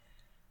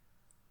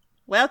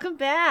Welcome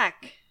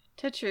back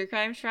to True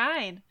Crime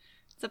Shrine.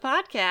 It's a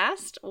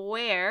podcast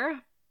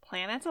where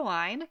planets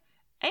align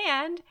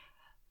and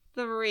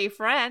three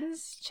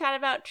friends chat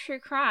about true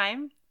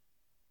crime,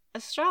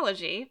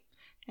 astrology,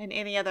 and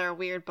any other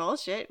weird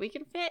bullshit we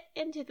can fit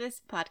into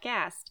this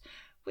podcast.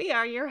 We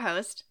are your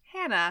host,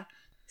 Hannah,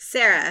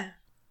 Sarah,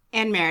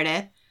 and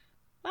Meredith.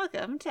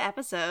 Welcome to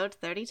episode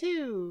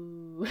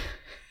 32.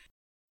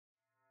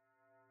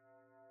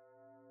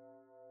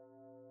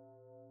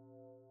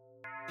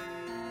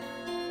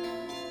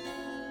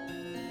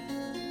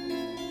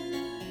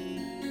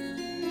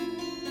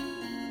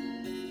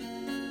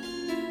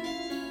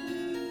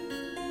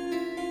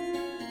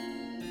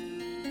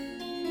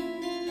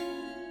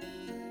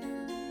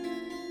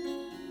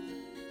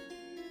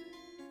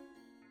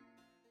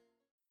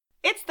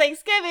 It's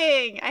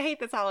Thanksgiving! I hate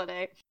this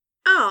holiday.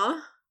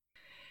 Oh,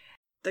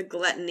 the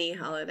gluttony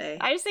holiday.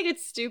 I just think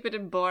it's stupid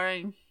and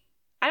boring.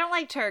 I don't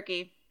like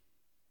turkey.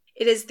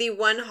 It is the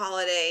one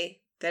holiday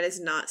that is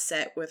not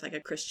set with like a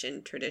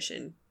Christian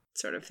tradition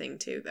sort of thing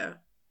too, though.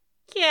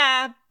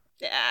 Yeah.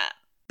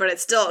 But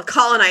it's still a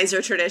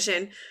colonizer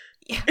tradition.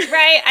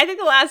 Right? I think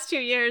the last 2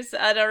 years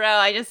in a row,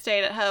 I just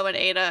stayed at home and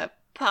ate a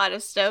pot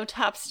of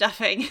stovetop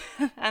stuffing.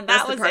 And That's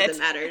that was the part it. that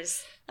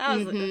matters. That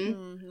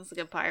was a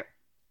good part.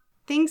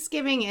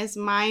 Thanksgiving is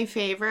my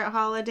favorite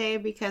holiday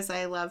because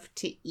I love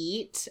to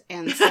eat,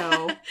 and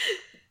so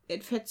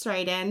it fits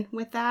right in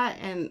with that.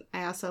 And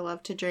I also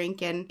love to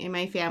drink, and in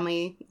my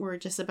family, we're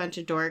just a bunch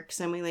of dorks,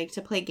 and we like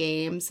to play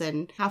games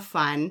and have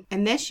fun.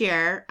 And this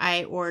year,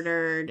 I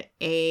ordered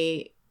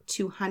a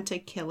To Hunt a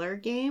Killer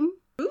game.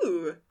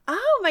 Ooh.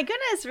 Oh my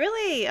goodness,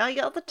 really? Oh,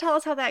 you'll have to tell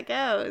us how that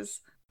goes.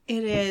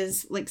 It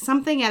is like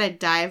something at a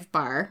dive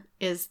bar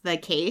is the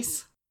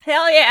case.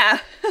 Hell yeah.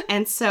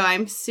 And so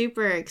I'm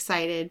super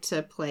excited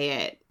to play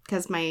it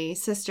because my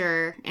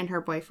sister and her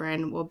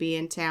boyfriend will be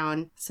in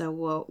town. So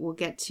we'll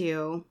get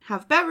to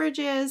have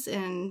beverages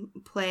and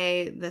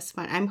play this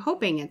fun. I'm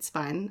hoping it's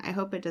fun. I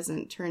hope it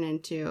doesn't turn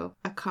into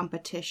a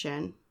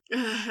competition.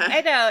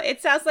 I know.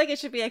 It sounds like it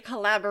should be a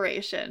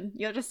collaboration.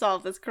 You have to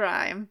solve this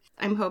crime.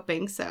 I'm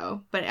hoping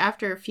so. But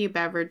after a few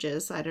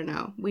beverages, I don't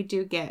know. We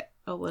do get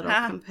a little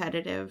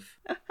competitive.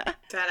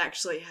 That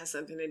actually has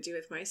something to do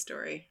with my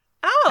story.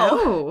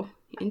 Oh,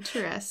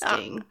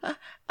 interesting.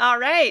 All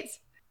right.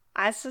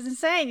 I was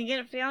saying, you get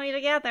a family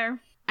together.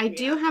 I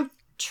do have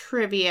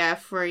trivia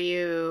for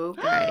you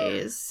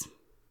guys.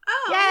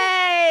 Oh.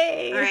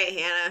 Yay! All right,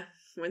 Hannah.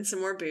 Win some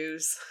more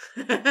booze.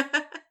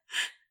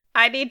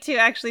 I need to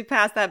actually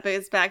pass that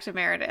booze back to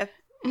Meredith.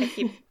 I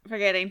keep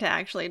forgetting to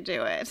actually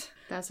do it.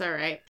 That's all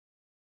right.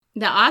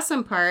 The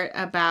awesome part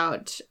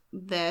about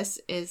this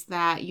is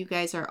that you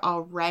guys are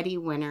already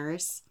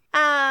winners.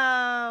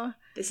 Oh.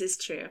 This is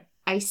true.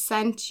 I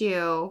sent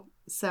you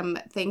some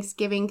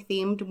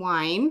Thanksgiving-themed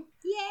wine.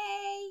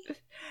 Yay!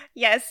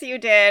 Yes, you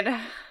did.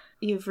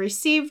 You've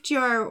received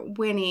your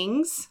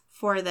winnings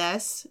for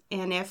this,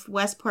 and if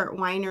Westport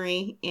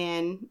Winery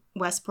in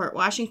Westport,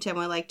 Washington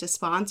would like to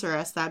sponsor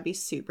us, that'd be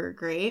super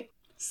great.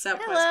 Sup,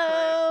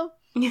 Hello.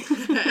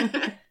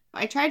 Westport.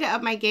 I tried to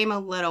up my game a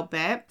little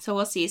bit, so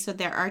we'll see. So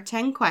there are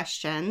 10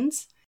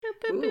 questions.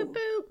 Boop, boop, boop,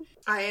 boop.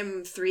 I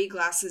am 3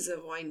 glasses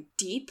of wine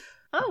deep.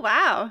 Oh,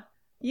 wow.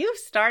 You've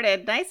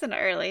started nice and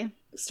early.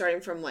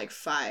 Starting from like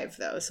 5,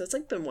 though, so it's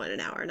like been 1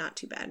 an hour. Not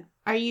too bad.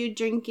 Are you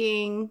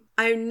drinking?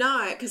 I'm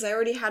not, because I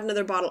already had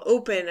another bottle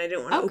open. I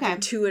didn't want to open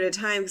 2 at a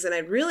time, because then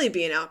I'd really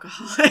be an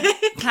alcoholic.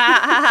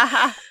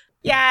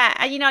 Yeah,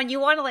 and you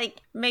want to like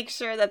make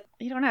sure that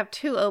you don't have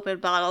 2 open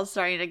bottles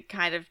starting to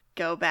kind of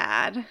go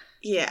bad.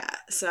 Yeah,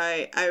 so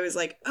I was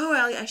like, oh,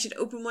 I should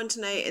open one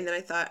tonight, and then I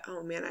thought,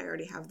 oh man, I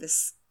already have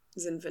this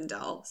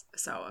Zinfandel,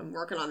 so I'm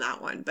working on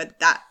that one, but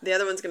the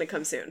other one's going to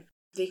come soon.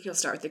 I think you'll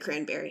start with the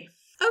cranberry.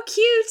 Oh,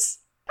 cute!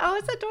 Oh,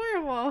 it's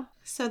adorable.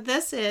 So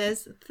this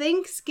is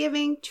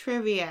Thanksgiving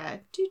trivia.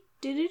 Do.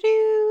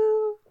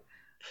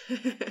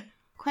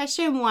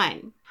 Question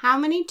 1. How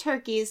many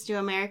turkeys do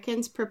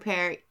Americans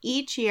prepare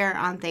each year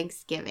on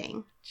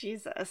Thanksgiving?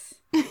 Jesus.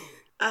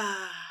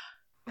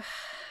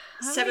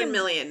 7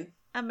 million.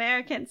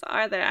 Americans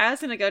are there? I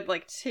was going to go to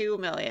like 2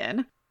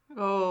 million.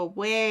 Oh,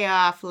 way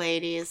off,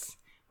 ladies.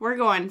 We're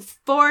going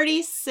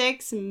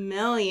 46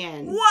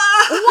 million.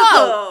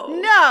 Whoa!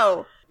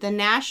 No! The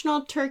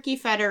National Turkey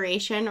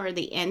Federation, or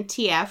the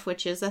NTF,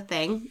 which is a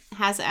thing,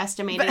 has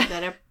estimated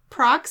that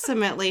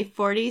approximately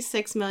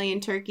 46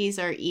 million turkeys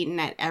are eaten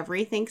at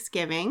every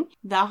Thanksgiving.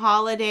 The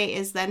holiday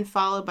is then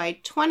followed by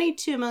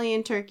 22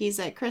 million turkeys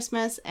at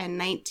Christmas and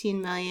 19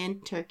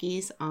 million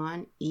turkeys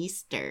on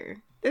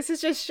Easter. This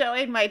is just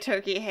showing my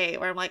turkey hate,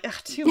 where I'm like,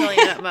 2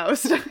 million at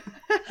most. Who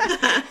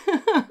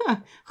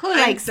I'm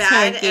likes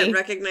bad turkey? at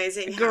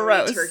recognizing how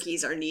many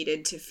turkeys are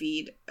needed to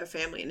feed a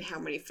family and how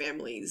many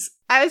families.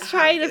 I was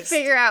trying to this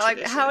figure out like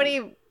tradition. how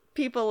many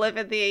people live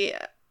in the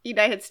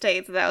United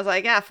States, and I was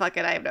like, fuck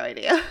it, I have no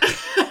idea.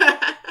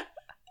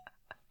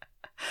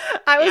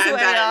 I was I'm way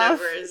bad at off.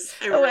 numbers.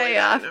 I'm really Way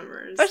bad off. at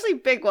numbers. Especially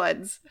big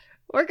ones.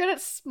 We're good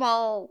at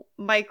small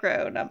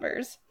micro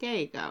numbers. There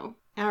you go.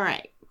 All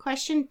right.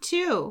 Question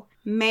 2.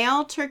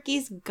 Male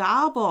turkeys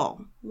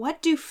gobble.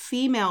 What do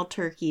female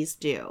turkeys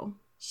do?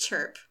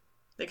 Chirp.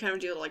 They kind of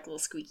do like little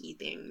squeaky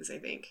things, I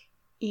think.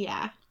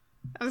 Yeah.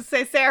 I was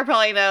going to say Sarah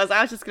probably knows.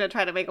 I was just going to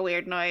try to make a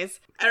weird noise.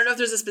 I don't know if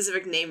there's a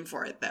specific name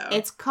for it, though.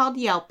 It's called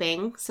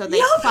yelping. So they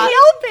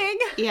Yelping!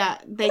 Yeah,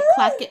 they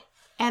cluck it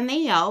and they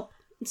yelp.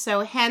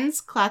 So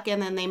hens cluck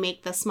and then they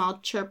make the small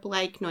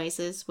chirp-like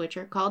noises, which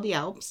are called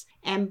yelps.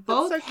 And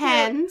both so cute.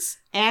 hens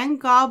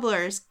and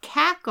gobblers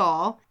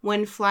cackle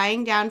when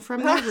flying down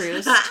from the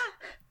roost.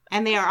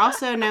 And they are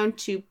also known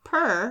to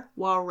purr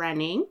while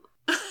running.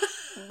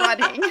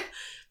 Running.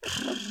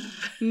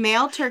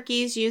 Male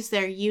turkeys use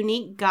their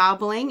unique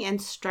gobbling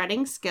and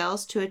strutting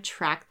skills to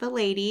attract the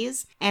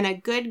ladies, and a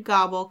good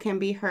gobble can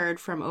be heard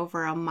from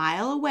over a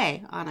mile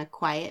away on a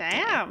quiet day.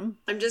 Damn.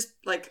 I'm just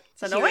like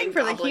It's annoying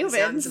for the gobbling sounds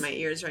humans. in my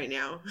ears right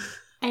now.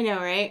 I know,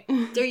 right?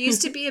 There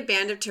used to be a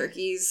band of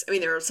turkeys. I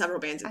mean, there were several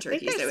bands of I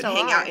think turkeys there that would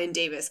still hang out are. in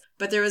Davis.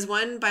 But there was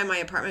one by my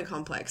apartment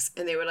complex,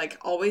 and they would like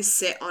always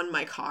sit on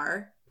my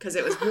car because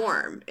it was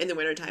warm in the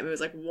wintertime. It was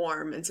like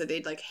warm. And so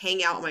they'd like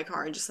hang out in my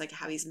car and just like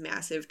have these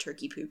massive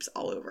turkey poops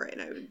all over it.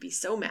 And I would be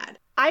so mad.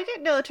 I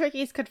didn't know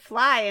turkeys could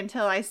fly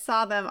until I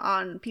saw them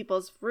on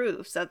people's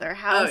roofs of their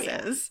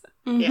houses.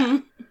 Yeah.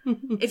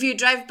 Mhm. If you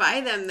drive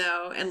by them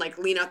though and like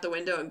lean out the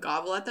window and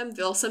gobble at them,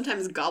 they'll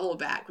sometimes gobble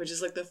back, which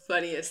is like the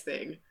funniest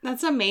thing.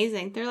 That's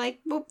amazing. They're like,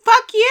 well,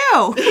 fuck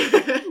you!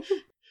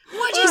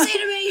 What'd you say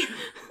to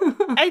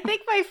me? I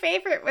think my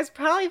favorite was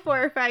probably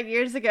 4 or 5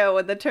 years ago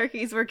when the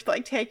turkeys were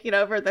like taking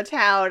over the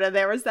town, and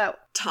there was that.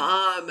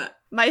 Tom.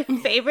 My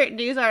favorite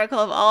news article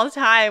of all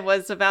time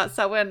was about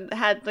someone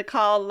had to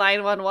call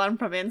 911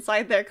 from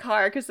inside their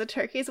car because the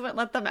turkeys wouldn't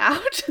let them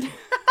out.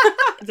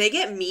 They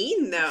get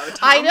mean though. Tom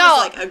I know.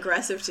 was like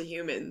aggressive to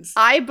humans.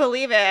 I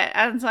believe it,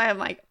 and so I'm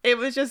like, it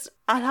was just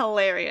a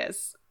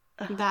hilarious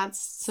That's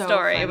so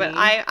story, funny. but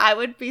I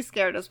would be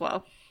scared as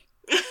well.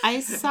 I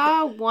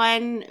saw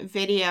one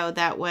video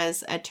that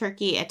was a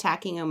turkey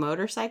attacking a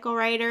motorcycle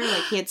rider.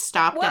 Like he had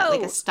stopped at like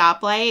a Whoa.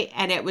 stoplight,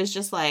 and it was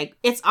just like,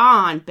 it's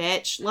on,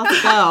 bitch.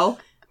 Let's go.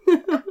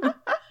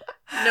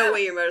 No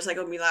way your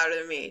motorcycle will be louder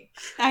than me.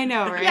 I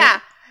know, right? Yeah,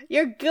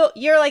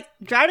 you're like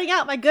drowning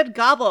out my good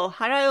gobble.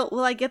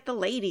 Will I get the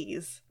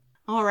ladies?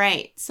 All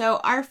right. So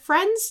our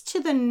friends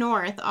to the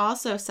north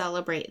also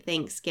celebrate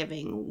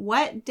Thanksgiving.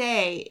 What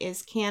day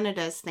is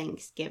Canada's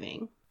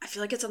Thanksgiving? I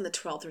feel like it's on the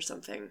 12th or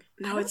something.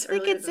 I No, don't it's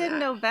think earlier it's than in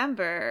that.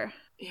 November.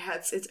 Yeah,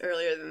 it's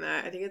earlier than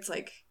that. I think it's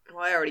like,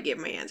 well, I already gave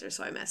my answer,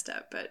 so I messed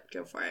up, but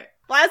go for it.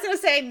 Well, I was gonna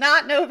say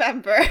not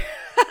November.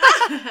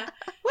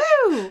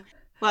 Woo!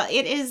 Well,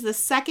 it is the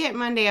second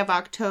Monday of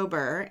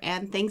October,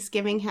 and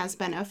Thanksgiving has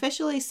been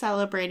officially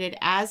celebrated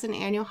as an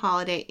annual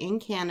holiday in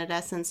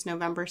Canada since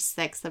November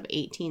 6th of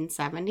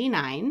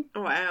 1879.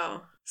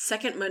 Wow.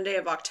 Second Monday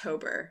of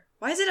October.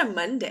 Why is it a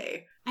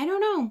Monday? I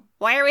don't know.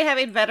 Why are we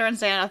having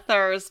Veterans Day on a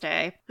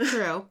Thursday?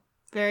 True.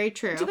 Very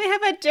true. Do they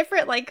have a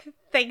different like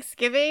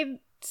Thanksgiving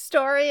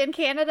story in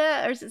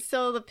Canada, or is it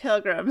still the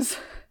Pilgrims?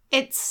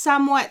 It's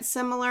somewhat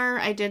similar.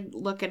 I did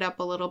look it up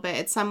a little bit.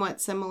 It's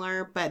somewhat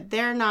similar, but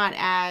they're not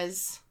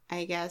as,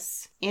 I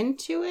guess,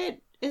 into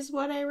it, is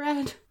what I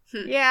read.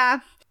 Yeah.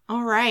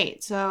 All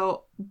right.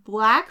 So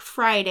Black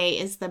Friday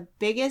is the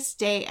biggest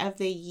day of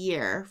the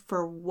year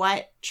for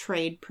what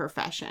trade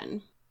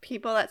profession?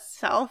 People that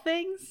sell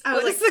things? I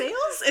was like, is the-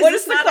 sales? what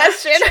this is the not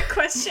question? A trick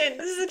question?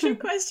 This is a trick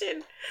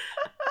question.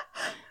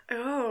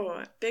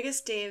 Oh,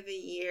 biggest day of the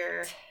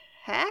year.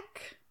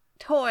 Heck?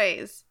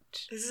 Toys.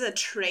 This is a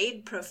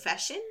trade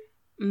profession?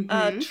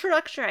 Mm-hmm.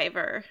 Truck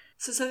driver.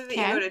 So something that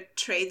Okay. you go to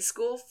trade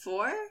school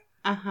for?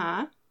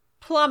 Uh-huh.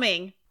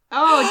 Plumbing.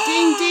 Oh,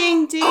 ding,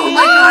 ding, ding. Oh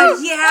my god,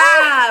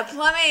 yeah!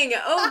 Plumbing!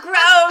 Oh,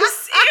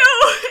 gross!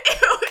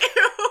 Ew! Ew,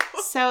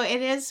 ew! So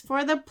it is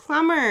for the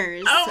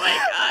plumbers. Oh my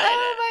god.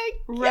 Oh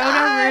my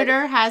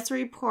Roto-Rooter has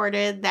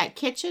reported that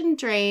kitchen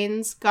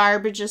drains,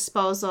 garbage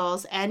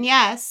disposals, and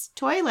yes,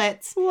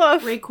 toilets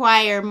Woof.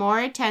 require more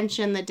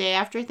attention the day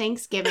after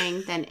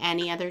Thanksgiving than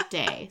any other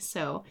day.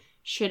 So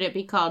should it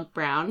be called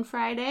Brown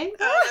Friday?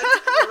 Oh,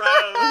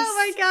 Oh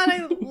my that's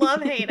gross. god, I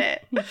love hate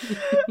it.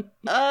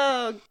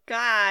 Oh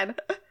god.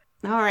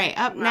 All right,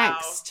 up Wow.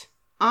 next.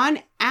 On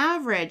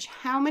average,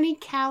 how many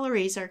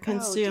calories are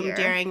consumed dear.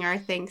 during our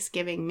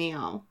Thanksgiving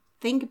meal?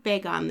 Think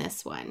big on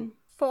this one.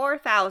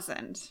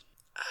 4,000.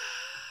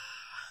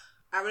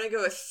 I'm gonna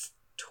go with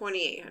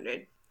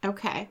 2,800.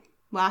 Okay.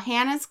 Well,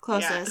 Hannah's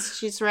closest.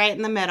 Yeah. She's right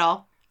in the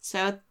middle.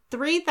 So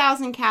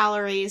 3,000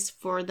 calories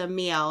for the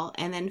meal,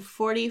 and then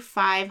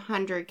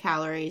 4,500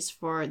 calories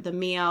for the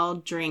meal,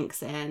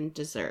 drinks, and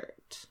dessert.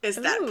 Is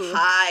that Ooh.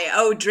 pie?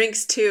 Oh,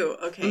 drinks too.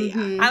 Okay, yeah.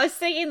 Mhm. I was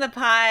thinking the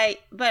pie,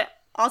 but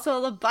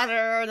also the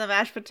butter, the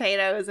mashed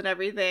potatoes, and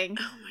everything.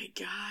 Oh my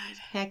god.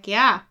 Heck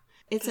yeah.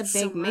 It's That's a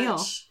big so meal.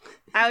 much.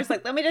 I was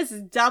like, let me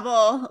just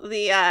double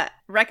the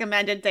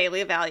recommended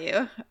daily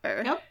value.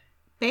 Yep.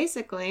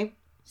 Basically.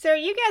 Sarah,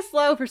 you guess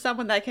low for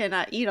someone that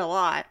can eat a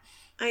lot.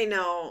 I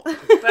know.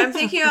 But I'm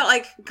thinking about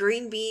like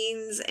green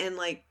beans and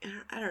like,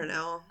 I don't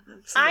know.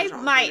 I Something's wrong with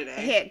me might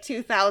today. hit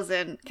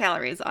 2,000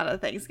 calories on a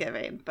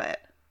Thanksgiving, but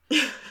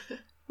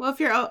Well, if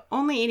you're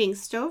only eating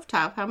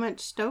stovetop, how much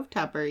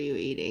stovetop are you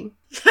eating?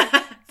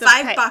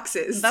 5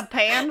 boxes. The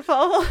pan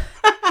full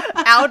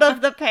out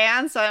of the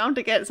pan, so I don't have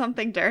to get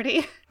something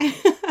dirty.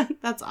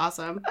 That's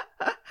awesome.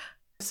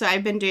 So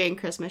I've been doing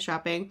Christmas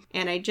shopping,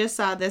 and I just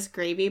saw this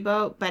gravy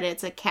boat, but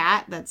it's a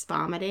cat that's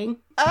vomiting.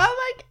 Oh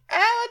my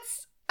god,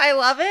 I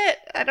love it.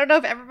 I don't know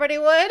if everybody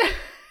would.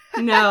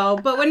 No,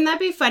 but wouldn't that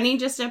be funny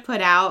just to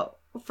put out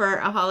for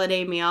a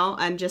holiday meal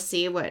and just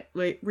see what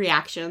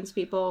reactions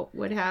people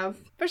would have?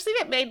 Especially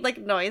if it made like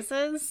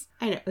noises.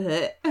 I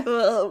know.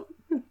 Ugh.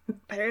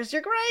 There's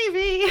your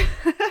gravy.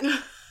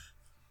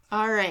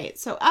 All right,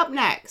 so up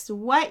next,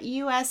 what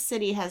U.S.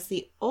 city has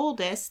the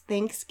oldest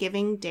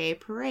Thanksgiving Day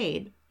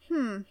parade?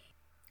 I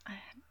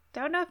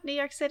don't know if New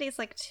York City is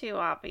like too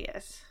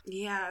obvious.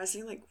 Yeah, I was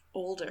thinking like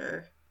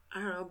older. I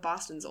don't know.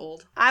 Boston's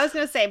old. I was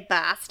going to say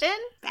Boston.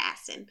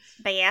 Boston.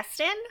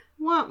 Boston?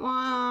 Wah,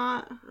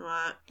 wah.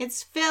 What?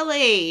 It's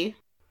Philly.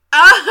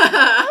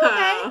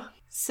 Oh! Okay.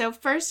 So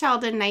first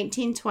held in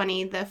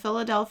 1920, the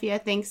Philadelphia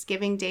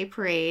Thanksgiving Day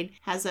Parade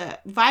has a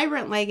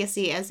vibrant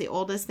legacy as the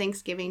oldest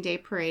Thanksgiving Day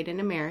parade in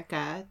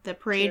America. The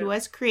parade Cute.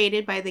 was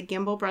created by the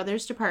Gimbel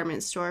Brothers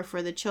department store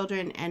for the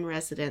children and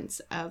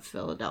residents of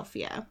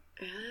Philadelphia.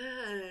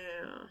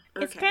 Oh,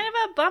 It's okay. kind of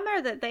a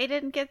bummer that they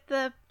didn't get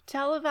the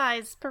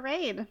televised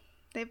parade.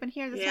 They've been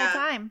here this Yeah.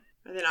 whole time.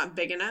 Are they not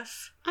big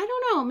enough? I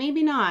don't know,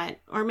 maybe not.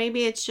 Or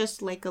maybe it's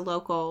just like a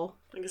local...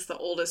 I guess the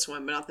oldest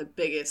one, but not the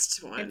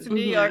biggest one. It's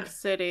New Yeah. York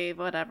City,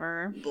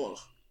 whatever. Blah.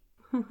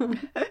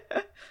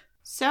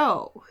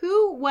 So,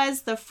 who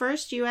was the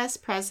first U.S.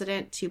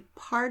 president to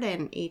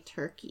pardon a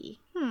turkey?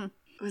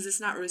 Was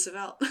this not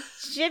Roosevelt?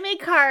 Jimmy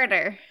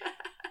Carter.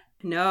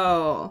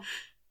 No.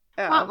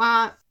 Oh. Wah,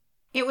 wah.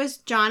 It was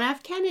John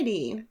F.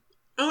 Kennedy.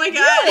 Oh my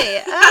god.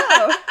 Really?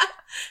 Oh.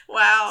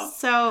 Wow.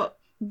 So,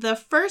 the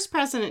first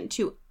president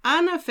to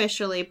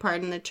unofficially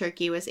pardon the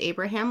turkey was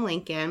Abraham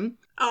Lincoln,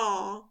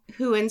 Oh.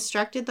 who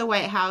instructed the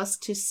White House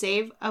to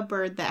save a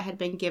bird that had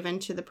been given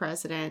to the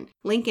president.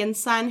 Lincoln's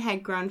son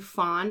had grown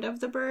fond of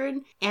the bird,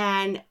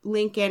 and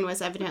Lincoln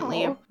was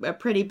evidently a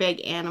pretty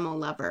big animal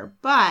lover.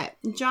 But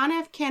John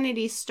F.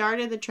 Kennedy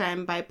started the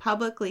trend by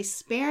publicly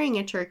sparing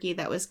a turkey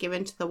that was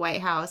given to the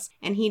White House,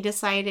 and he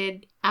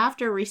decided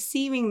after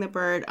receiving the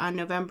bird on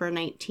November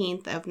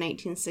 19th of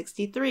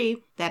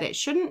 1963 that it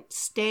shouldn't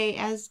stay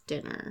as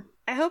dinner.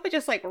 I hope it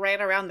just like ran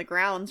around the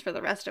grounds for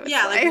the rest of its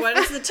Yeah, life. like what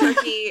is the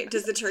turkey?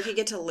 Does the turkey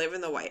get to live in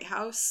the White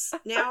House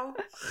now?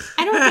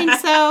 I don't think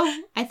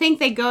so. I think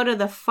they go to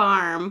the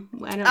farm.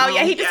 I don't know. Oh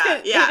yeah, he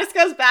just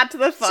goes back to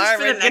the It's just farm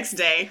for the and next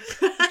day.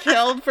 gets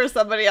killed for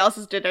somebody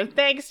else's dinner.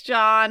 Thanks,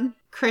 John.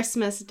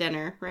 Christmas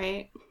dinner,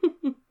 right?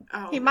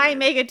 Oh, He might man.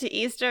 make it to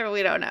Easter, but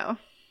we don't know.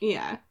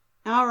 Yeah.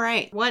 All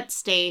right. What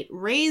state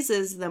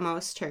raises the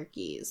most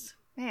turkeys?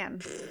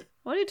 Man,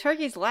 what do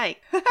turkeys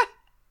like?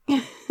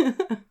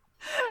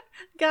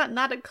 Got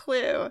not a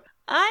clue.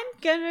 I'm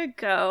gonna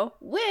go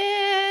with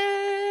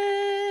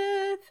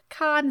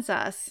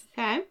Kansas.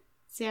 Okay.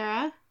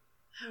 Sarah?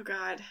 Oh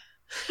god.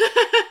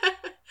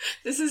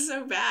 This is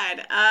so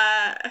bad.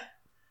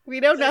 We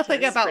know I feel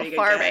like nothing Kansas is a about pretty good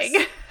farming.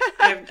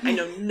 guess. I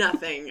know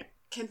nothing.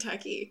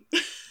 Kentucky.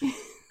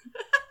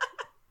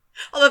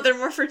 Although they're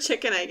more for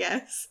chicken, I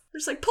guess.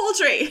 Just like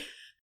poultry.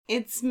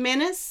 It's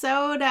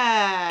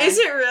Minnesota. Is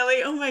it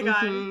really? Oh my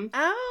god. Mhm.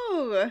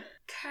 Oh.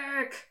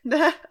 Kirk.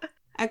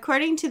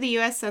 According to the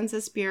U.S.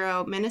 Census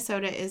Bureau,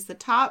 Minnesota is the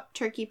top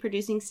turkey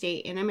producing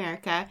state in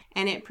America,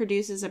 and it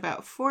produces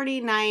about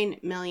 49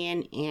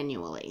 million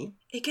annually.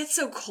 It gets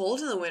so cold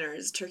in the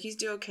winters. Turkeys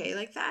do okay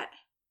like that?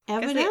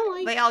 'Cause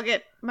Evidently. They all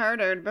get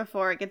murdered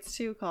before it gets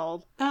too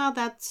cold. Oh,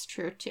 that's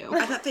true too.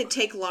 I thought they'd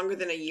take longer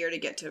than a year to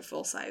get to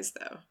full size,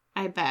 though.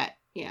 I bet.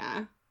 Yeah.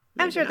 I'm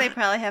Maybe sure they not.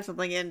 probably have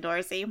something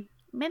indoorsy.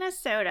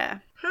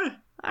 Minnesota. Huh.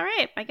 All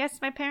right. I guess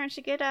my parents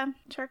should get a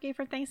turkey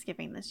for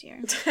Thanksgiving this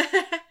year.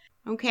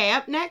 Okay,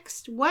 up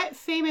next, what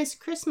famous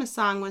Christmas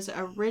song was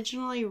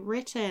originally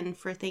written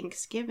for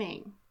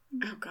Thanksgiving?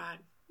 Oh god.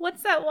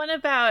 What's that one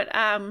about,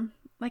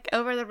 like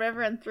over the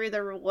river and through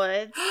the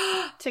woods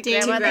to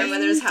Ding, To grandmother's?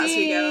 grandmother's house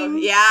we go.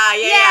 ding.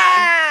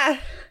 Yeah.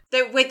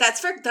 Wait,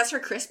 that's for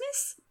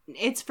Christmas?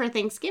 It's for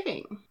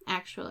Thanksgiving,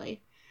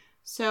 actually.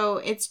 So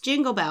it's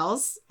Jingle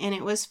Bells, and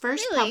it was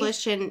first Really?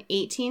 published in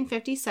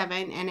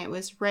 1857, and it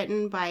was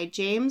written by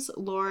James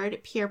Lord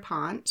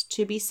Pierpont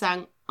to be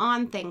sung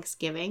on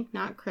Thanksgiving,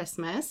 not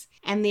Christmas.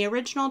 And the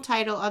original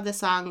title of the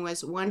song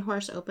was One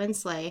Horse Open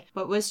Sleigh,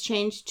 but was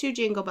changed to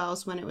Jingle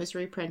Bells when it was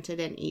reprinted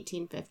in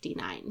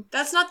 1859.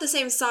 That's not the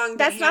same song.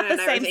 That's not the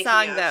Hannah and I were same thinking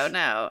song, of. though,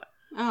 no.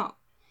 Oh,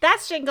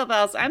 That's Jingle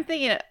Bells. I'm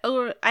thinking,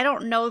 I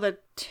don't know the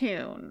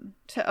tune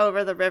to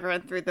Over the River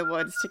and Through the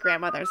Woods to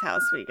Grandmother's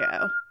House We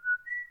Go.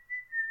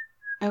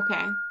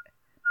 okay.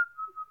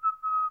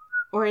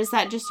 Or is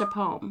that just a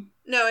poem?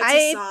 No, it's I-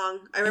 a song.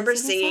 I remember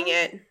Is it a singing song?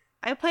 it.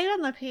 I played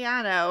on the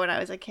piano when I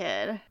was a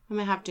kid. I'm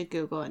gonna have to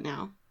Google it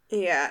now.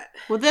 Yeah.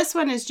 Well, this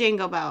one is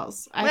Jingle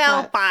Bells. I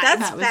Well, thought fine.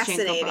 That's that was Jingle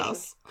fascinating.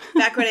 Bells.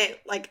 Back when it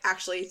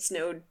actually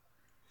snowed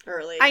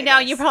early. I know,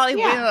 guess. you probably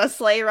Yeah. went on a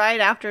sleigh ride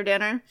after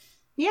dinner.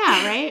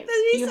 Yeah, right?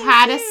 That'd be You so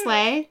had a cute.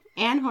 sleigh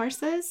and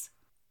horses.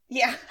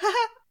 Yeah.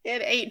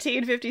 In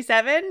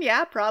 1857,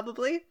 yeah,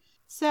 probably.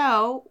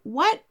 So,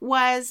 what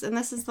was, and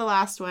this is the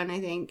last one, I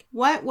think,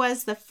 what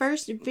was the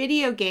first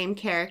video game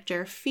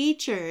character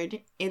featured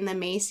in the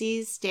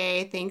Macy's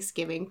Day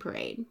Thanksgiving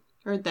Parade?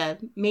 Or the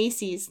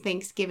Macy's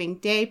Thanksgiving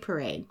Day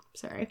Parade.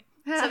 Sorry.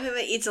 Something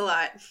that eats a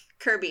lot.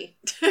 Kirby.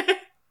 I'm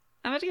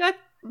going to go with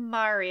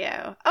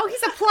Mario. Oh,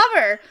 he's a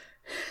plumber.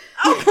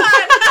 Oh,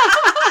 God.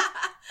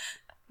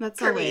 That's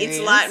Kirby hilarious.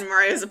 eats a lot and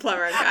Mario's a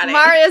plumber. Got it.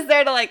 Mario's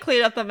there to like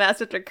clean up the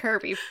mess after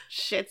Kirby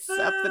shits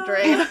up the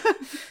drain.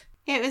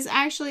 It was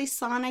actually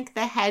Sonic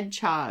the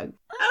Hedgehog.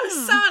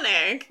 Oh,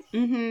 Sonic.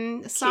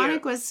 Mm-hmm.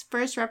 Sonic was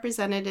first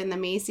represented in the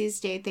Macy's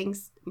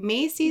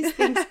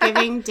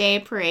Thanksgiving Day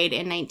Parade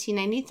in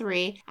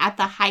 1993 at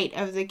the height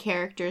of the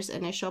character's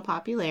initial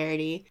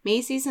popularity.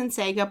 Macy's and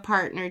Sega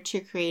partnered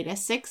to create a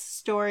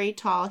 6-story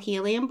tall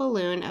helium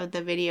balloon of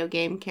the video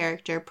game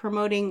character,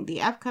 promoting the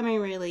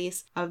upcoming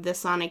release of the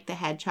Sonic the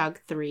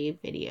Hedgehog 3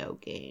 video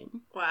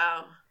game.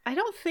 Wow. I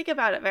don't think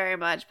about it very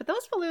much, but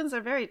those balloons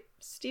are very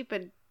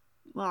stupid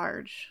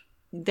large.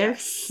 They're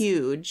Yes.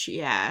 huge,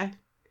 yeah.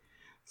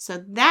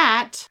 So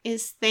that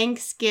is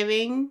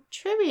Thanksgiving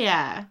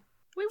trivia.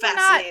 We were not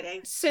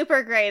Fascinating.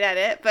 super great at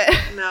it, but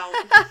No.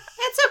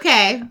 It's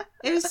okay.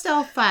 It was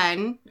still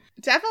fun.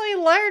 definitely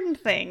learned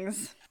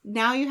things.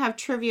 Now you have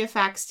trivia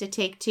facts to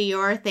take to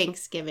your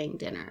Thanksgiving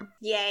dinner.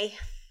 Yay.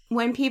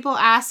 When people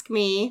ask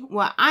me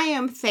what I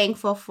am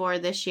thankful for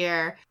this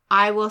year,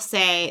 I will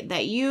say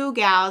that you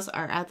gals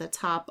are at the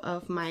top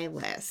of my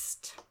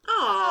list.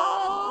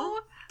 Aww.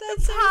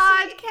 That's so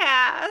sweet.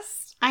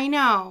 Podcast. I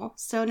know.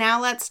 So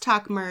now let's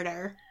talk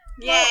murder.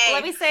 Yay. Well,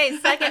 let me say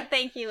second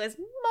thank you is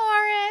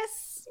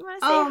Morris. You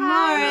want to say Oh,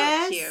 hi?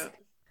 Morris. Cute.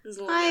 His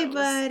little Hi, nose.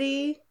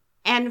 buddy.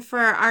 And for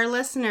our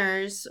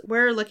listeners,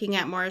 we're looking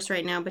at Morris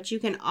right now, but you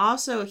can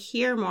also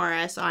hear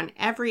Morris on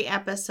every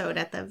episode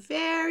at the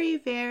very,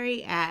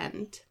 very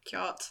end.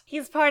 Cute.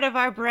 He's part of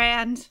our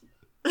brand.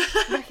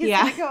 But he's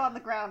Yeah. gonna go on the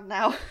ground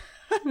now.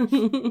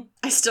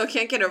 I still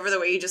can't get over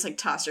the way you just like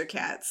toss your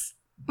cats.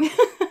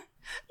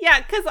 Yeah,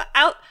 because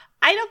I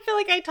don't feel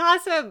like I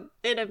toss him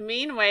in a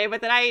mean way,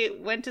 but then I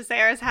went to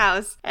Sarah's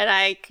house and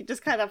I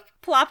just kind of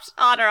plopped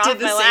Otter off Did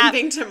the my same lap.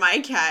 thing to my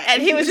cat.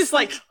 And he was just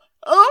like,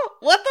 oh,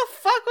 what the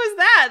fuck was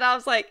that? And I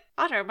was like,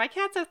 Otter, my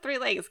cats have 3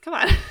 legs. Come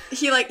on.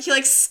 He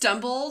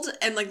stumbled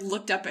and like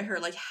looked up at her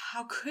like,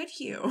 how could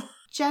you?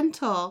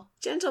 Gentle.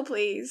 Gentle,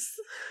 please.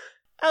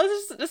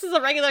 This is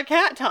a regular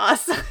cat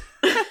toss.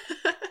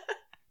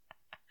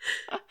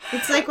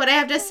 It's like what I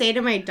have to say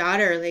to my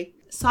daughter, like,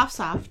 soft.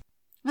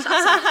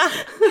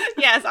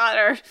 Yes,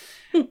 Otter.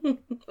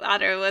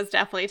 Otter was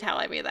definitely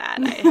telling me that.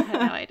 I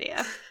had no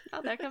idea.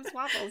 Oh, there comes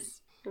Wobbles.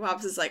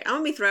 Wobbs is like, I'm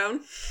gonna be thrown.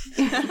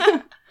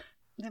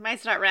 They might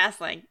start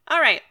wrestling. All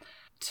right.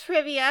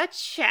 Trivia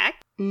check.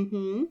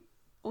 Mm-hmm.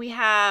 We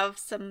have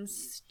some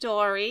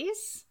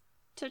stories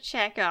to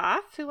check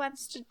off. Who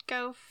wants to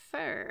go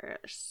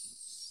first?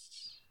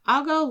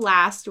 I'll go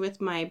last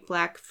with my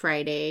Black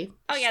Friday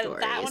Oh, yeah,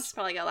 stories. that one should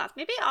probably go last.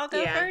 Maybe I'll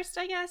go Yeah. first,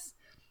 I guess.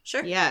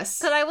 Sure. Yes.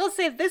 Because I will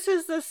say this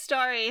is the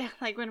story,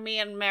 like when me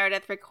and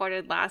Meredith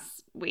recorded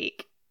last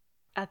week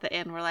at the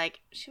end, we're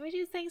like, should we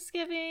do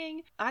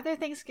Thanksgiving? Are there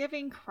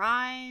Thanksgiving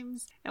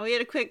crimes? And we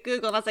had a quick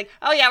Google and I was like,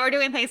 oh yeah, we're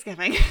doing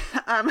Thanksgiving.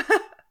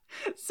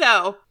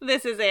 So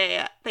this is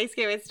a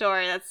Thanksgiving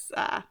story that's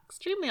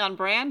extremely on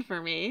brand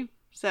for me.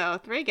 So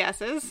 3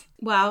 guesses.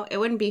 Well, it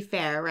wouldn't be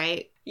fair,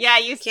 right? Yeah,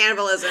 you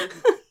Cannibalism.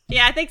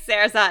 Yeah, I think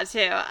Sarah saw it too.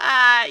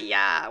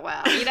 Yeah,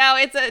 well,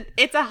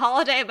 it's a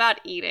holiday about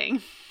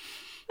eating.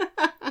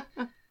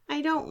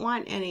 I don't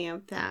want any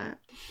of that.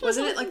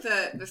 Wasn't it like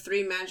the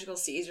 3 magical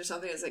C's or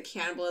something? It was like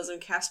cannibalism,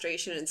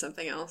 castration, and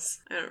something else.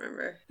 I don't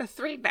remember. The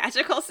 3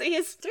 magical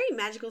C's. 3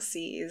 magical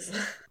C's.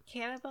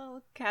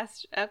 Cannibal,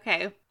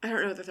 okay. I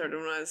don't know what the third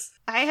one was.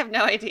 I have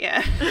no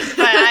idea, but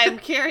I'm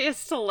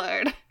curious to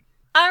learn.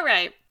 All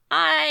right.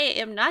 I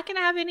am not going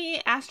to have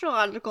any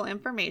astrological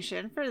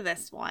information for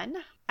this one,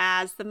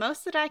 as the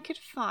most that I could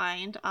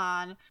find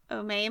on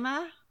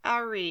Omema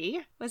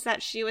Ari was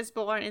that she was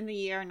born in the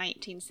year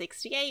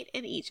 1968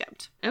 in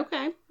Egypt.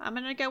 Okay. I'm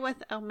going to go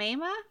with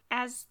Omema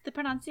as the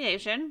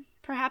pronunciation.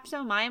 Perhaps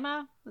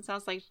Omaima? That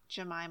sounds like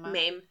Jemima.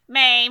 Maim.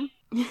 Mame.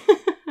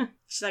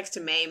 She likes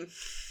to maim.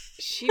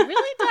 She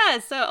really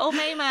does. So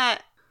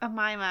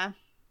Omaima,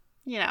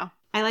 you know.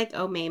 I like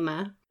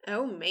Omema.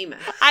 Oh, Maima.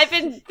 I've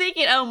been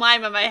thinking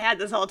Omaima in my head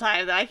this whole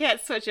time, though. I can't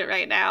switch it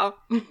right now.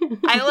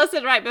 I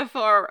listened right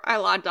before I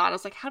logged on. I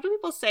was like, how do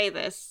people say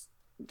this?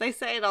 They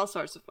say it all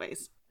sorts of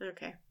ways.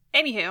 Okay.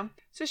 Anywho,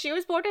 so she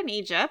was born in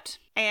Egypt,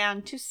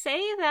 and to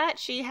say that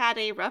she had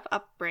a rough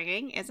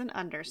upbringing is an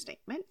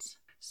understatement.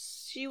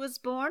 She was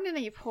born in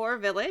a poor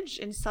village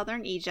in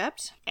southern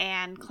Egypt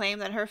and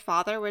claimed that her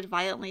father would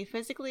violently,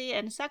 physically,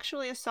 and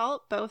sexually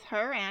assault both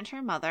her and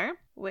her mother,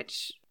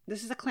 which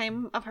this is a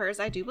claim of hers,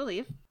 I do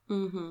believe.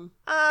 Mm-hmm.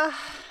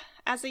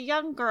 As a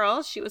young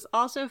girl, she was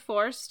also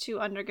forced to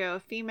undergo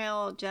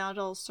female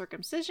genital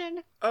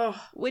circumcision, Oh,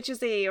 which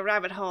is a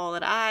rabbit hole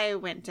that I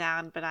went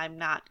down, but I'm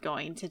not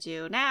going to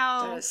do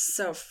now. that is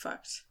so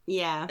fucked.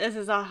 Yeah. This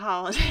is a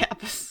holiday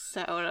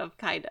episode of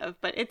kind of,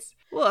 but it's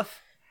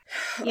woof.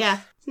 Yeah.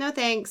 No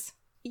thanks.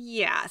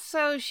 Yeah,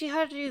 so she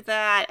had to do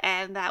that,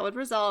 and that would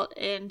result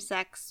in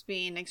sex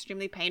being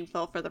extremely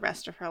painful for the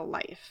rest of her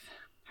life.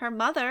 Her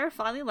mother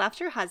finally left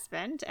her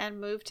husband and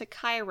moved to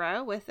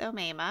Cairo with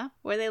Umayma,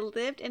 where they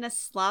lived in a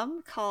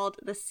slum called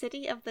the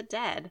City of the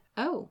Dead,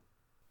 Oh.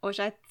 which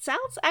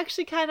sounds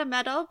actually kind of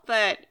metal,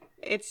 but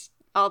it's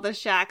all the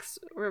shacks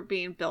were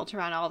being built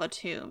around all the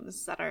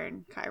tombs that are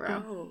in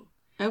Cairo. Oh.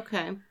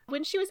 Okay.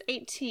 When she was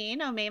 18,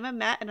 Umayma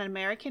met an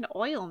American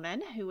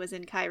oilman who was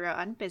in Cairo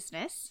on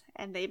business,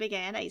 and they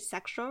began a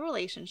sexual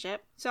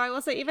relationship. So I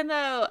will say, even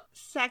though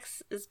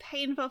sex is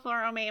painful for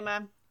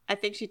Umayma, I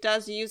think she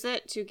does use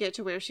it to get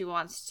to where she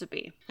wants to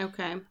be.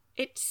 Okay.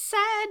 It's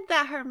said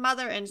that her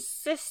mother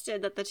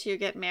insisted that the two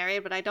get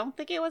married, but I don't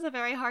think it was a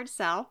very hard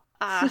sell.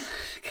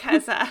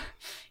 Because,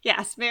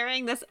 yes,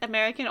 marrying this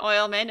American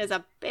oilman is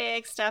a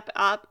big step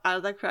up out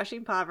of the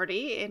crushing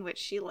poverty in which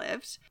she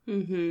lived.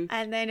 Mm-hmm.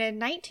 And then in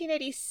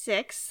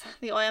 1986,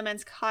 the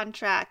oilman's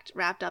contract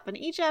wrapped up in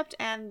Egypt,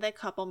 and the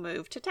couple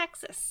moved to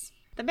Texas.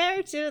 The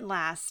marriage didn't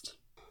last.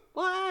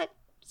 What?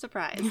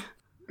 Surprise.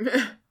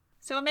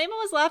 So Umayma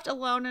was left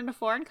alone in a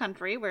foreign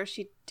country where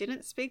she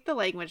didn't speak the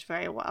language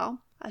very well.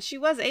 She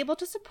was able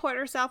to support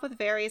herself with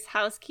various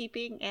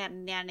housekeeping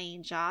and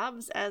nannying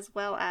jobs, as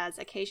well as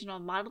occasional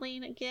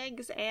modeling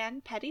gigs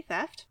and petty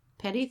theft.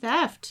 Petty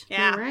theft.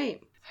 Yeah. You're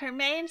right. Her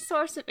main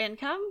source of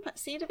income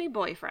seemed to be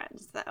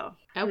boyfriends, though.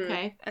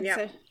 Okay. And Yep.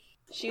 so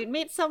she would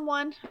meet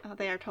someone. Oh,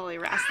 they are totally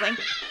wrestling.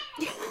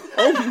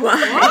 Oh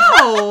my.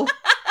 Whoa.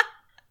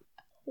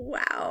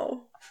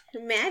 Wow.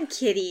 Mad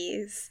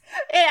kitties.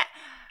 Yeah.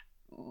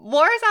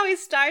 Morris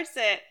always starts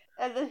it.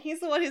 And then he's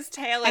the one whose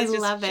tail I is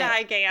just love it.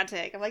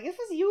 gigantic. I'm like, this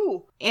is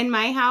you. In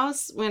my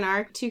house, when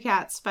our two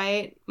cats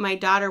fight, my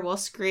daughter will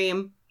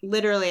scream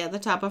literally at the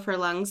top of her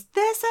lungs,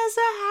 "This is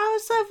a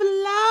house of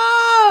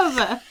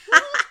love!"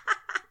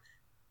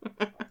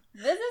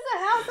 This is a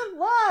house of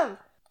love.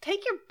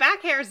 Take your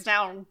back hairs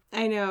down.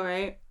 I know,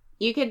 right?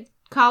 You could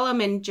call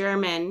them in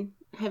German.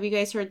 Have you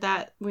guys heard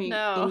that?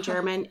 No. In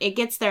German, it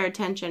gets their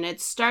attention.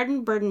 It's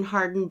Stardenburden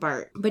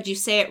Hardenbart, but you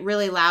say it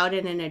really loud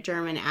and in a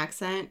German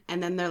accent,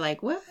 and then they're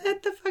like, "What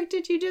the fuck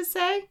did you just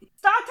say?"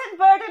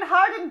 Startenberg and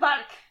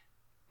Hardenbach.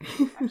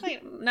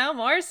 Actually, no,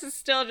 Morris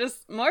is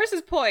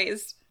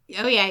poised.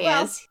 Oh yeah, he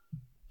Well- is.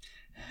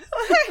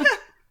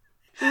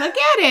 Look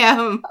at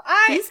him.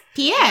 He's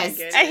pissed.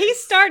 goodness. And he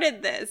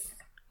started this.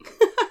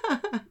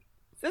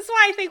 This is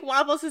why I think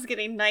Wobbles is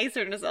getting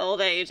nicer in his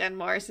old age and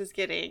Morris is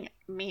getting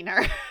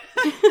meaner.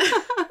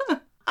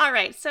 All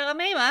right, so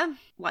Umayma,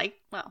 I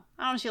don't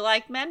know if she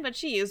liked men, but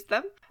she used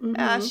them.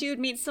 Mhm. She would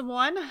meet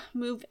someone,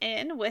 move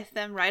in with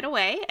them right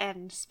away,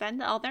 and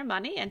spend all their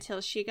money until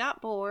she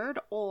got bored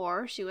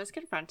or she was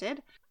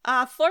confronted.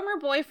 Former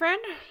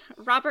boyfriend,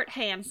 Robert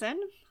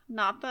Hansen,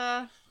 not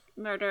the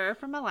murderer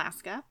from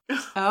Alaska.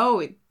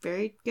 Oh,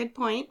 very good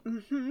point.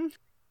 Mm-hmm.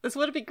 This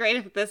would be great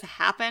if this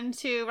happened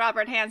to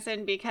Robert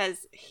Hansen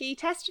because he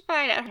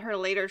testified at her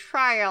later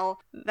trial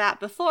that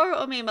before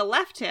Umayma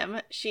left him,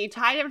 she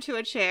tied him to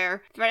a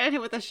chair, threatened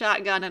him with a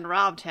shotgun, and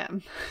robbed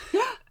him.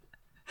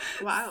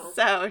 Wow.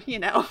 So,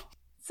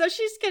 So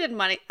she's getting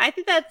money. I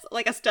think that's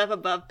like a step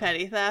above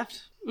petty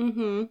theft.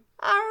 Mm-hmm.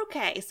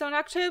 Okay, so in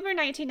October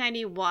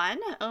 1991,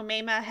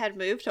 Umayma had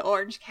moved to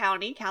Orange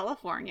County,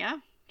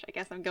 California. Which I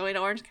guess I'm going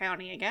to Orange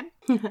County again.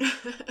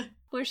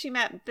 Where she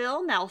met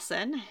Bill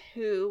Nelson,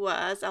 who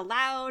was a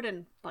loud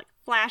and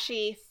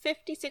flashy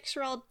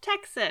 56-year-old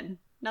Texan.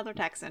 Another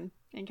Texan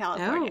in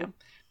California. Oh.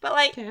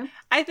 But Okay.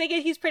 I think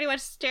he's pretty much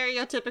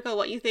stereotypical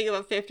what you think of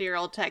a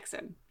 50-year-old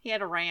Texan. He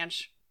had a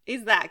ranch.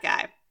 He's that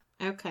guy.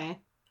 Okay.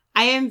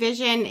 I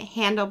envision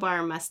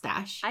handlebar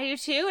mustache. I do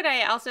too, and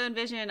I also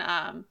envision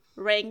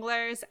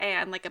Wranglers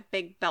and a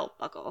big belt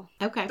buckle.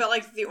 Okay.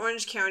 But the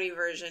Orange County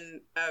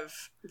version of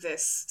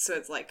this, so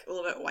it's a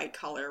little bit white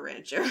collar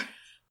rancher.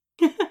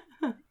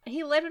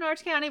 He lived in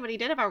Orange County, but he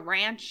did have a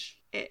ranch.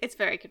 It's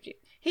very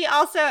confusing. He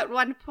also, at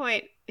one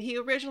point, he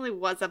originally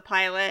was a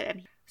pilot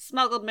and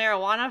smuggled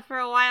marijuana for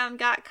a while and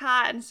got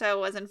caught, and so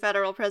was in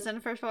federal prison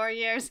for 4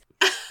 years.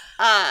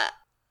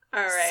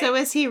 All right. So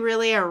is he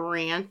really a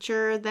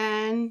rancher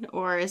then?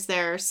 Or is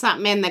there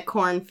something in the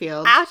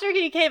cornfield? After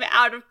he came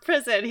out of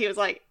prison, he was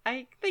like,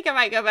 I think I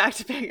might go back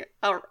to being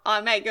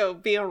I might go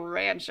be a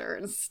rancher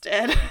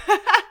instead.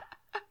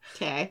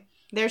 Okay.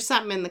 There's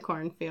something in the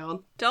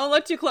cornfield. Don't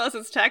look too close,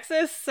 it's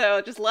Texas, so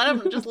just let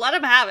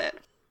him have it.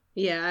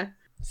 Yeah.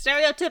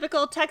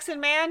 Stereotypical Texan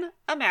man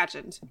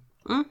imagined.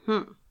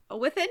 Mm-hmm.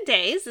 Within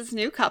days, this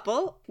new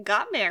couple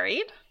got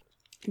married.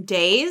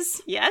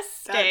 Days?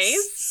 Yes, That's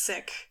days.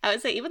 sick. I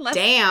would say even less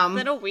Damn.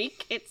 than a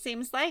week, it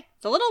seems like.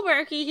 It's a little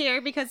murky here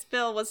because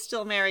Bill was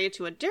still married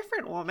to a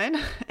different woman,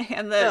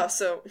 and the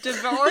So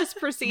divorce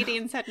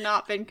proceedings had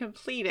not been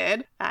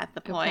completed at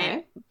the point.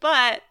 Okay.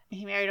 But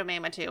he married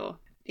Umayma too.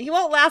 He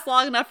won't last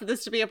long enough for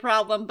this to be a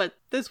problem, but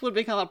this would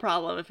become a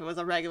problem if it was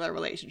a regular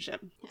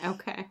relationship.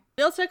 Okay.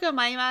 Bill took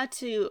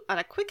Omaima on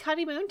a quick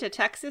honeymoon to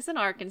Texas and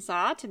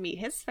Arkansas to meet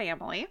his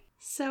family.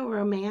 So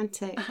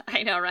romantic.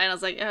 I know, right? I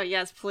was like, oh,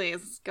 yes, please.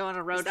 Let's go on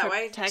a road trip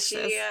to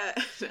Texas.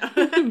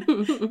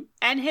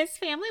 And his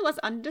family was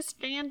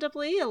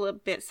understandably a little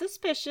bit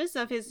suspicious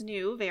of his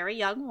new, very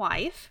young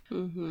wife,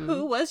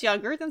 who was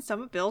younger than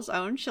some of Bill's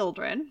own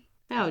children.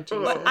 Oh,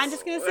 Jesus. But I'm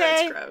just going to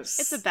say,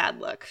 it's a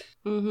bad look.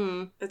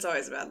 It's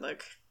always a bad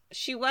look.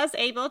 She was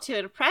able to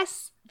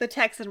impress the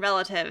Texan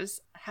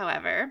relatives,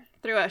 however,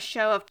 through a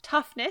show of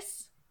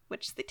toughness,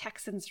 which the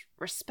Texans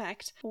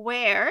respect,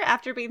 where,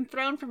 after being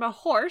thrown from a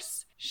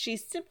horse, she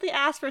simply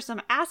asked for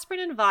some aspirin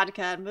and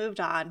vodka and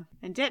moved on,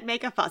 and didn't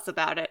make a fuss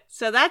about it.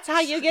 So that's how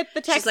you get the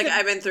Texan... She's like,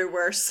 I've been through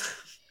worse.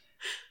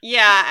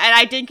 Yeah, and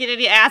I didn't get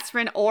any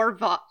aspirin or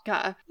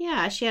vodka.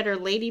 Yeah, she had her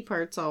lady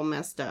parts all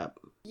messed up.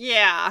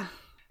 Yeah.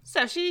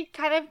 So she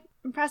kind of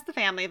impressed the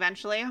family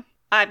eventually.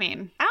 I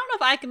mean, I don't know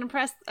if I can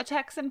impress a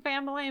Texan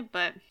family,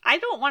 but I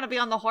don't want to be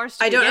on the horse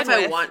to I don't know if begin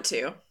I with. want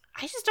to.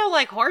 I just don't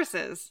like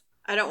horses.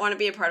 I don't want to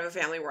be a part of a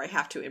family where I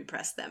have to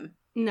impress them.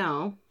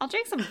 No. I'll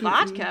drink some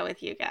vodka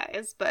with you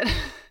guys, but...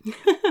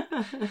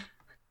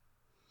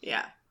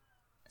 Yeah.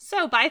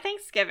 So by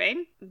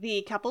Thanksgiving,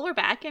 the couple were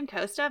back in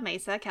Costa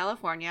Mesa,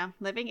 California,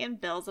 living in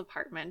Bill's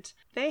apartment.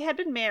 They had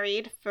been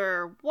married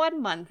for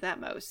 1 month at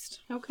most.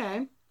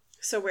 Okay.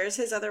 So where's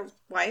his other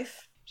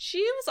wife?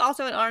 She was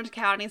also in Orange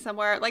County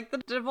somewhere. Like, the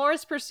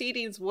divorce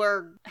proceedings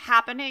were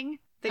happening.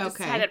 They just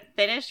hadn't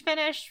finished,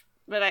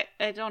 but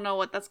I don't know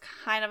what, that's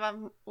kind of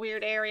a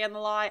weird area in the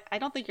law. I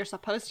don't think you're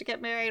supposed to get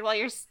married while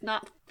you're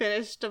not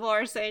finished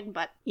divorcing,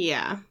 but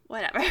yeah,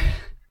 whatever.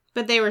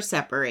 But they were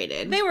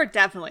separated. They were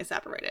definitely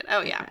separated.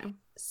 Oh, yeah. Okay.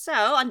 So,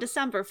 on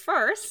December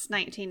 1st,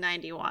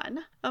 1991,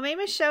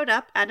 Omaima showed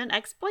up at an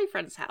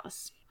ex-boyfriend's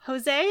house.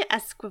 Jose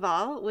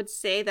Esquivel would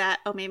say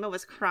that Omaima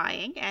was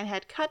crying and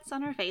had cuts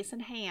on her face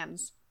and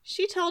hands.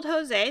 She told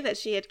Jose that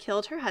she had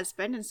killed her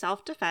husband in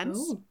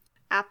self-defense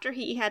after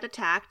he had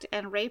attacked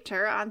and raped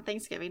her on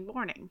Thanksgiving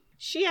morning.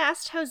 She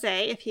asked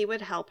Jose if he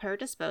would help her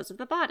dispose of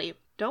the body.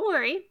 Don't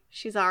worry,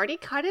 she's already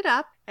cut it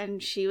up,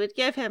 and she would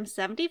give him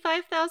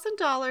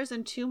 $75,000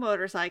 and 2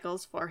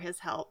 motorcycles for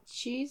his help.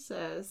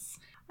 Jesus.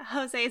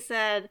 Jose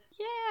said,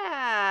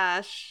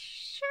 yeah,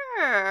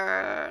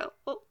 sure.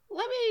 Well,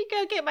 let me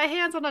go get my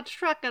hands on a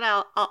truck and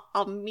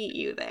I'll meet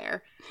you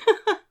there.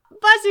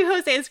 But to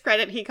Jose's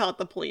credit, he called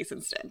the police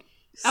instead.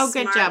 Oh,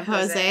 good job,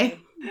 Jose.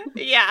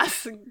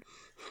 Yes.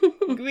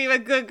 We have a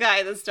good guy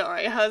in the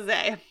story,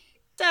 Jose.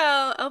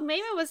 So,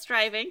 Omaima was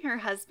driving her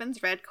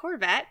husband's red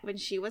Corvette when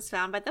she was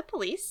found by the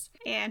police,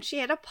 and she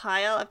had a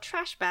pile of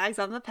trash bags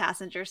on the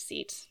passenger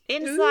seat.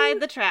 Inside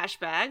the trash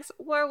bags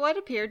were what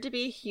appeared to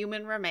be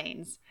human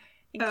remains,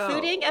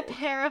 including a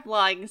pair of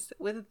lungs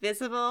with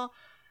visible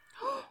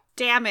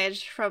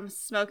damage from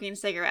smoking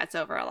cigarettes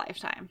over a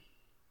lifetime,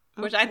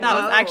 which I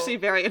thought was actually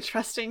very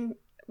interesting.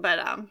 But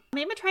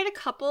Omaima tried a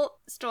couple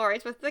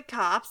stories with the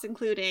cops,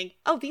 including,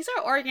 these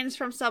are organs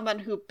from someone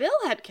who Bill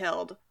had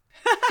killed.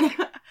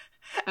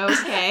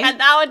 Okay. And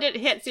that one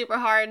didn't hit super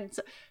hard,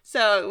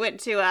 so it went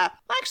to,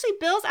 actually,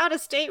 Bill's out of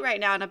state right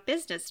now on a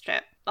business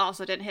trip.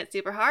 Also didn't hit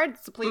super hard.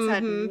 The police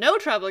had no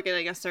trouble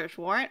getting a search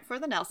warrant for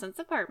the Nelsons'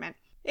 apartment,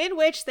 in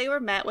which they were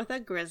met with a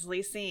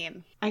grisly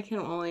scene. I can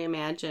only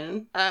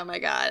imagine. Oh my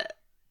god.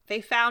 They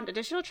found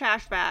additional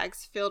trash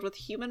bags filled with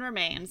human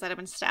remains that had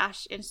been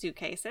stashed in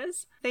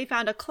suitcases. They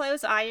found a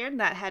clothes iron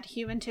that had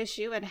human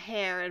tissue and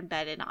hair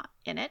embedded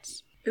in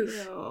it.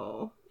 Oof.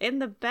 No. In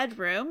the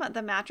bedroom,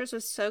 the mattress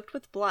was soaked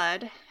with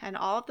blood, and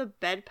all of the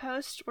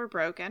bedposts were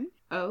broken.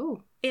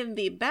 Oh. In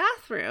the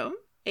bathroom,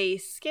 a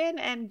skin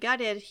and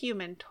gutted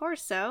human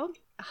torso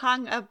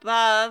hung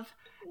above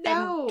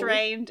and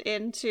drained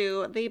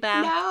into the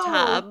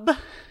bathtub.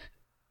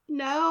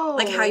 No.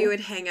 Like how you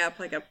would hang up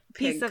like a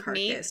pig Piece of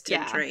carcass meat?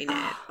 to drain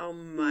it. Oh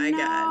my god.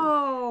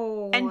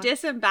 No. And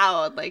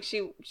disemboweled. Like,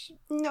 she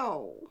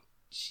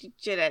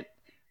did it.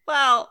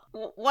 Well,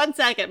 1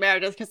 second,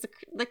 Meredith, because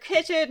the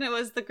kitchen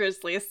was the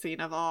grisliest scene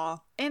of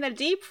all. In a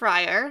deep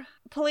fryer,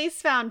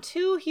 police found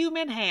 2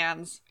 human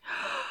hands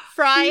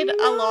fried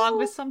along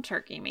with some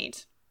turkey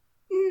meat.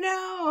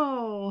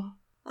 No.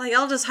 Like,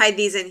 I'll just hide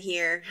these in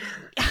here.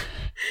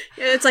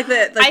 It's like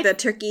the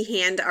turkey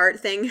hand art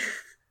thing.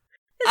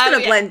 It's gonna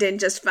blend in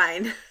just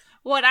fine.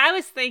 What I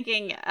was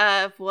thinking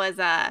of was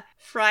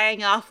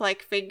frying off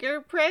like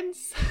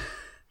fingerprints.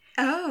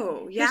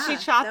 Oh, yeah. She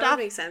chopped that off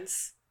would make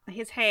sense.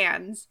 His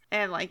hands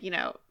and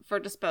for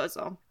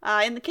disposal.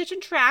 In the kitchen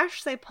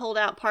trash, they pulled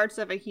out parts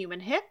of a human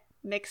hip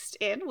mixed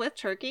in with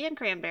turkey and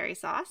cranberry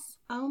sauce.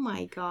 Oh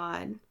my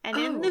god. And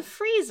in the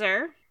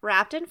freezer,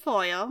 wrapped in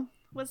foil,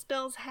 was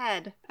Bill's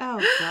head.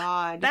 Oh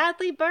god.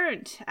 Badly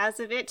burnt, as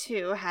if it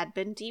too had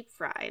been deep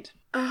fried.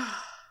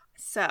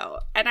 So,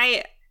 and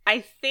I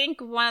think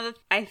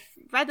I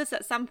read this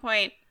at some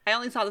point. I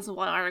only saw this in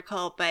one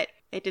article, but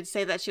it did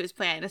say that she was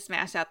planning to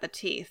smash out the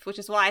teeth, which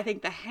is why I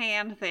think the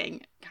hand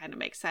thing kind of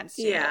makes sense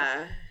too.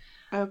 Yeah.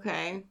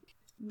 Okay.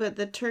 But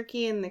the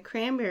turkey and the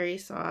cranberry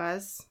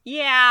sauce.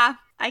 Yeah,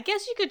 I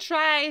guess you could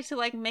try to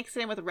like mix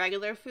it in with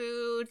regular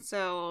food,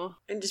 so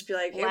And just be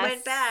like, it less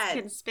went bad.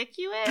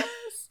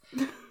 conspicuous.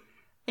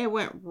 It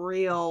went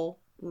real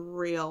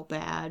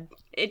bad.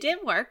 It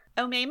didn't work.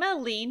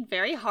 Omema leaned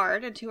very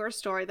hard into her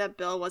story that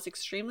Bill was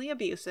extremely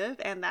abusive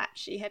and that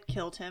she had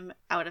killed him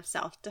out of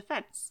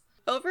self-defense.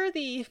 Over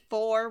the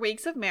 4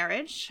 weeks of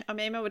marriage,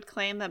 Omema would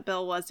claim that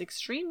Bill was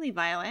extremely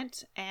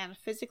violent and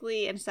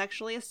physically and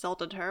sexually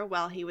assaulted her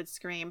while he would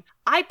scream,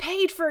 "I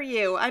paid for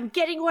you! I'm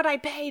getting what I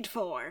paid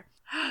for!"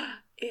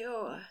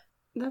 Ew.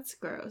 That's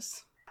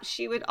gross.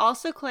 She would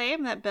also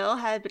claim that Bill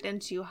had been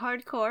into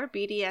hardcore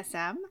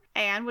BDSM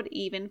and would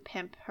even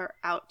pimp her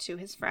out to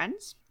his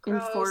friends. In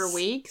Gross. 4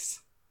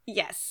 weeks?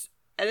 Yes,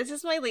 and this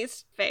is my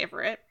least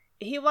favorite.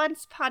 He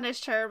once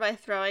punished her by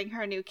throwing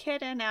her new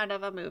kitten out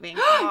of a moving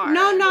car.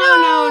 No.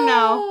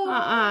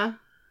 No.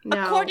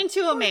 According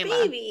to Poor Omema.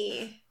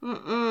 baby.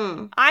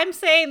 Mm-mm. I'm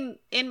saying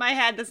in my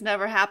head this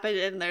never happened,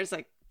 and there's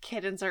like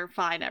kittens are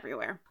fine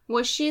everywhere.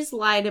 Well, she's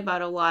lied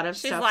about a lot of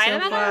She's stuff lied so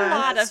about far. a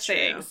lot of That's true.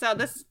 things. So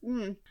this,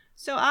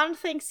 So on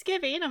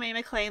Thanksgiving,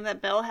 Omema claimed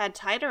that Bill had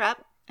tied her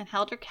up and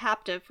held her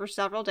captive for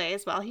several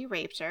days while he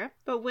raped her.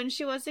 But when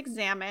she was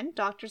examined,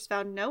 doctors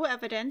found no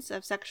evidence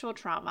of sexual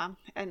trauma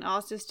and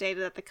also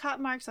stated that the cut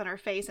marks on her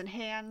face and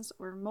hands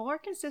were more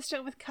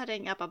consistent with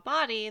cutting up a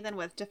body than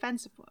with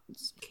defensive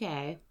wounds.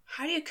 Okay.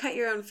 How do you cut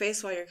your own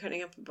face while you're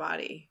cutting up a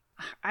body?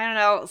 I don't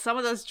know. Some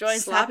of those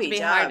joints have Sloppy to be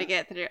job. hard to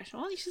get through.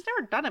 Well, she's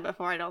never done it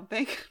before, I don't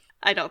think.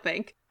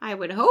 I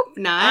would hope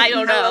not. I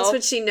don't know. How else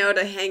would she know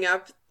to hang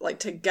up, like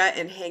to gut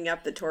and hang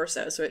up the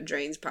torso so it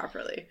drains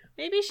properly?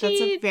 Maybe That's a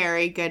she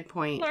very good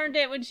point. learned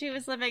it when she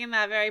was living in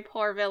that very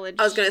poor village.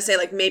 I was going to say,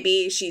 like,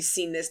 maybe she's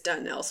seen this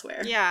done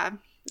elsewhere. Yeah.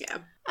 Yeah.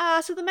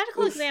 So the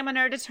medical Oof.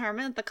 examiner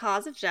determined that the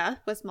cause of death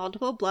was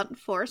multiple blunt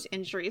force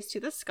injuries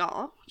to the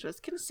skull, which was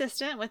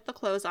consistent with the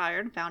clothes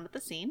iron found at the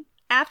scene.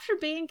 After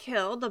being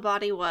killed, the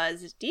body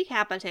was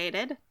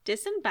decapitated,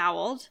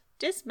 disemboweled,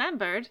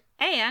 dismembered,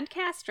 and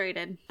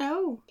castrated.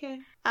 Oh,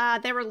 okay.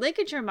 There were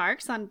ligature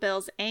marks on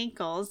Bill's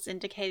ankles,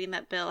 indicating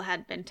that Bill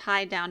had been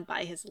tied down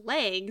by his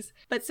legs,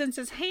 but since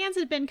his hands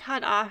had been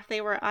cut off, they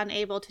were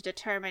unable to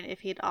determine if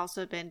he had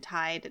also been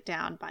tied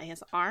down by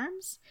his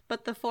arms,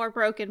 but the 4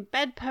 broken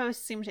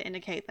bedposts seemed to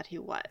indicate that he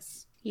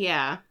was.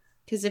 Yeah.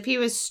 Because if he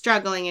was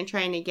struggling and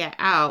trying to get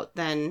out,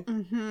 then...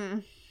 Mm-hmm.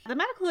 The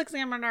medical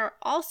examiner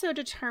also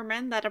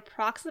determined that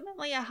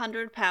approximately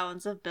 100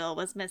 pounds of Bill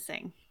was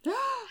missing.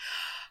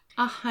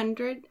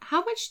 100?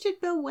 How much did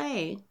Bill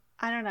weigh?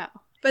 I don't know.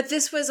 But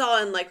this was all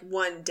in, like,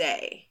 one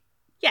day.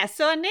 Yes,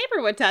 so a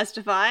neighbor would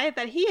testify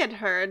that he had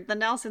heard the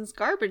Nelsons'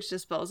 garbage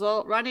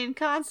disposal running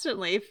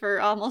constantly for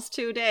almost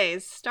 2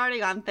 days,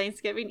 starting on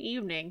Thanksgiving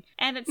evening,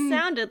 and it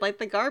sounded like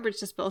the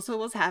garbage disposal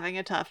was having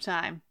a tough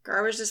time.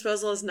 Garbage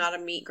disposal is not a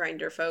meat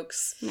grinder,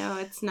 folks. No,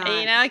 it's not.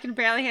 You know, I can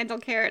barely handle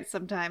carrots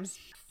sometimes.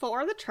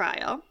 For the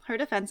trial, her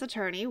defense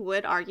attorney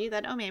would argue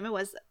that Omema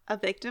was a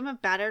victim of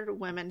battered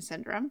women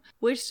syndrome,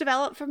 which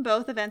developed from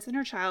both events in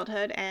her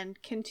childhood and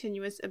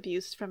continuous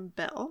abuse from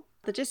Bill.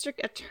 The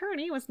district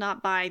attorney was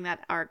not buying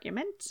that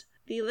argument.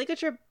 The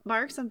ligature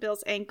marks on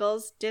Bill's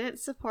ankles didn't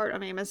support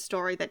Omema's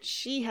story that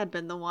she had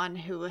been the one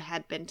who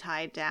had been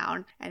tied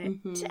down, and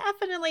it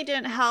definitely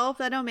didn't help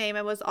that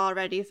Omema was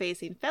already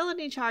facing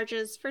felony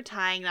charges for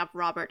tying up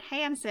Robert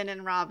Hansen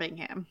and robbing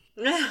him.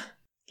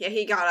 Yeah,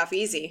 he got off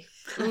easy.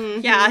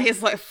 Mhm. Yeah,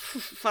 he's like,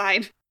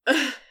 fine.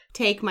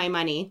 Take my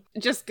money.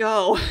 Just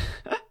go.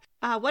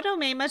 What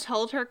Omema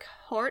told her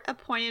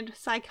court-appointed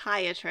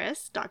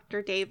psychiatrist,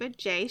 Dr. David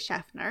J.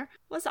 Scheffner,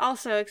 was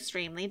also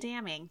extremely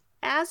damning.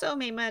 As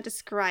Omema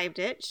described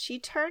it, she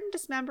turned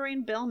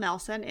dismembering Bill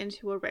Nelson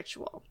into a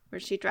ritual, where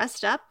she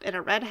dressed up in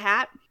a red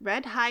hat,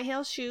 red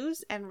high-heel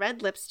shoes, and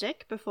red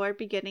lipstick before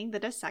beginning the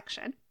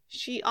dissection.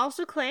 She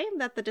also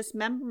claimed that the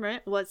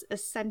dismemberment was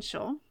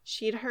essential.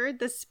 She had heard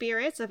the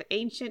spirits of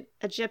ancient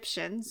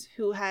Egyptians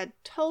who had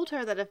told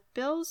her that if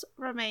Bill's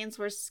remains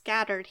were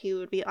scattered, he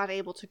would be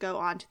unable to go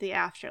on to the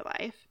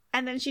afterlife.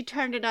 And then she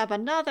turned it up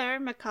another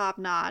macabre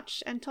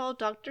notch and told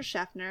Dr.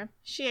 Scheffner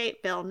she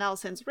ate Bill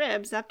Nelson's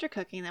ribs after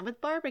cooking them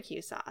with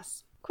barbecue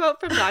sauce. Quote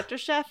from Dr.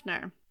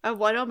 Scheffner of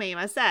what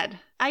Omema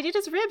said. "I did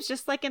his ribs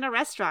just like in a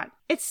restaurant.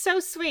 It's so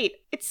sweet.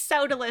 It's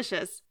so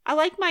delicious. I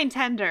like mine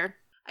tender."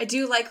 I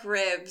do like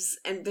ribs,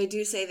 and they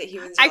do say that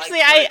humans are Actually,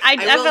 like I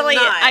will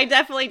not.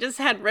 definitely just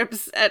had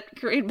ribs at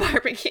Korean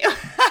barbecue.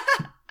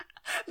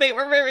 They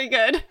were very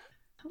good.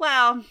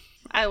 Well,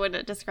 I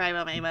wouldn't describe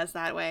Omema as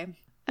that way.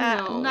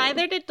 No.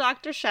 Neither did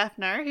Dr.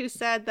 Scheffner, who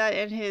said that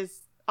in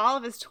all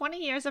of his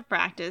 20 years of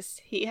practice,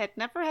 he had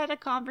never had a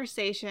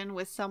conversation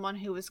with someone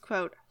who was,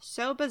 quote,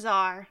 so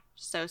bizarre,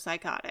 so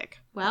psychotic.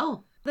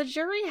 Well, The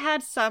jury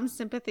had some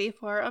sympathy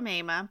for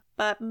Omema,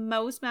 but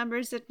most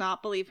members did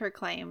not believe her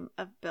claim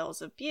of Bill's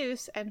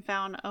abuse and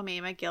found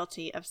Omema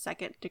guilty of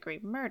second-degree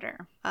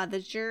murder. The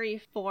jury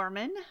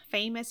foreman,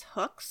 Famous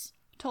Hooks,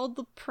 told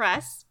the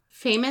press,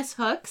 Famous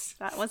Hooks?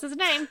 that was his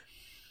name,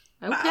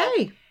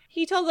 Okay.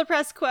 he told the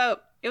press,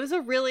 quote, "It was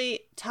a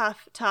really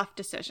tough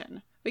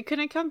decision. We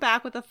couldn't come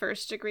back with a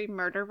first-degree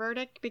murder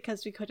verdict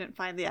because we couldn't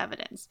find the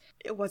evidence.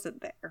 It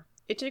wasn't there.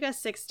 It took us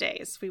 6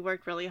 days. We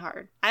worked really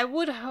hard. I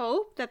would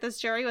hope that this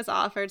jury was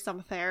offered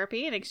some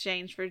therapy in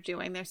exchange for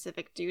doing their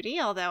civic duty,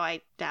 although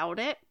I doubt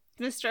it.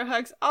 Mr.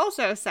 Hooks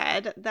also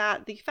said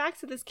that the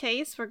facts of this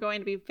case were going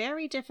to be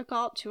very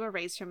difficult to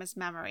erase from his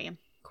memory.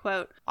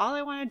 Quote, all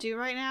I want to do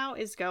right now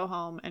is go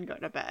home and go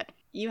to bed.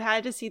 You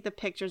had to see the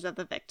pictures of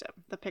the victim.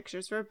 The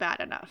pictures were bad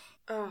enough.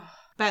 Oh.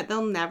 But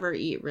they'll never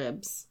eat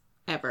ribs.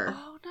 Ever.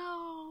 Oh,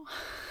 no.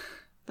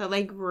 That,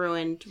 like,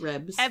 ruined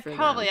ribs It for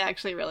probably them.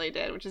 actually really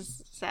did, which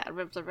is sad.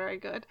 Ribs are very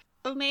good.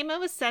 Omema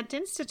was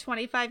sentenced to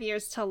 25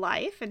 years to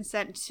life and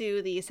sent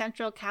to the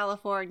Central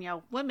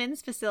California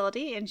Women's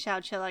Facility in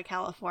Chowchilla,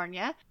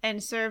 California,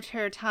 and served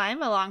her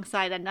time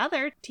alongside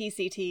another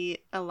TCT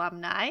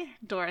alumni,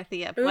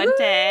 Dorothea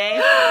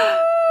Puente,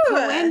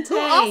 Puente. who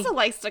also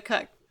likes to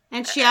cook.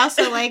 And she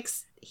also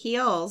likes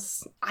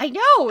heels. I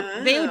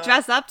know! They Oh. would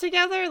dress up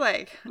together,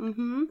 like...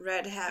 Mm-hmm.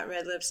 Red hat,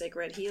 red lipstick,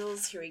 red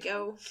heels. Here we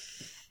go.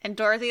 And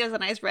Dorothy has a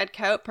nice red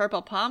coat,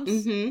 purple pumps.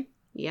 Mm-hmm.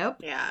 Yep.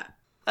 Yeah.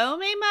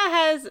 Omema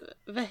has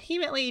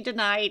vehemently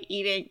denied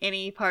eating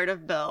any part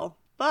of Bill,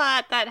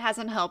 but that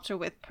hasn't helped her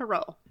with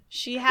parole.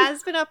 She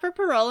has been up for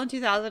parole in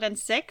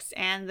 2006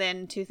 and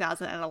then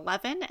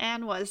 2011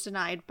 and was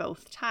denied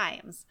both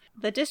times.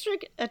 The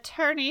district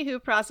attorney who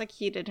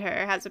prosecuted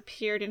her has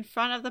appeared in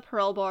front of the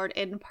parole board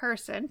in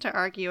person to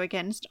argue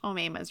against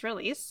Omema's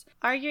release,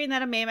 arguing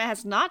that Omema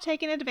has not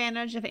taken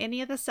advantage of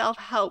any of the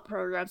self-help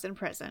programs in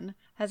prison,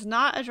 has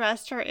not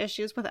addressed her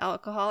issues with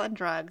alcohol and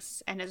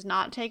drugs, and has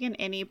not taken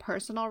any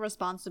personal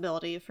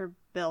responsibility for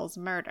Bill's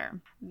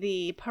murder.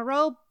 The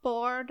parole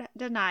board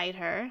denied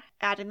her,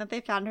 adding that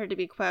they found her to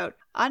be, quote,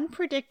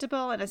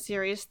 unpredictable and a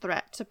serious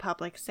threat to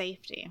public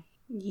safety.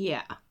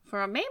 Yeah. For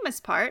Omema's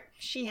part,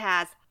 she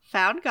has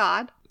found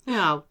God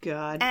Oh,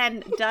 God.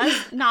 and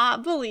does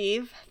not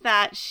believe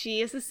that she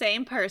is the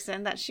same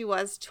person that she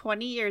was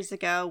 20 years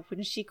ago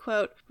when she,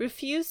 quote,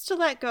 refused to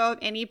let go of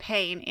any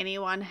pain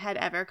anyone had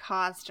ever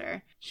caused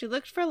her. She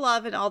looked for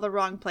love in all the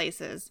wrong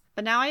places,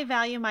 but now I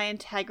value my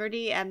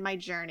integrity and my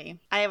journey.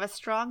 I have a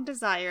strong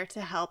desire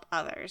to help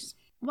others.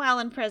 While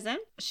in prison,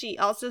 she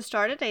also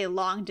started a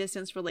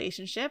long-distance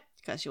relationship,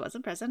 because she was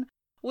in prison,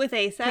 with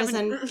a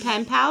Prison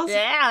pen pals?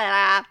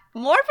 Yeah,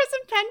 more prison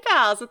pen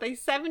pals with a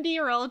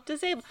 70-year-old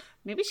disabled.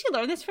 Maybe she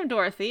learned this from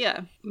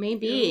Dorothea.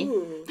 Maybe.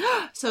 Ooh.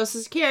 Social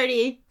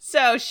Security.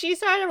 So she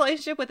started a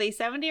relationship with a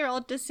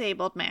 70-year-old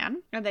disabled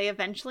man, and they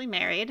eventually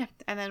married.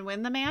 And then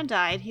when the man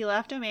died, he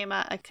left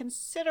Omema a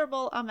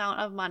considerable amount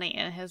of money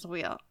in his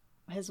will.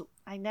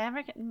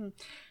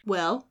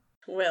 Will.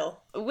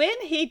 Will.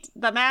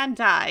 The man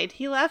died,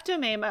 he left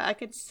Omema a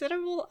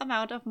considerable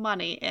amount of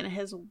money in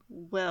his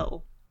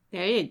will.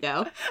 There you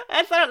go.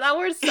 That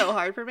word's so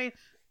hard for me.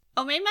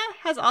 Omema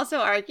has also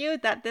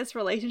argued that this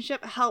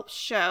relationship helps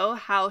show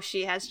how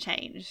she has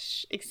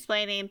changed,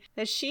 explaining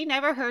that she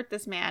never hurt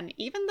this man,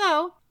 even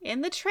though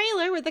in the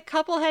trailer where the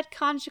couple had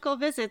conjugal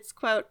visits,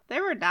 quote,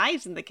 there were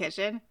knives in the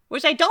kitchen,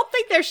 which I don't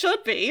think there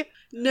should be.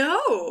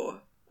 No.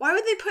 Why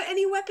would they put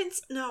any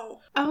weapons?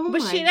 No. Oh,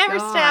 But my she never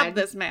God. stabbed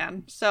this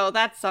man, so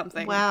that's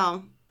something.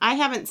 Wow. I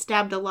haven't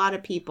stabbed a lot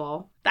of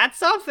people. That's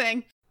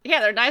something.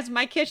 Yeah, there are knives in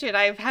my kitchen.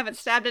 I haven't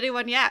stabbed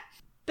anyone yet.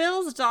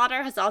 Bill's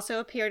daughter has also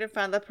appeared in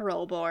front of the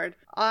parole board.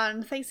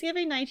 On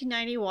Thanksgiving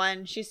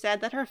 1991, she said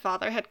that her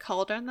father had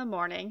called her in the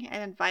morning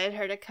and invited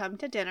her to come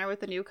to dinner with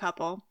the new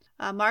couple.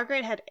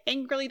 Margaret had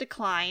angrily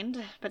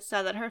declined, but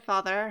said that her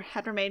father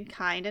had remained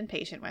kind and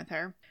patient with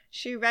her.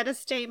 She read a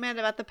statement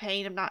about the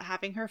pain of not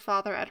having her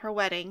father at her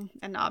wedding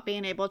and not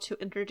being able to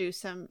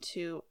introduce him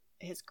to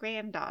his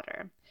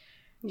granddaughter.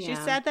 She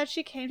Yeah. said that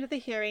she came to the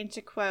hearing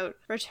to, quote,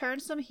 return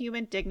some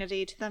human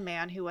dignity to the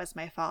man who was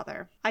my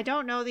father. I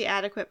don't know the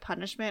adequate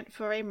punishment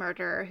for a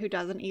murderer who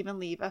doesn't even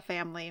leave a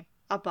family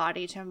a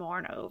body to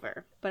mourn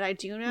over. But I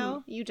do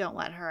know you don't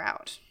let her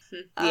out.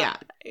 Yeah.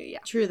 Yeah.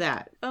 True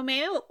that.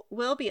 Omea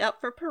will be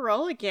up for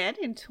parole again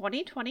in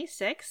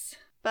 2026,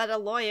 but a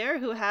lawyer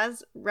who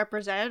has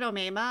represented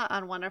Omema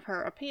on one of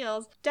her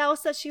appeals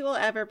doubts that she will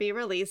ever be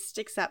released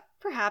except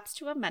perhaps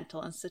to a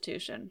mental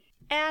institution.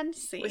 And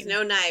scene. With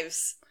no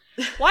knives.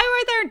 Why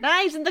were there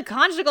knives in the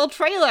conjugal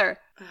trailer?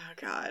 Oh,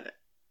 God.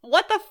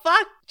 What the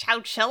fuck?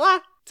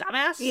 Chowchilla?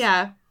 Dumbass?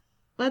 Yeah.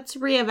 Let's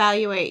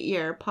reevaluate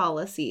your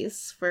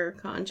policies for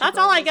conjugal That's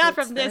all I got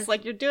visits from this. there.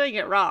 Like, you're doing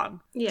it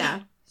wrong.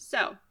 Yeah.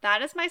 So,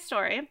 that is my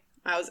story.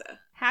 Wowza.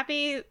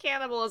 Happy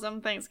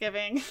cannibalism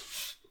Thanksgiving.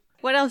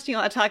 What else do you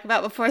want to talk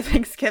about before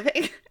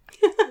Thanksgiving?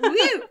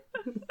 Woo!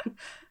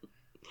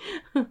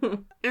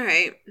 All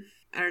right.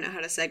 I don't know how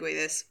to segue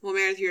this. Well,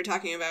 Meredith, you were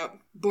talking about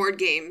board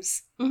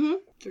games. Mm-hmm.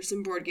 There's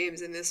some board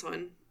games in this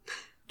one.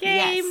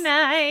 Game Yes.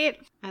 night.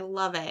 I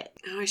love it.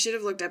 Oh, I should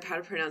have looked up how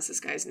to pronounce this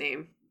guy's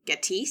name.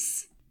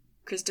 Gattise?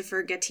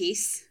 Christopher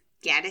Gattise?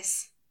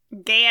 Gaddis?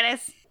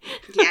 Gaddis.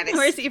 Gaddis.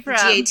 Where's he from?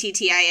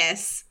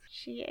 Gattis.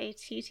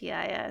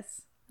 Gattis.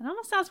 It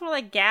almost sounds more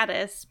like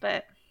Gaddis,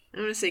 but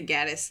I'm going to say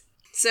Gaddis.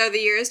 So the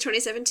year is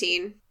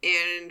 2017,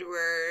 and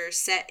we're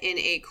set in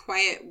a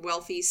quiet,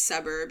 wealthy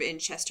suburb in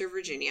Chester,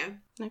 Virginia.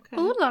 Okay.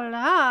 Ooh la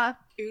la.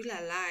 Ooh la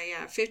la,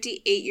 yeah.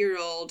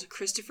 58-year-old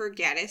Christopher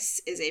Gaddis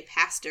is a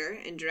pastor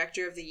and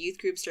director of the youth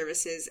group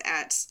services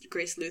at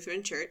Grace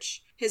Lutheran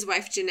Church. His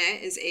wife,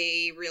 Jeanette, is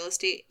a real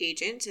estate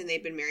agent, and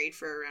they've been married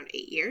for around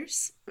 8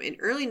 years. In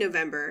early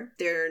November,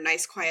 their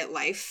nice, quiet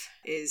life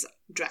is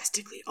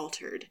drastically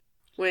altered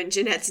when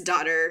Jeanette's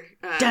daughter,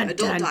 adult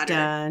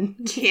daughter,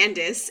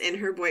 Candace, and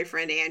her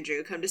boyfriend,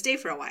 Andrew, come to stay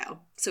for a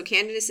while. So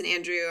Candace and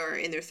Andrew are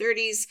in their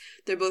 30s.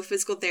 They're both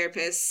physical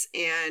therapists,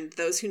 and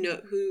those who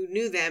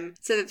knew them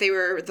said that they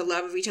were the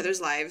love of each other's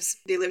lives.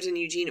 They lived in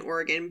Eugene,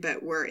 Oregon,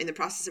 but were in the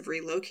process of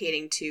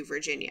relocating to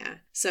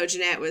Virginia. So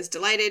Jeanette was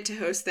delighted to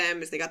host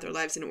them as they got their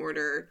lives in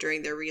order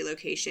during their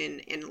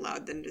relocation and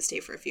allowed them to stay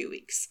for a few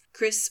weeks.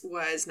 Chris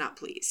was not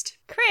pleased.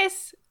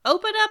 Chris,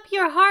 open up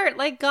your heart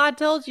like God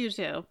told you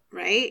to.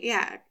 Right?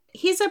 Yeah.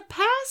 He's a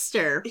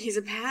pastor. He's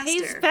a pastor.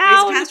 He's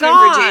found He's a pastor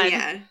God. in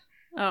Virginia.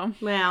 Oh.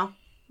 Well,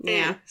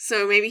 yeah.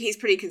 So maybe he's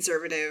pretty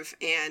conservative,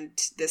 and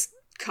this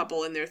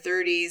couple in their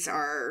 30s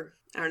are,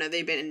 I don't know,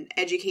 they've been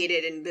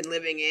educated and been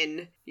living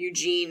in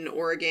Eugene,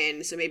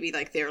 Oregon, so maybe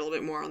like they're a little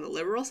bit more on the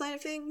liberal side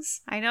of things.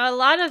 I know a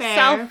lot of Fair.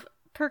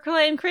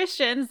 self-proclaimed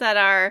Christians that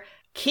are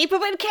keep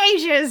them in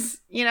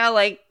cages. You know,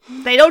 like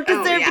they don't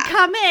deserve to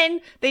come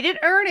in. They didn't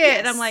earn it. Yes.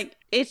 And I'm like,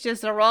 it's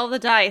just a roll of the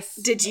dice.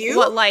 Did you?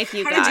 What life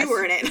you How got? did you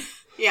earn it?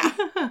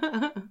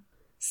 Yeah.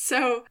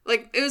 So,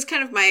 like, it was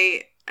kind of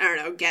my, I don't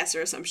know, guess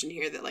or assumption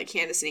here that, like,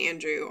 Candace and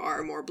Andrew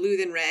are more blue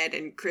than red,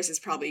 and Chris is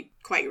probably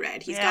quite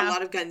red. He's got a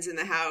lot of guns in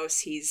the house.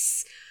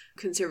 He's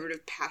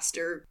conservative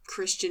pastor,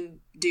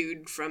 Christian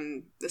dude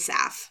from the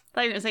SAF. I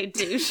thought you were going to say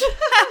douche.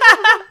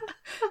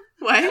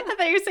 What? I thought you were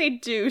going to say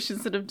douche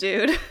instead of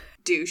dude.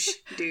 Douche,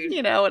 dude.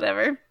 You know,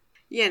 whatever.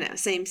 Yeah, no,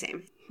 same.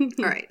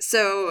 All right,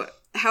 so,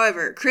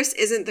 however, Chris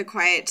isn't the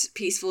quiet,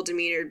 peaceful,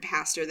 demeanored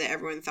pastor that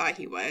everyone thought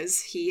he was.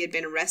 He had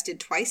been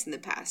arrested twice in the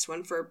past,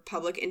 one for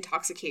public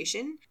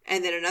intoxication,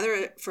 and then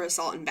another for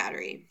assault and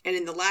battery. And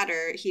in the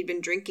latter, he'd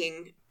been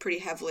drinking pretty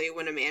heavily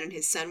when a man and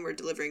his son were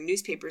delivering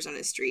newspapers on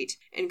his street,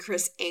 and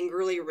Chris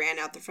angrily ran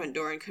out the front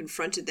door and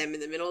confronted them in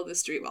the middle of the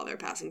street while they were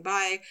passing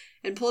by,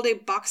 and pulled a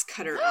box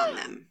cutter on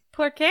them.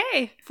 Por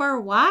qué?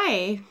 For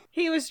why?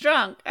 He was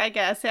drunk, I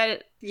guess.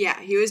 Yeah,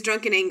 he was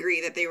drunk and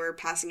angry that they were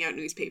passing out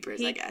newspapers,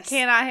 I guess. He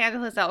cannot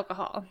handle his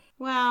alcohol.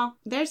 Well,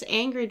 there's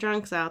angry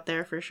drunks out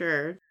there for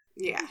sure.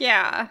 Yeah.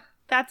 Yeah,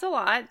 that's a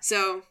lot.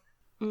 So,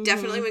 Mhm.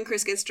 definitely when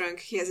Chris gets drunk,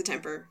 he has a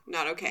temper.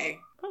 Not okay.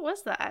 What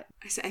was that?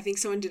 I think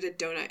someone did a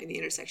donut in the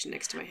intersection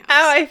next to my house.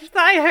 Oh, I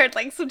thought I heard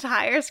like some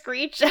tire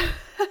screech. God,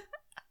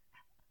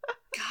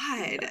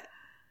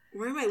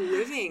 where am I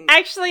living?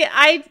 Actually,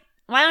 I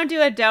don't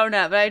do a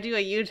donut, but I do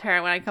a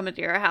U-turn when I come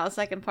into your house.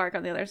 I can park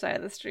on the other side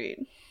of the street.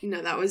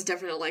 No, that was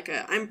definitely like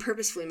I'm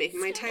purposefully making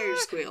my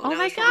tires squeal. Oh Now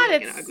my it's probably God,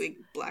 like it's an ugly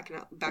black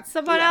and back.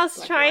 Someone yeah, else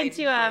black trying and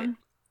to white.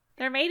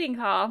 their mating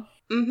call.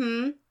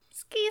 Mm-hmm.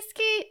 Ski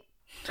ski.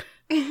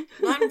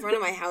 Not in front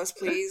of my house,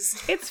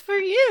 please. It's for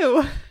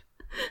you.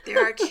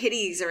 There are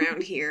kitties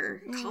around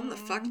here. Calm the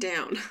fuck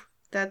down.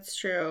 That's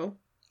true.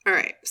 All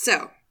right,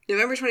 so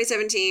November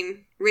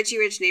 2017, Richie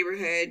Rich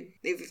neighborhood.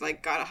 They've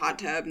like got a hot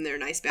tub and their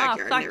nice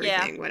backyard fuck and yeah.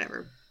 everything.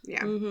 Whatever.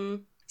 Yeah. Mm-hmm.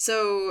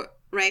 So,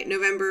 right,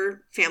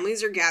 November,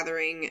 families are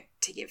gathering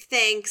to give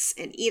thanks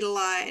and eat a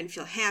lot and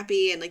feel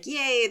happy and like,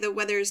 yay, the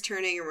weather's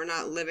turning and we're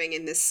not living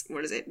in this,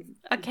 what is it,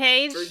 A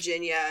cage.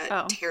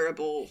 Virginia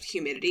terrible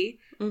humidity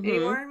Mm-hmm.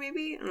 anymore,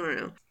 maybe? I don't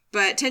know.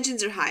 But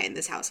tensions are high in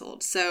this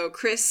household. So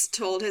Chris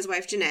told his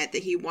wife Jeanette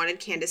that he wanted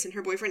Candace and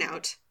her boyfriend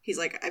out. He's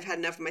like, I've had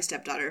enough of my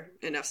stepdaughter.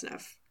 Enough's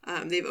enough.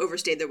 They've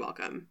overstayed their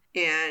welcome.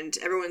 And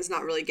everyone's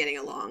not really getting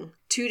along.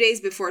 2 days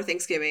before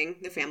Thanksgiving,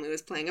 the family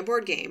was playing a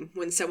board game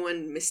when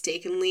someone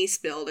mistakenly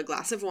spilled a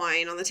glass of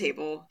wine on the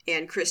table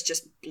and Chris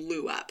just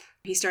blew up.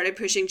 He started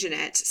pushing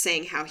Jeanette,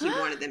 saying how he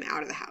wanted them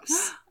out of the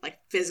house. Like,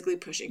 physically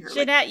pushing her.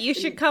 Jeanette, you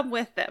should come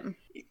with them.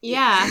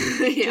 Yeah.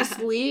 Yeah. Just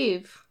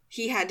leave.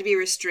 He had to be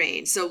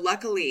restrained. So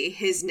luckily,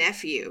 his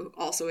nephew,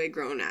 also a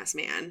grown-ass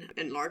man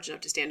and large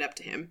enough to stand up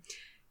to him,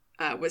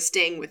 was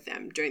staying with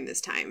them during this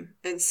time.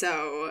 And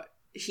so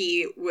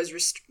he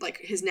was,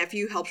 his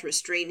nephew helped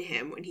restrain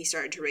him when he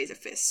started to raise a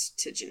fist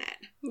to Jeanette.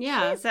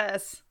 Yeah.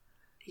 Jesus.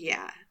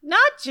 Yeah.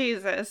 Not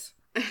Jesus.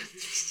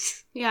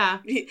 Yeah.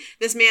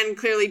 This man,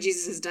 clearly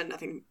Jesus has done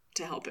nothing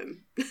to help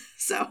him.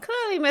 So,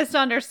 Clearly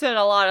misunderstood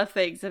a lot of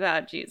things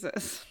about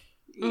Jesus.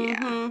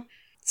 yeah. Mm-hmm.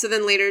 So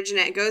then later,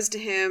 Jeanette goes to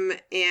him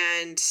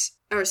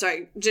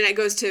Jeanette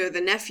goes to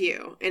the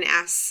nephew and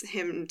asks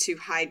him to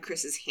hide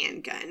Chris's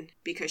handgun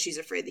because she's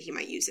afraid that he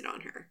might use it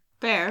on her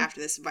Fair.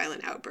 after this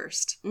violent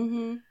outburst.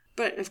 Mm-hmm.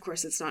 But, of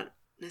course, it's not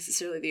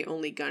necessarily the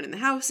only gun in the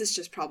house. It's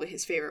just probably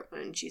his favorite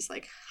one. She's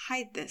like,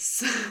 hide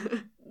this.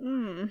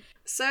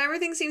 So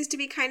everything seems to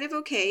be kind of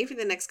okay for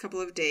the next couple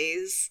of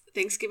days.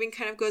 Thanksgiving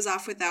kind of goes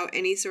off without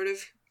any sort of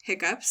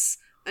hiccups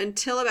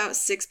until about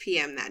 6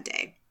 p.m. that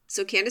day.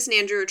 So Candace and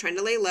Andrew are trying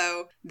to lay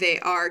low. They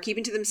are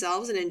keeping to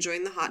themselves and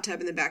enjoying the hot tub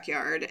in the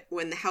backyard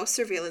when the house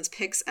surveillance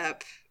picks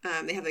up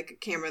They have like a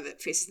camera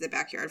that faces the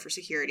backyard for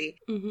security.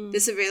 Mm-hmm. The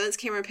surveillance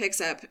camera picks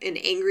up an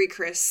angry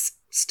Chris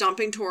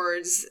stomping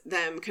towards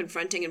them,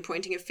 confronting and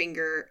pointing a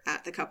finger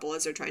at the couple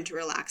as they're trying to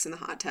relax in the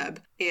hot tub.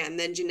 And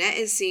then Jeanette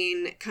is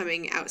seen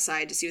coming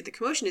outside to see what the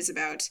commotion is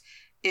about,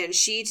 and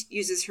she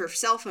uses her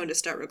cell phone to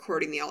start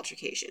recording the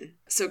altercation.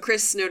 So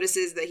Chris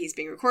notices that he's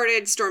being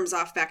recorded, storms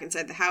off back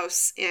inside the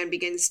house, and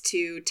begins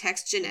to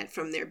text Jeanette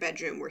from their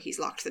bedroom where he's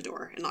locked the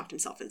door and locked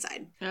himself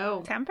inside.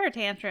 Oh. Temper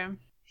tantrum.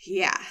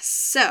 Yeah,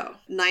 so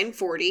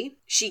 9:40,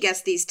 she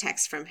gets these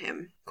texts from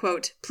him.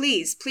 Quote,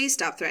 please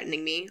stop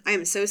threatening me. I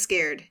am so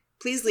scared.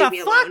 Please leave me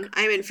alone.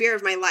 I am in fear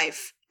of my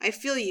life. I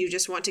feel you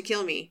just want to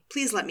kill me.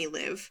 Please let me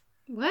live.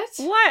 What?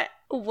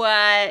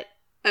 What?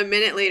 A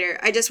minute later,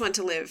 I just want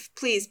to live.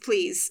 Please.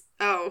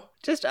 Oh.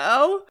 Just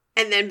oh?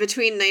 And then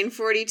between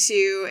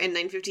 9:42 and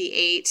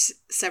 9:58,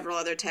 several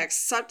other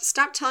texts.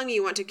 Stop telling me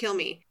you want to kill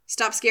me.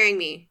 Stop scaring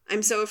me.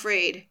 I'm so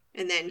afraid.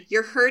 And then,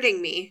 you're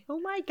hurting me. Oh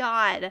my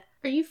god.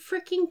 Are you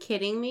freaking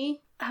kidding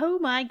me? Oh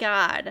my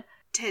god.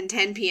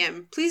 10:10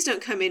 p.m. Please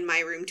don't come in my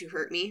room to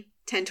hurt me.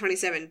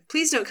 10:27.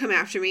 Please don't come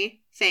after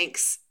me.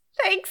 Thanks.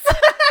 Thanks.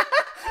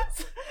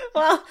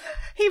 Well,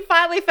 he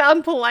finally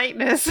found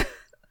politeness.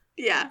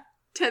 Yeah.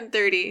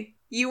 10:30.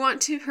 You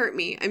want to hurt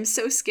me. I'm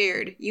so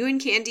scared. You and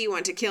Candy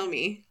want to kill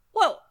me.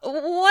 Whoa,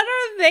 what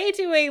are they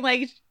doing?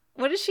 Like,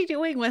 what is she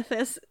doing with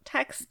this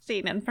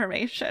texting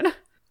information?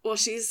 Well,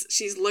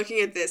 she's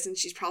looking at this and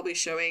she's probably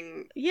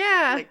showing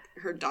Yeah. like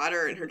her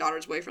daughter and her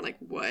daughter's boyfriend like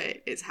what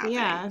is happening.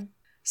 Yeah.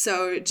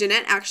 So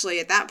Jeanette actually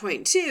at that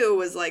point too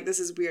was like, this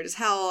is weird as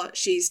hell.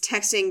 She's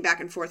texting back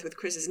and forth with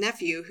Chris's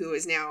nephew, who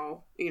is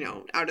now,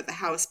 out of the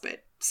house,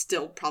 but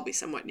still probably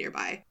somewhat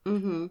nearby.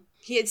 Mm-hmm.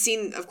 He had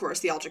seen, of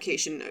course, the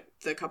altercation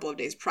the couple of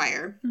days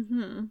prior.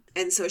 Mm-hmm.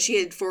 And so she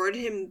had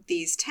forwarded him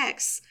these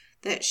texts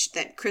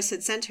that Chris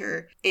had sent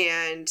her,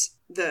 and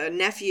the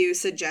nephew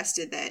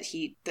suggested that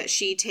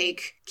she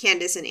take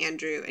Candace and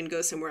Andrew and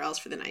go somewhere else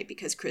for the night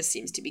because Chris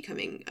seems to be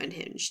becoming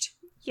unhinged.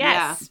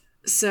 Yes.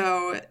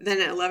 So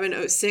then at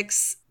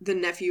 11:06, the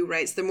nephew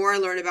writes, the more I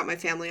learn about my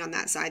family on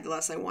that side, the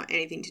less I want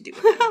anything to do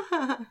with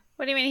them.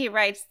 What do you mean he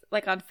writes,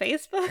 like, on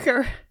Facebook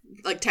or?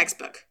 Like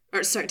textbook.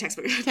 Or, sorry,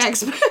 textbook.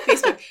 Textbook.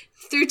 Facebook.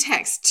 Through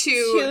text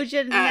to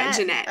Jeanette?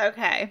 Jeanette.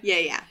 Okay.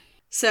 Yeah.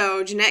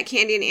 So Jeanette,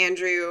 Candy, and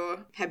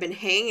Andrew have been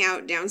hanging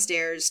out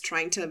downstairs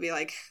trying to be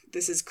like,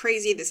 this is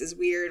crazy, this is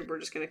weird, we're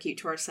just going to keep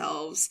to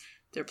ourselves.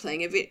 They're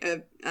playing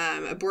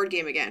a board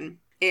game again.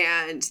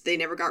 And they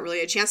never got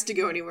really a chance to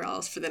go anywhere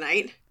else for the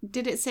night.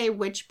 Did it say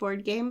which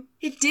board game?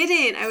 It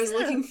didn't. I was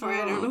looking for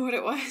it. I don't know what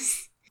it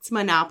was. It's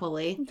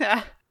Monopoly.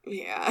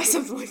 Yeah,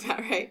 something like that,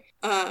 right?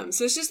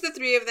 So it's just the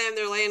three of them.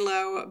 They're laying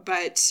low,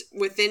 but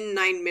within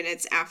 9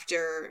 minutes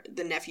after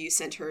the nephew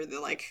sent her the,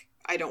 like,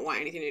 I don't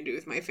want anything to do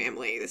with my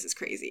family. This is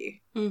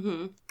crazy.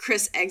 Mm-hmm.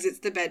 Chris exits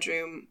the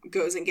bedroom,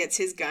 goes and gets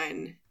his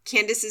gun.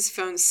 Candace's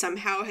phone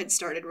somehow had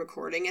started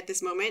recording at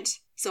this moment.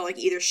 So, like,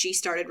 either she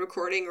started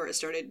recording or it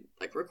started,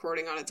 like,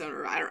 recording on its own,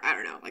 or I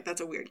don't know. Like,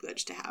 that's a weird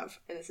glitch to have.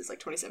 And this is, like,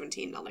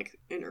 2017, not, like,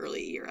 an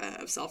early era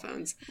of cell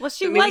phones. Well,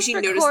 she so maybe was she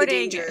recording. noticed the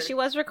danger. She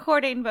was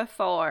recording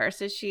before,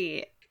 so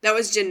she... That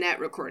was Jeanette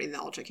recording the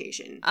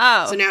altercation.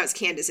 Oh. So now it's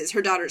Candace's.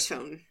 Her daughter's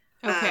phone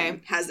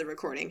has the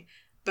recording.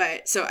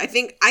 But, so I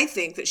think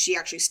that she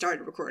actually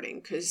started recording,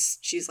 because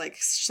she's like,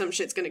 some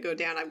shit's gonna go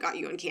down, I've got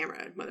you on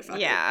camera, motherfucker.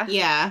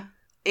 Yeah.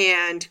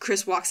 And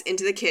Chris walks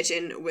into the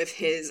kitchen with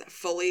his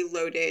fully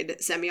loaded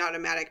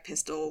semi-automatic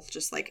pistol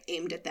just, like,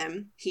 aimed at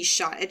them. He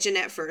shot at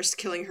Jeanette first,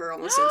 killing her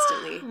almost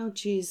instantly. Oh,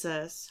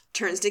 Jesus.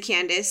 Turns to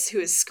Candace, who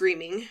is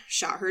screaming,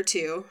 shot her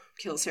too,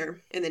 kills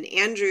her. And then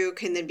Andrew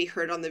can then be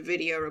heard on the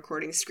video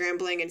recording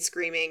scrambling and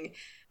screaming.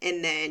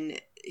 And then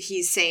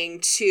he's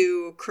saying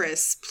to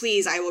Chris,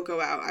 please, I will go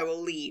out, I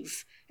will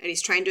leave. And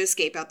he's trying to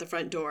escape out the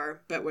front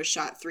door, but was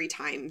shot 3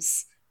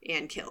 times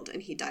and killed.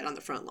 And he died on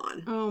the front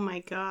lawn. Oh, my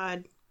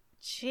God.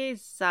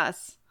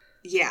 Jesus.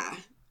 Yeah.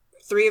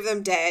 3 of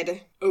them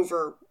dead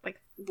over, Like,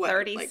 what,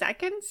 30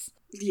 seconds?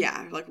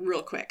 Yeah, like,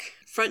 real quick.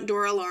 Front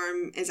door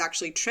alarm is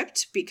actually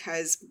tripped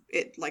because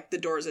it, like, the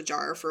door is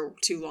ajar for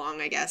too long,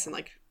 I guess, and,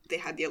 like, they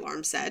had the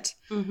alarm set.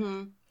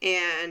 Mm-hmm.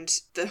 And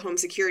the home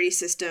security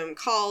system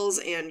calls,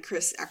 and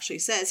Chris actually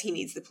says he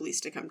needs the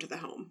police to come to the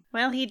home.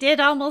 Well, he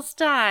did almost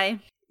die.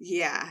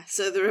 Yeah,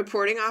 so the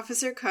reporting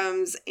officer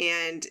comes,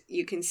 and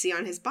you can see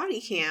on his body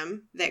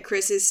cam that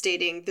Chris is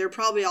stating, they're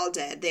probably all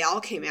dead. They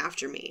all came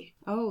after me.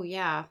 Oh,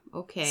 yeah.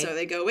 Okay. So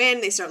they go in,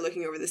 they start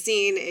looking over the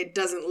scene. It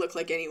doesn't look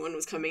like anyone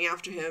was coming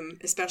after him,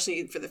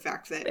 especially for the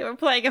fact that They were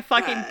playing a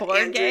fucking board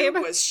Andrew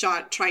game. was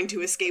shot trying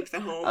to escape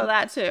the home. Oh,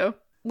 that too.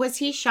 Was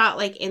he shot,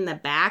 like, in the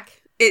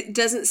back? It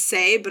doesn't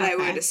say, but I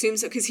Okay. would assume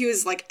so, because he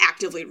was, like,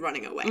 actively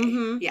running away.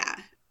 Mhm. Yeah.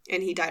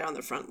 And he died on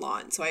the front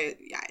lawn. So,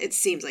 it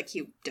seems like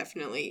he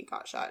definitely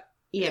got shot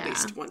Yeah. at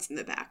least once in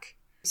the back.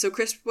 So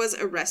Chris was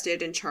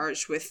arrested and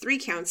charged with 3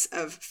 counts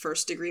of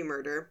first-degree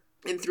murder.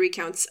 and 3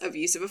 counts of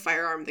use of a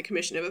firearm, the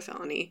commission of a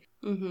felony.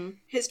 Mm-hmm.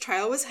 His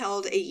trial was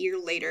held a year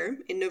later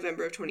in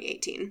November of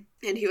 2018,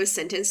 and he was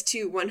sentenced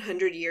to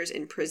 100 years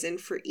in prison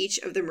for each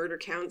of the murder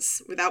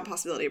counts without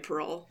possibility of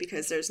parole,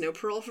 because there's no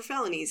parole for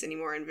felonies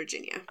anymore in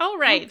Virginia. Oh,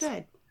 right. Oh,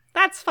 good.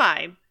 That's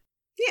fine.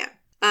 Yeah.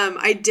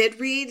 I did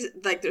read,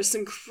 like, there's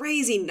some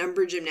crazy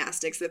number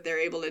gymnastics that they're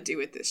able to do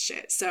with this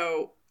shit.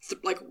 So,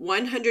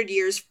 100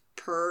 years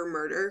per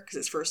murder, because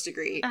it's first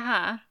degree,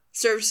 Uh-huh.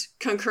 served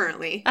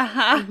concurrently.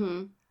 Uh-huh.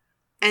 Mm-hmm.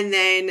 And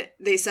then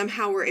they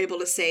somehow were able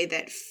to say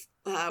that,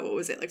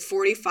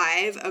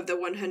 45 of the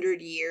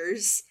 100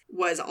 years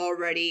was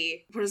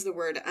already, what is the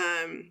word?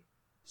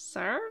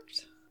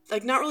 Served?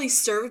 Like, not really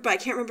served, but I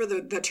can't remember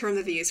the term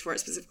that they use for it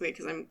specifically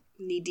because I'm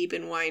knee-deep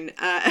in wine.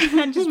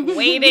 Just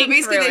waiting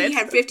basically through that it. he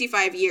had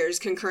 55 years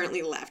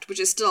concurrently left, which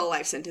is still a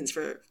life sentence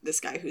for this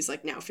guy who's,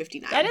 like, now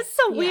 59. That is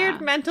some weird Yeah.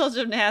 mental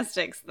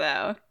gymnastics,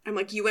 though. I'm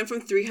like, you went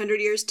from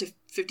 300 years to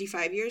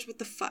 55 years? What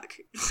the fuck?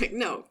 Like,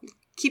 no.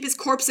 Keep his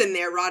corpse in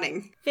there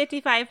rotting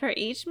 55 for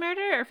each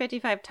murder or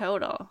 55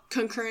 total?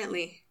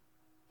 concurrently,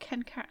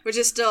 Concur. which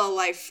is still a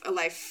life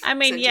I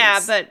mean, sentence. yeah,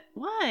 but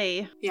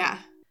why? Yeah,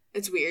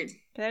 it's weird.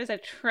 There's a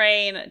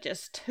train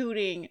just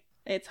tooting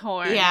its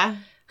horn. Yeah.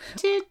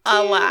 Toot,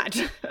 A toot. lot.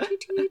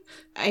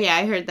 Yeah,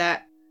 I heard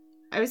that.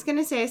 I was going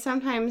to say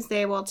sometimes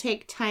they will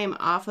take time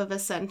off of a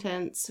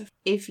sentence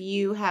if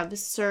you have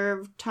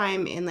served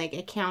time in like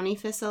a county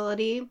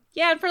facility.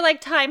 Yeah, and for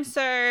like time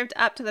served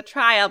up to the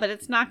trial, but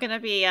it's not going to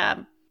be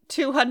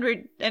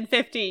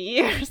 250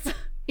 years.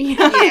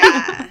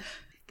 Yeah.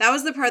 That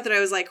was the part that I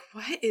was like,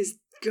 what is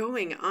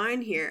going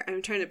on here?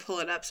 I'm trying to pull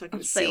it up so I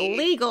can It's like see.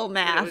 legal what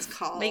math. it was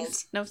called.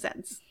 Makes no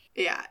sense.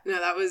 Yeah, no,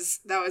 that was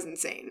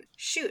insane.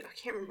 Shoot, I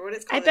can't remember what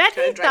it's called. I bet It's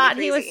kinda he drive me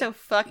thought he was crazy. so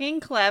fucking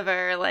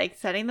clever, like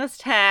setting those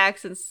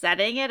tags and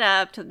setting it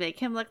up to make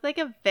him look like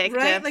a victim.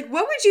 Right? Like,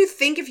 what would you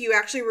think if you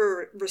actually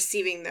were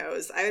receiving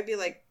those? I would be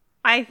like,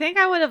 I think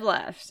I would have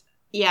left.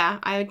 Yeah,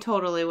 I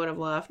totally would have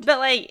left. But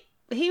like,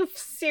 he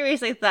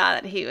seriously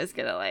thought that he was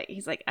gonna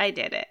he's like, I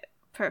did it.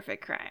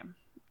 Perfect crime.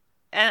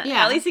 And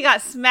Yeah. at least he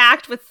got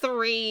smacked with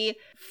 3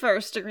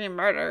 first-degree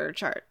murder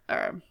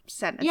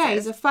sentences. Yeah,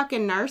 he's a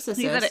fucking narcissist.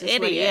 He's an is what he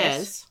idiot.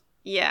 is.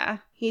 Yeah.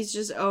 He's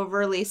just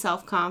overly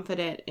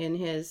self-confident in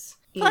his,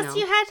 Plus,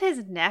 you had his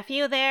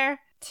nephew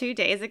there 2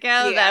 days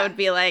ago. Yeah. That would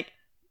be like,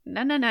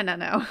 no.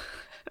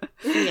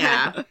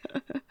 Yeah.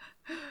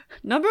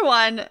 Number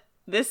 1,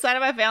 this side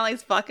of my family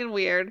is fucking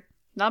weird.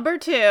 Number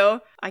 2,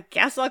 I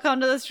guess I'll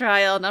come to this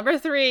trial. Number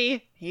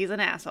 3, he's an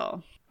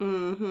asshole.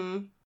 Mm-hmm.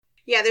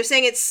 yeah, they're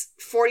saying it's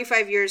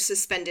 45 years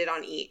suspended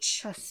on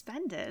each.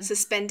 Suspended.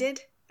 Suspended?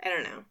 I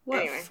don't know. What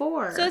Anyway.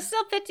 for? So it's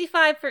still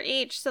 55 for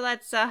each, so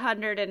that's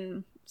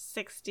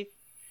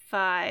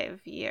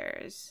 165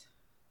 years.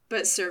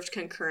 But served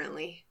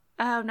concurrently.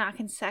 Oh, not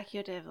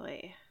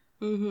consecutively.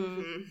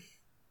 Mm-hmm. Mm.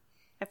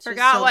 I So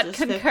forgot still what just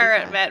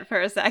concurrent 55. meant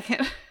for a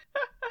second.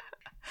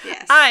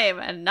 Yes. I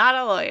am not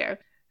a lawyer.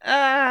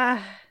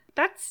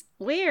 That's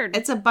weird.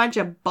 It's a bunch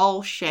of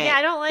bullshit. Yeah,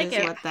 I don't like is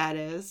it. what that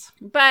is.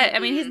 But, I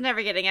mean, he's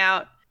never getting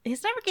out.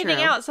 He's never getting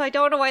True. out, so I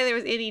don't know why there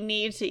was any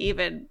need to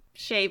even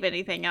shave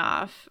anything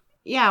off.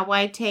 Yeah,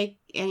 why take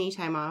any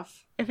time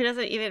off? If it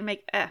doesn't even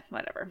make...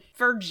 whatever.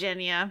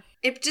 Virginia.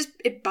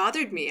 It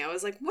bothered me. I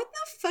was like, what the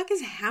fuck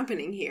is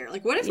happening here?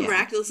 Like, what if Yeah.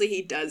 miraculously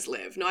he does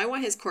live? No, I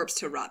want his corpse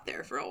to rot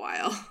there for a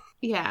while.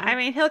 Yeah. I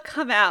mean, he'll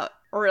come out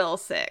real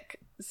sick,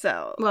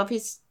 so... well, if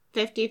he's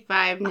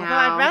 55 now, Although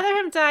I'd rather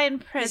him die in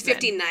prison. He's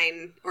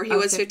 59, or he Oh,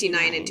 was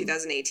 59 in 59.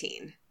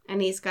 2018.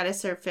 and he's got to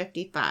serve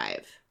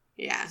 55.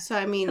 Yeah. So,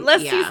 I mean,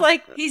 Unless yeah. he's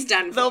like He's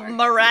done the for.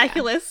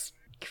 miraculous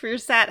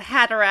Crusat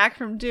Hatterack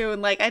from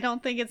Dune. Like, I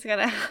don't think it's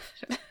gonna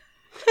happen.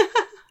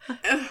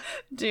 Ugh.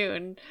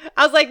 Dune.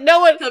 I was like, no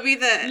one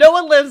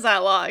lives that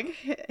long.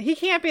 He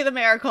can't be the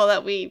miracle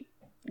that we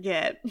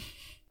get.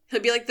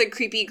 He'll be like the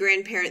creepy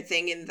grandparent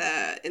thing in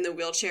the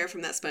wheelchair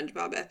from that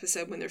SpongeBob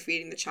episode when they're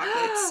feeding the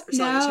chocolates or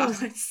selling the No.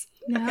 chocolates.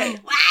 No. Okay,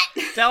 what?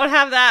 Don't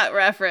have that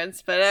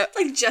reference, but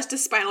Like just a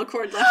spinal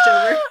cord left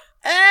over.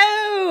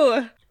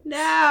 oh.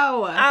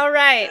 No. All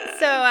right.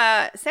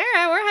 So,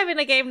 Sarah, we're having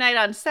a game night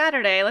on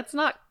Saturday. Let's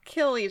not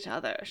kill each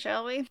other,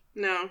 shall we?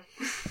 No.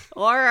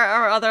 Or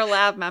our other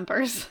lab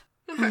members.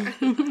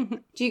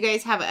 Do you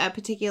guys have a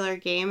particular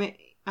game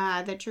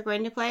that you're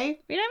going to play?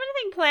 We don't have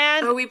anything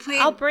planned. Oh, we played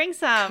I'll bring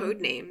some.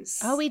 code names.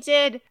 Oh, we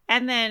did.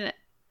 And then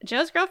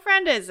Joe's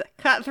girlfriend is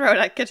cutthroat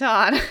at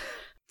Catan.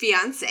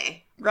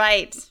 Fiance.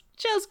 Right.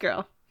 Joe's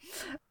girl.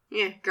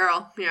 Yeah,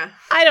 girl. Yeah.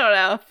 I don't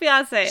know.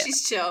 Fiance.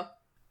 She's chill.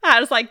 I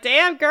was like,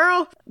 damn,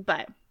 girl.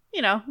 But,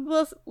 you know,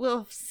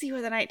 we'll see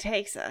where the night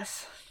takes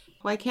us.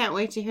 Well, I can't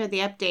wait to hear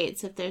the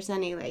updates if there's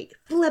any, like,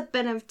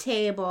 flipping of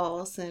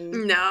tables and...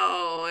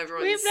 No,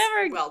 everyone's We've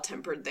never-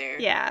 well-tempered there.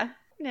 Yeah.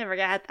 Never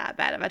got that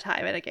bad of a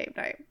time at a game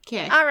night.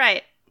 Okay. All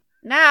right.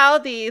 Now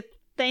the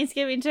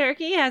Thanksgiving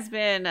turkey has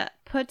been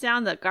put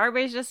down the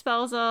garbage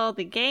disposal.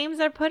 The games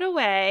are put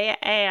away.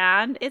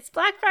 And it's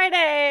Black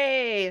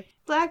Friday.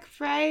 Black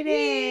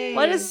Friday.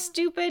 What a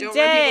stupid Don't run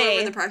people over day.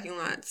 in the parking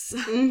lots.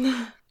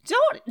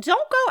 Don't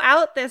go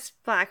out this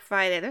Black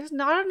Friday. There's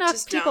not enough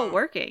Just people don't.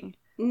 working.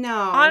 No.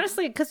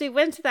 Honestly, because we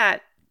went to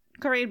that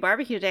Korean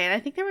barbecue day, and I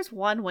think there was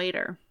one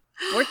waiter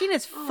working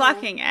his Oh.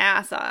 fucking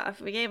ass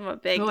off. We gave him a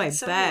big, Oh, I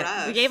So bet.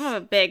 rough. we gave him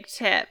a big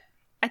tip.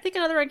 I think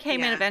another one came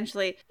in Yeah.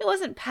 eventually. It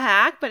wasn't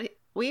packed, but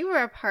we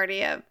were a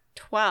party of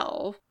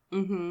 12,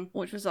 Mm-hmm.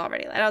 which was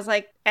already. And I was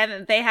like,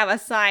 and they have a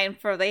sign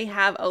for they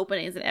have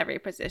openings in every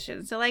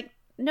position. So like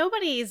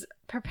nobody's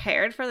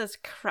prepared for this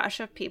crush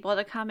of people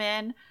to come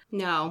in,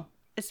 No.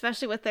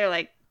 especially with their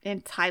like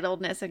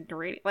entitledness and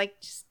greed.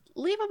 Like just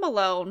leave them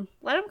alone.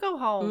 Let them go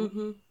home.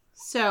 Mm-hmm.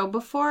 So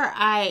before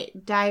I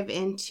dive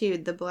into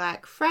the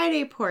Black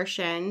Friday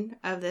portion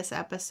of this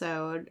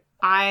episode,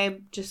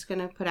 I'm just going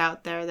to put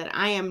out there that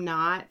I am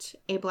not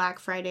a Black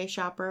Friday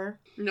shopper.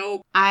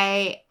 Nope.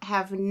 I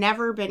have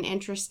never been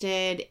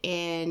interested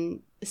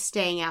in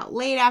staying out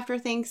late after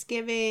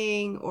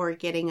Thanksgiving or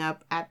getting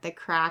up at the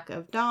crack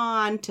of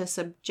dawn to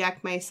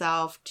subject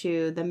myself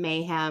to the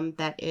mayhem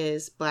that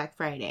is Black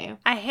Friday.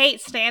 I hate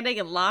standing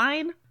in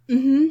line.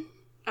 Mm-hmm.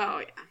 Oh,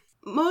 yeah.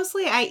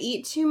 Mostly I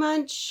eat too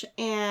much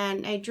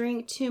and I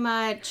drink too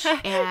much and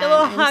A little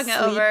I'm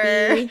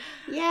hungover. sleepy.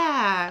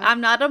 Yeah.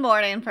 I'm not a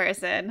morning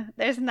person.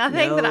 There's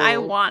nothing that I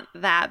No. want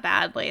that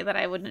badly that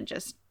I wouldn't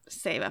just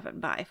save up and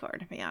buy for,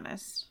 to be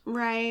honest.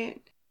 Right.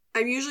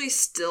 I'm usually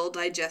still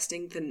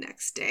digesting the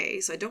next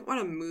day, so I don't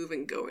want to move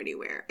and go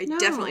anywhere. I No.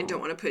 definitely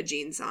don't want to put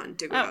jeans on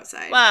to go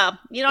outside. Well,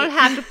 you don't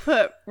have to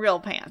put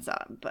real pants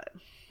on, but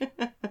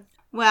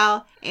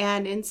Well,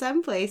 and in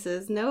some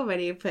places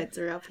nobody puts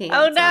real pants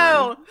oh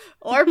no,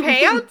 or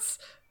pants.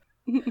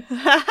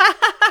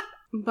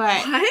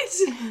 But What?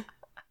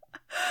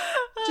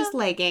 just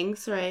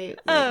leggings, right?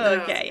 Oh,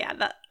 okay,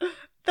 yeah,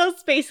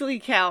 those basically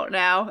count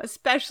now,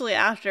 especially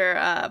after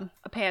a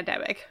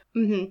pandemic.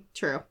 Mm-hmm.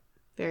 True.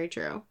 Very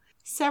true.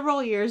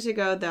 Several years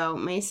ago, though,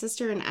 my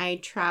sister and I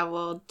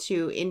traveled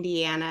to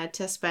Indiana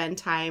to spend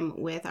time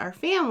with our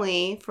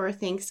family for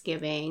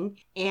Thanksgiving.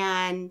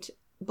 And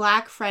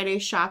Black Friday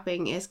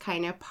shopping is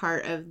kind of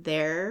part of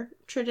their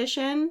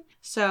tradition.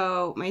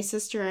 So my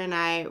sister and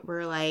I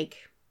were like,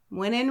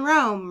 when in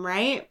Rome,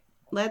 right?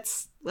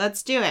 Let's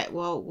do it.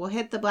 We'll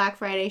hit the Black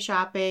Friday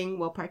shopping.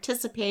 We'll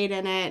participate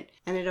in it,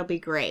 and it'll be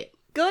great.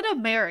 Good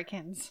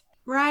Americans.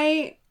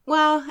 Right.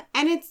 Well,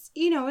 and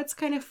it's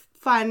kind of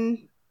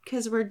fun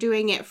because we're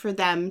doing it for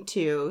them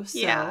too. So.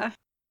 Yeah,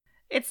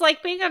 it's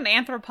like being an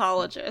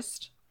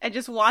anthropologist and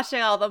just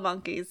watching all the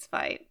monkeys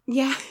fight.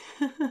 Yeah.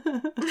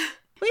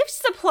 We have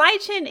supply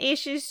chain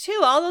issues too.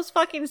 All those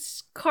fucking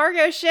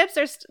cargo ships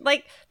are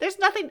there's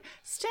nothing.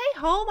 Stay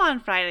home on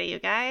Friday, you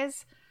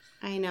guys.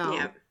 I know.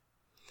 Yep.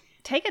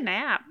 Take a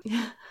nap.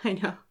 I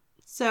know.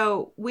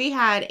 So we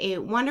had a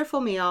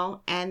wonderful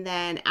meal, and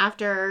then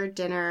after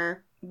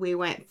dinner, we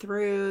went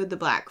through the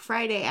Black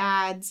Friday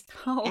ads,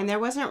 Oh. and there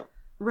wasn't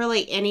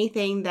really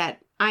anything that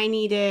I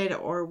needed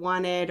or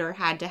wanted or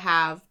had to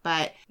have,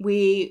 but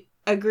we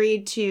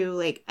agreed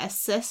to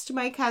assist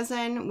my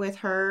cousin with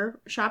her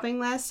shopping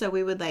list. So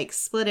we would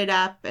split it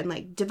up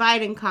and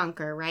divide and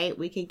conquer, right?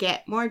 We could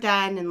get more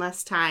done in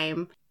less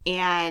time.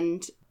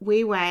 And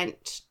we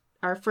went,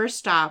 our first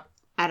stop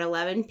at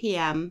 11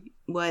 p.m.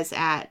 was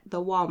at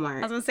the Walmart.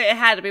 I was gonna say it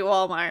had to be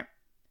Walmart.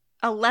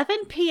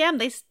 11 p.m.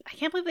 I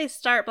can't believe they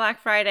start Black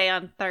Friday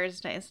on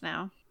Thursdays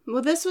now.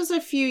 Well, this was a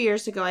few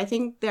years ago. I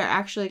think they're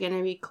actually going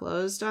to be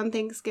closed on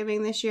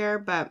Thanksgiving this year,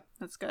 but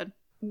That's good.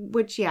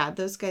 which, yeah,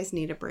 those guys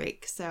need a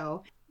break.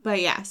 So,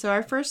 but yeah, so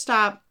our first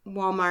stop,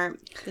 Walmart.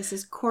 This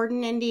is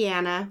Corden,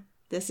 Indiana.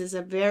 This is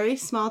a very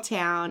small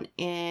town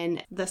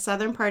in the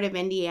southern part of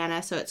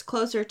Indiana, so it's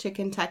closer to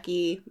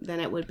Kentucky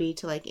than it would be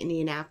to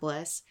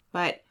Indianapolis.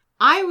 But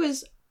I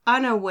was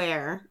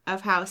unaware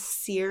of how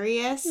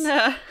serious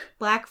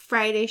Black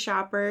Friday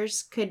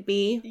shoppers could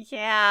be.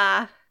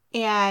 Yeah.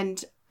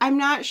 And I'm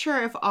not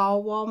sure if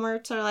all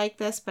Walmarts are like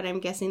this, but I'm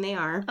guessing they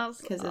are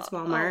because it's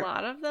Walmart. A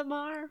lot of them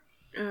are.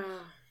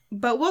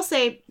 But we'll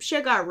say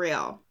shit got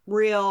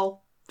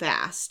real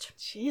fast.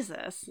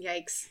 Jesus.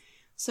 Yikes.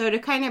 So to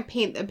kind of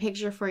paint the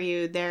picture for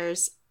you,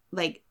 there's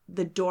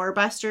the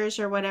doorbusters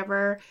or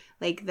whatever,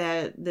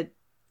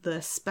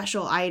 the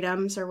special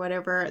items or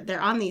whatever.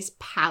 They're on these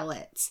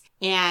pallets,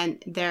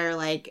 and they're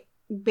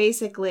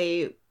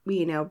basically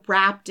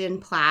wrapped in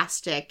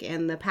plastic,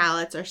 and the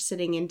pallets are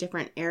sitting in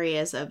different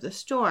areas of the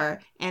store.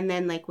 And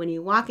then when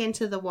you walk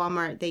into the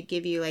Walmart, they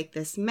give you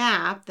this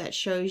map that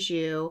shows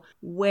you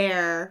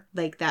where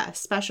the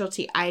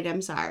specialty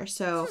items are.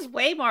 So This is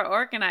way more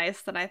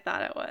organized than I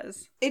thought it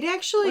was. it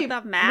actually With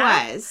a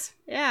map? was.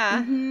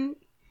 Yeah. Mm-hmm.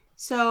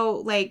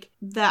 So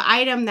the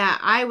item that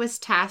I was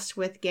tasked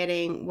with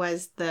getting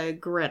was the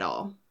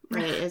griddle,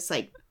 right? It's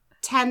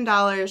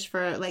 $10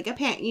 for a the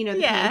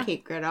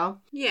pancake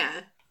griddle. Yeah.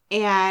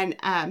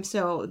 And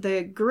so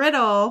the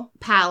griddle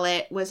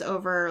palette was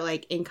over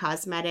in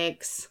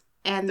cosmetics,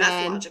 and That's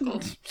then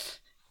logical.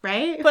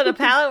 right, Put a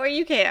pallet where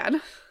you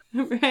can.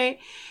 right,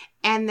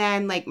 and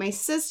then my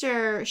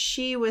sister,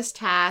 she was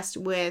tasked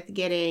with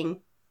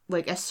getting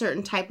like a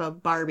certain type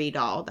of Barbie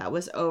doll that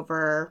was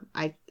over.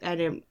 I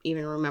didn't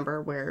even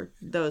remember where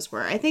those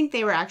were. I think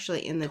they were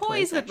actually in the toy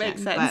Toys would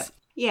section. make sense. But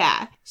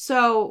yeah.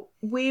 So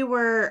we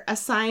were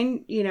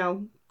assigned,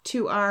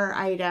 to our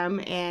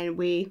item, and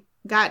we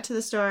got to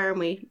the store and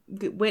we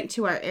went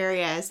to our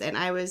areas, and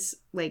I was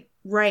like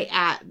right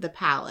at the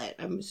pallet.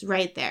 I was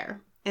right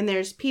there. And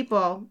there's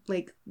people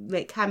like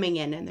coming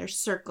in and they're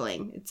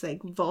circling. It's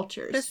like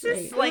vultures. This right?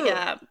 is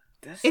like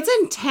It's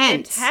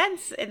intense.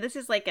 And this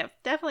is like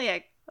definitely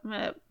I'm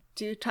gonna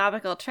do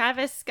topical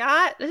Travis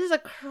Scott. This is a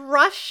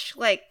crush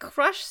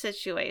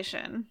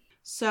situation.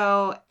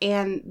 So,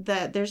 and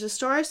there's a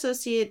store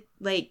associate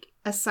like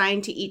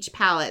assigned to each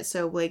pallet.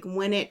 So like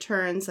when it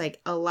turns like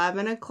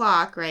 11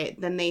 o'clock, right,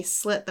 then they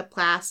slit the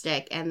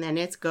plastic and then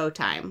it's go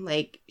time.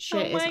 Like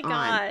shit is on. Oh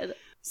my God.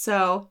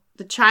 So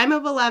the chime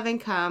of 11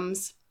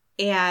 comes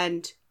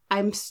and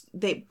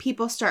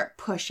people start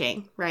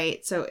pushing,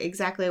 right? So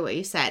exactly what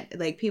you said,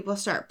 like people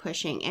start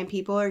pushing and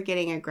people are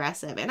getting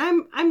aggressive. And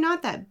I'm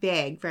not that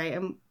big, right?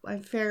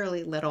 I'm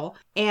fairly little.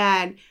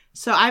 And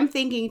so I'm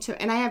thinking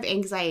and I have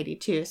anxiety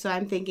too. So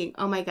I'm thinking,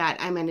 oh my God,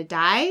 I'm going to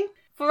die.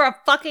 For a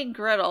fucking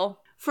griddle.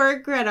 For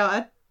a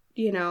griddle,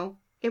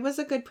 it was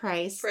a good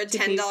price. For a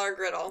 $10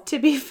 griddle. To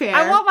be fair.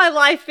 I want my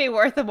life to be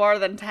worth more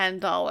than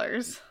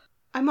 $10.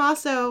 I'm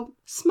also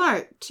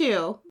smart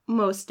too,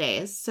 most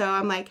days. So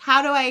I'm like,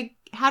 how do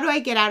I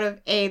get out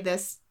of A,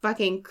 this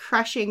fucking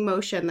crushing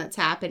motion that's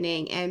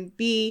happening, and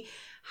B,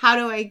 how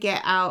do I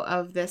get out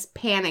of this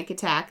panic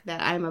attack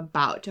that I'm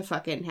about to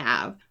fucking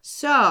have?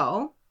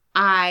 So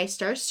I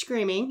start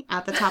screaming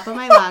at the top of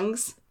my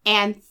lungs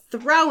and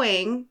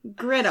throwing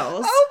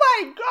griddles. Oh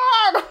my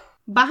God!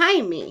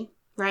 Behind me,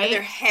 right? And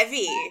they're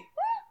heavy.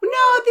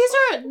 No, these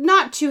are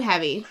not too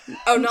heavy.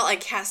 Oh, not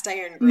like cast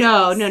iron griddles.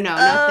 No,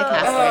 not the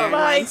cast iron. Oh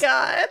my ones.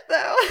 God,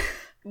 though.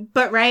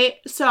 But right,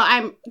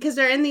 so because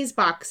they're in these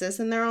boxes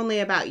and they're only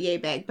about yay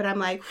big, but I'm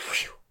like,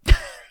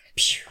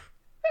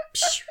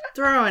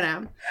 throwing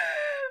them,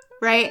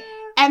 right?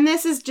 And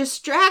this is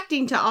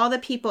distracting to all the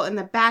people in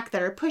the back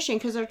that are pushing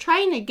because they're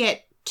trying to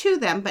get to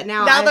them, but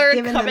now they're I've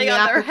given them coming the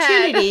on their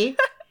head. opportunity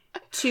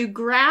to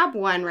grab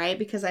one, right?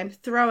 Because I'm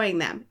throwing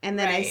them. And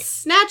then I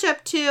snatch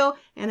up two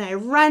and I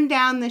run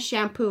down the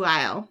shampoo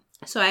aisle.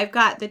 So I've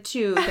got the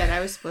two that I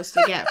was supposed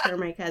to get for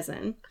my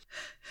cousin.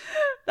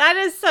 That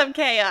is some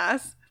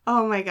chaos.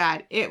 Oh my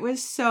God. It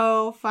was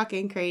so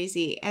fucking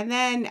crazy. And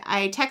then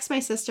I text my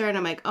sister and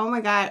I'm like, oh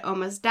my God,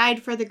 almost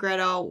died for the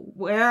griddle.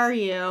 Where are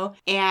you?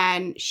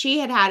 And she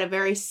had a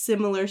very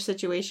similar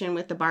situation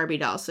with the Barbie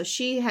doll. So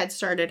she had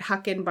started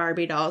hucking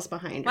Barbie dolls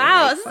behind her.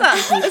 Wow,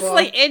 like, this is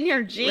like in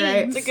your genes.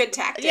 Right. It's a good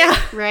tactic. Yeah.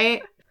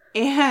 Right?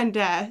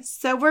 And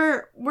so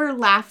we're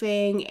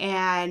laughing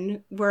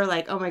and we're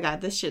like, oh my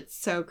God, this shit's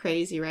so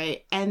crazy,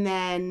 right? And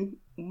then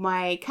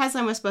my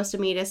cousin was supposed to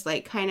meet us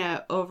like kind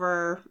of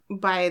over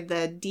by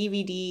the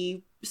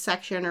DVD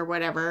section or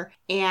whatever.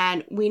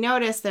 And we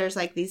noticed there's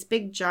like these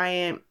big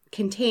giant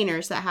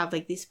containers that have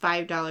like these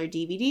 $5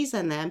 DVDs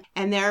in them.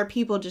 And there are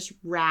people just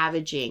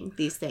ravaging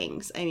these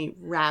things. I mean,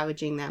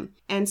 ravaging them.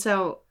 And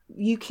so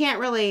you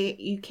can't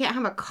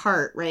have a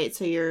cart, right?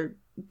 So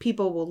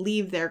people will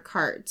leave their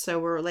cart. So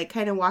we're like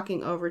kind of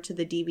walking over to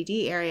the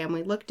DVD area and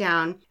we look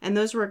down and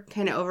those were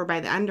kind of over by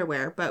the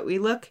underwear, but we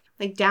look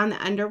like down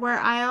the underwear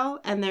aisle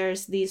and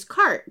there's these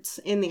carts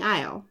in the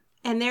aisle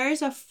and there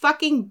is a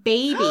fucking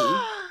baby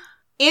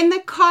in the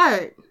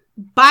cart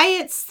by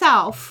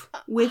itself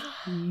with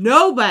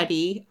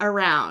nobody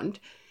around.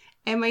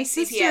 And my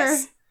sister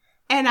CPS.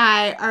 and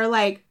I are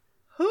like,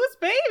 whose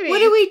baby? what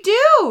do we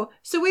do?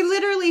 So we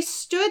literally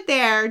stood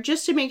there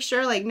just to make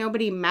sure like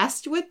nobody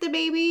messed with the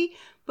baby.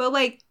 But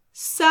like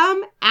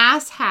some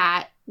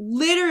asshat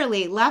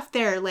literally left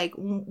their like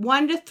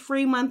 1 to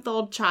 3 month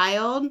old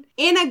child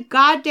in a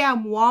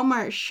goddamn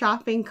Walmart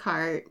shopping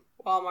cart.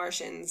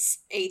 Walmartians,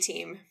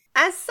 A-team.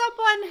 As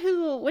someone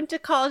who went to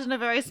college in a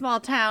very small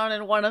town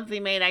and one of the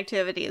main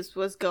activities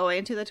was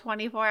going to the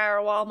 24-hour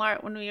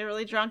Walmart when we were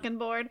really drunk and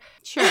bored.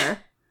 Sure.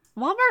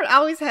 Walmart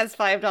always has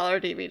 $5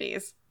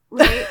 DVDs.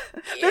 Right?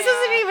 This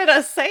isn't even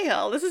a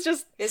sale. This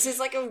is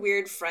like a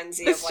weird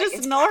frenzy it's of like, just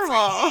it's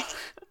normal.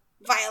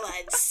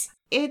 violence.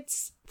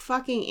 It's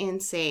fucking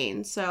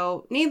insane.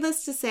 So,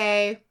 needless to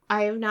say,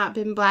 I have not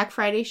been Black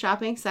Friday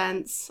shopping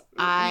since.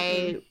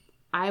 I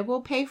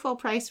will pay full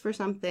price for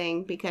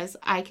something because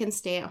I can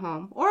stay at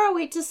home. Or I'll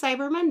wait to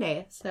Cyber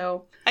Monday.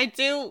 So I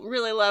do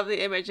really love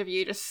the image of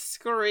you just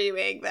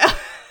screaming them.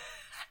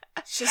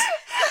 Just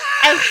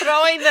and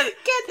throwing them.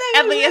 get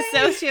them And away. the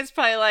associate's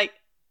probably like,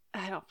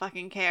 I don't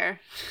fucking care.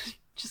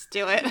 Just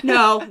do it.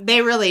 No,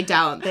 they really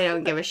don't. They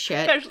don't give a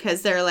shit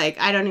because they're like,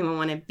 I don't even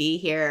want to be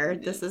here.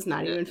 This is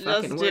not even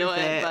fucking Just do worth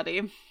it.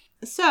 buddy.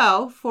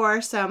 So, for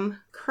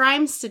some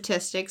crime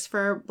statistics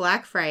for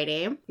Black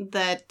Friday,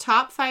 the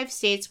top 5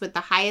 states with the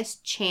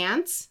highest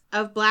chance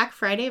of Black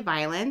Friday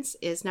violence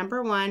is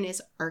number 1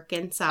 is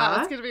Arkansas. Oh,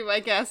 that's going to be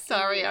my guess.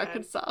 Sorry, Yeah.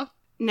 Arkansas.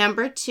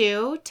 Number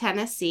 2,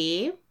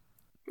 Tennessee.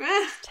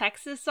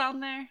 Texas on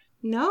there?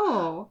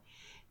 No.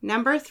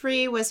 Number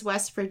 3 was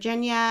West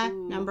Virginia.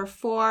 Ooh. Number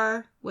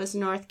 4 was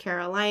North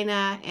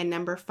Carolina. And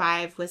number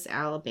 5 was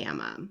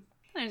Alabama.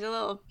 There's a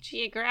little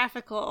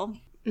geographical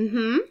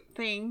Mm-hmm.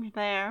 thing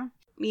there.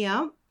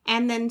 Yeah.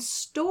 And then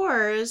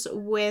stores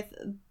with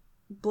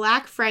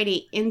Black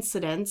Friday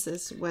incidents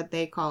is what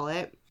they call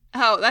it.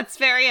 Oh, that's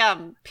very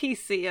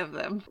PC of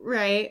them.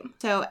 Right.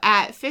 So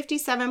at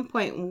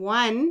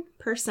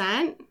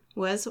 57.1%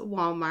 was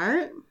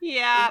Walmart,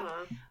 Yeah.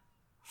 Uh-huh.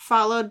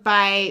 followed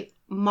by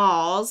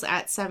malls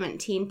at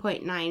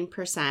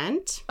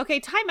 17.9%. Okay,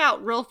 time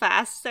out real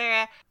fast,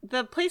 Sarah.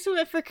 The place we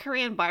went for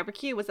Korean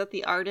barbecue was at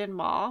the Arden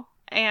Mall.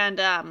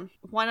 And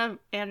one of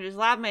Andrew's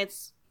lab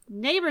mates'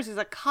 neighbors is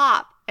a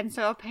cop. And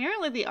so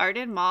apparently the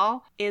Arden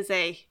Mall is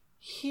a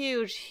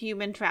huge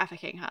human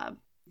trafficking hub.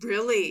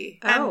 Really?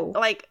 Oh. And,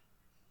 like,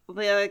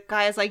 the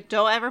guy is like,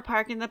 don't ever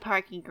park in the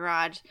parking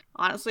garage.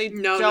 Honestly,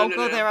 No, don't no,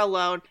 go no. there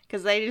alone.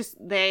 Because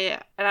and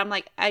I'm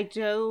like, I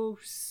do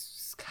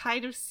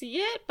kind of see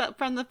it, but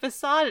from the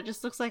facade, it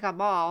just looks like a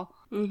mall.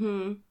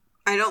 Mm-hmm.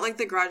 I don't like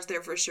the garage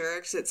there for sure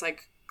because it's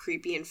like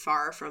creepy and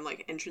far from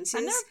like entrances.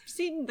 I've never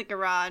seen the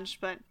garage,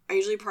 but I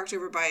usually parked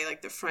over by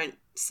like the front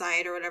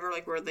side or whatever,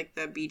 like where like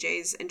the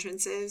BJ's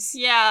entrance is.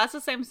 yeah, that's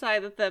the same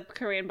side that the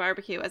Korean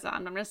barbecue is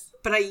on.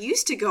 But I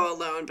used to go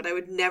alone, but I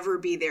would never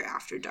be there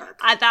after dark.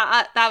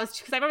 That was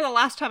because I remember the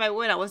last time I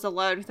went, I was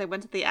alone because I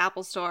went to the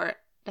Apple store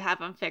to have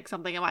them fix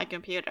something on my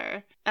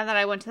computer. And then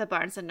I went to the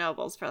Barnes &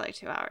 Nobles for like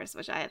 2 hours,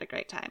 which I had a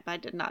great time. But I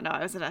did not know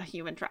I was in a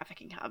human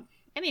trafficking hub.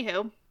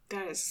 Anywho.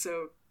 That is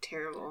so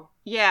terrible.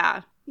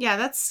 Yeah. Yeah,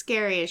 that's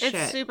scary as It's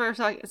shit. super...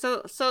 So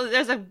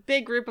there's a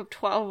big group of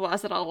 12 of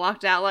us that all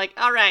walked out like,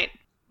 all right,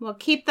 Well,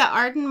 keep the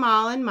Arden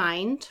Mall in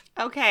mind.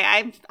 okay,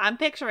 I'm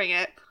picturing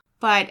it.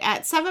 But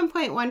at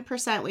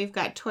 7.1%, we've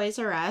got Toys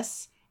R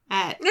Us.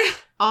 At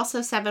also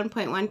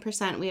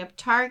 7.1%, we have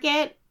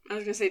Target. I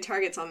was going to say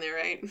Target's on there,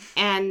 right?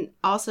 And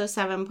also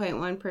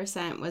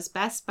 7.1% was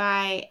Best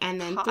Buy.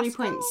 And then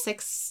Costco?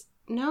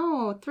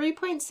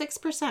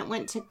 3.6%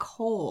 went to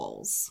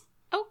Kohl's.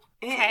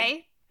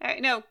 Okay. All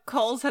right, no,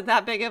 Kohl's had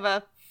that big of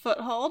a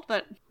foothold,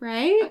 but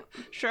Right?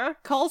 sure.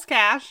 Kohl's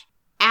cash.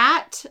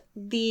 At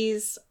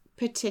these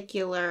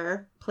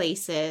particular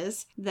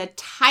places, the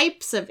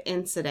types of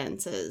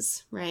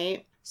incidences,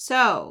 right?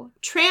 So,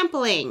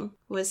 trampling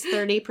was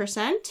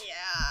 30%. Yeah.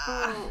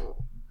 Oh,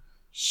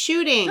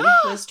 Shooting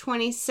was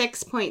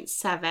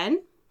 26.7%.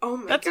 oh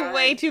my That's god.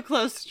 way too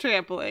close to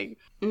trampling.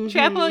 Mhm.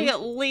 Trampling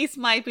at least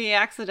might be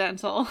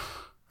accidental.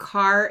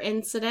 Car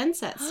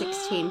incidents at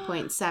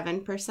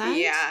 16.7%.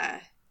 Yeah.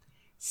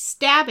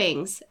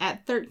 Stabbings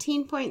at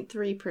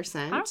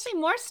 13.3%. Honestly,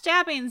 more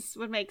stabbings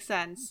would make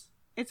sense.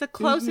 It's a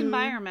close Mhm.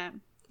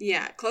 environment.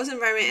 Yeah, close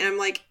environment. And I'm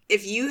like,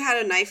 if you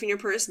had a knife in your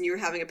purse and you were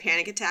having a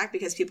panic attack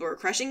because people were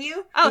crushing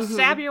you, Oh, Mhm.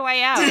 stab your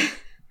way out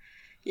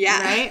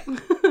yeah. Right?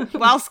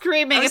 while I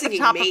screaming was at the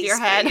thinking top mace, of your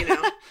but, head. you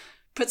know,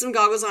 put some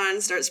goggles on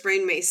and start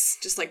spraying mace.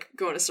 Just like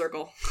go in a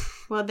circle.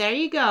 Well, there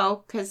you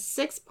go, because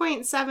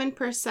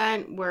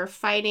 6.7% were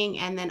fighting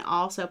and then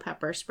also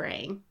pepper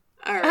spraying.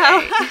 All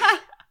right.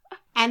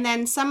 And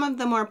then some of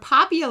the more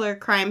popular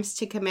crimes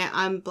to commit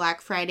on Black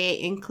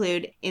Friday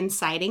include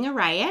inciting a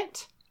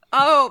riot,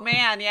 Oh,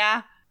 man,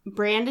 yeah.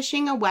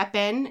 brandishing a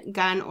weapon,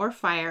 gun, or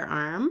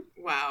firearm,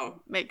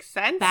 Wow. Makes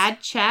sense.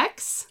 bad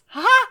checks,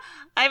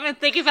 I even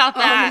think about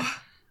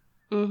that.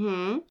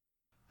 mm-hmm,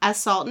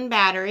 assault and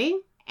battery,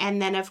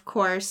 and then, of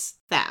course,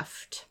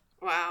 theft.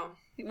 Wow.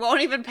 You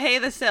won't even pay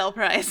the sale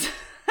price.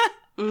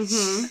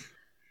 Mm-hmm.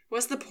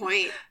 What's the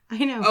point?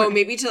 I know. Oh, right?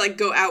 maybe to like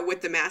go out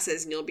with the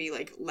masses and you'll be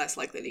like less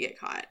likely to get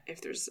caught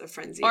if there's a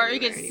frenzy. Or you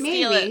everywhere can anyway.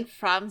 steal Maybe. it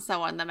from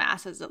someone, the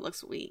masses, that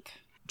looks weak.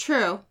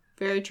 True.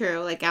 Very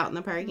true. Like out in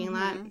the parking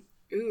lot. Mhm.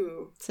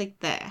 Ooh. It's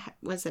like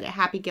was it a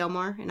Happy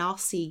Gilmore? And I'll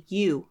see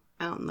you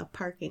out in the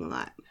parking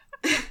lot.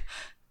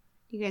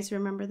 You guys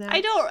remember that?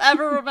 I don't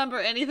ever remember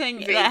anything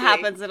Vaguely. that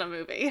happens in a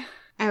movie.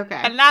 Okay.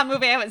 And that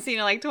movie I haven't seen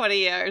in like 20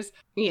 years.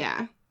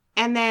 Yeah.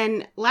 And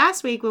then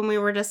last week when we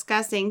were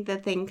discussing the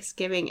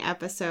Thanksgiving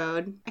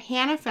episode,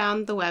 Hannah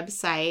found the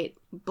website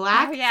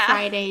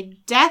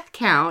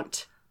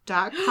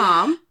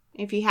blackfridaydeathcount.com.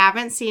 If you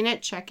haven't seen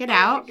it, check it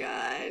out. Oh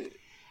my god.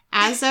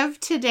 As of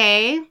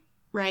today,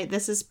 right,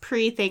 this is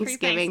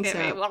pre-Thanksgiving.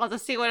 Pre-Thanksgiving. We'll have to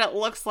see what it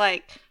looks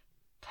like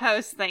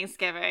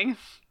post-Thanksgiving.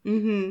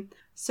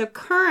 So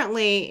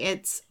currently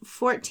it's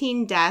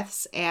 14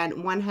 deaths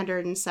and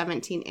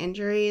 117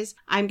 injuries.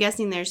 I'm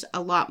guessing there's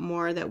a lot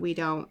more that we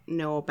don't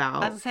know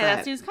about. I was going to say, that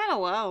but- seems kind of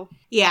low.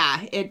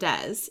 Yeah, it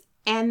does.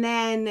 And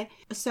then,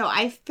 so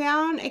I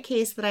found a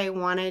case that I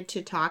wanted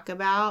to talk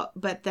about,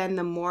 but then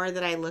the more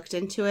that I looked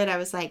into it, I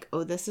was like,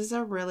 oh, this is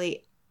a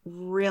really,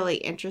 really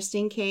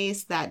interesting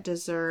case that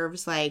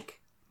deserves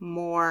like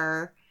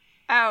more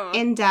Oh,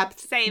 in-depth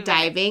save it.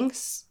 diving.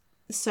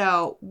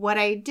 So what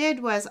I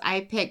did was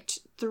I picked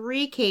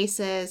 3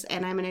 cases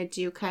and I'm going to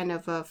do kind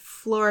of a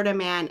Florida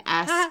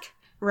Man-esque,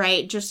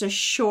 right? Just a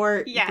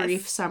short, Yes.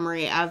 brief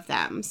summary of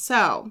them.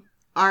 So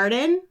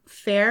Arden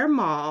Fair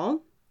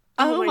Mall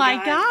oh Oh my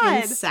my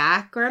god. in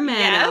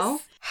Sacramento.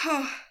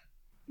 Yes.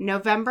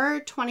 November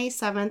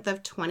 27th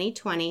of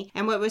 2020.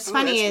 And what was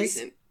funny is...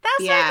 recent.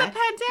 That's Yeah. like the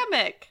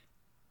pandemic.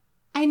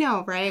 I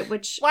know, right?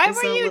 Which Why is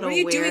were a you- little What are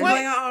you weird. doing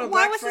going out on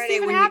Why Black was this Friday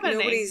even when happening?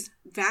 nobody's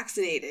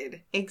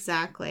vaccinated?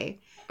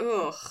 Exactly.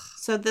 Ugh.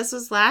 So this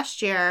was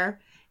last year,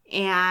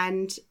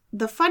 and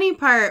the funny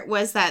part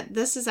was that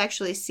this is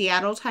actually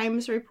Seattle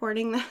Times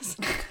reporting this.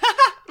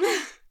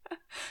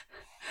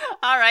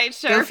 All right,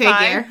 sure, Go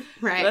figure, fine.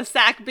 right? The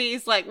Sac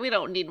Bee's like, we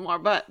don't need more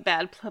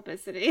bad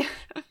publicity.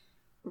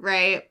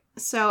 Right.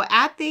 So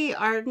at the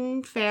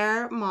Arden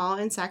Fair Mall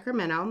in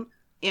Sacramento,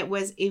 it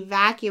was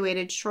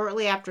evacuated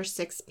shortly after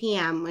 6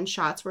 p.m. when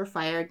shots were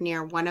fired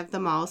near one of the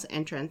mall's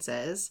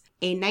entrances.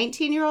 A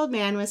 19-year-old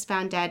man was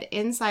found dead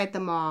inside the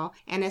mall,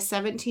 and a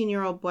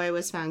 17-year-old boy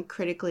was found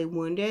critically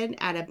wounded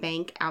at a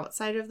bank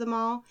outside of the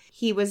mall.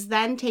 He was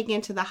then taken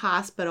to the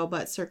hospital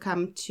but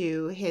succumbed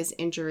to his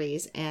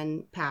injuries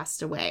and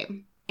passed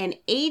away. An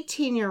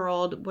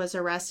 18-year-old was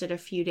arrested a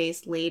few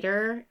days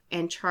later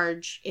and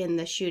charged in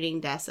the shooting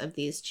deaths of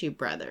these two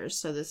brothers.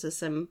 So this is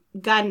some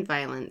gun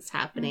violence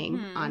happening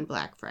on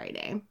Black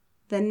Friday.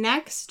 The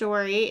next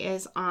story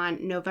is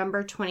on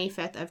November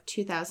 25th of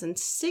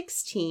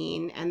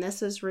 2016, and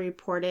this was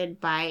reported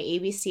by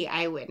ABC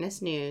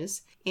Eyewitness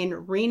News.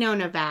 In Reno,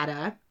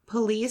 Nevada,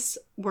 police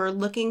were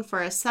looking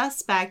for a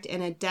suspect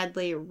in a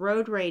deadly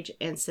road rage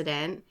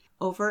incident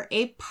over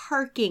a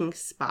parking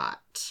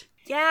spot.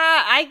 Yeah,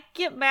 I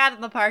get mad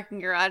in the parking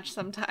garage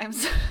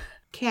sometimes.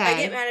 Okay. I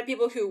get mad at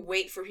people who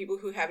wait for people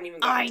who haven't even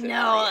gotten I to the know,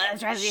 car yet. that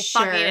drives me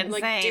Sure. fucking I'm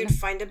insane. like, dude,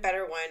 find a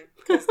better one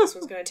because this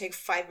one's going to take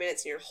 5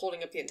 minutes and you're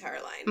holding up the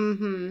entire line.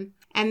 Mm-hmm.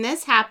 And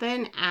this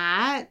happened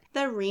at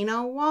the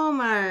Reno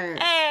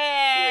Walmart.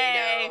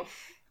 Hey! Reno.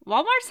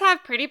 Walmarts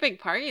have pretty big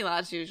parking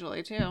lots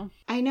usually, too.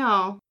 I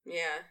know.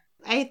 Yeah.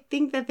 I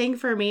think the thing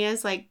for me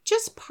is like,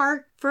 just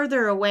park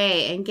further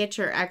away and get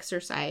your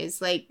exercise.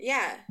 Like,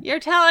 Yeah. You're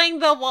telling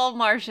the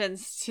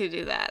Walmartians to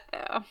do that,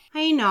 though.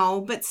 I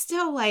know, but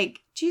still, like,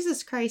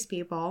 Jesus Christ,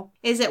 people.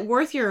 Is it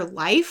worth your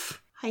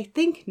life? I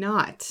think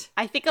not.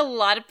 I think a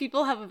lot of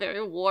people have a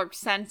very warped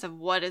sense of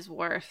what is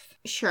worth.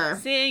 Sure.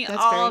 Seeing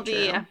That's all very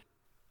the, true.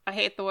 I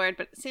hate the word,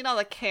 but seeing all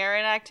the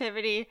Karen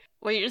activity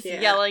where you're just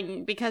Yeah.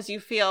 yelling because you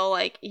feel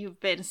like you've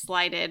been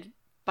slighted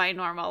by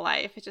normal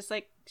life. It's just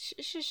like, shh,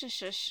 shh, shh,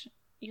 shh, shh.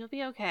 You'll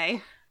be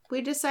okay.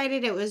 We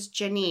decided it was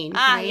Janine.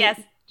 Ah, right?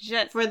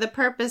 yes. For the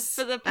purpose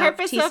For the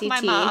purpose of my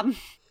TCT. mom.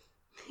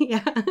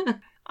 Yeah.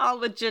 All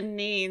the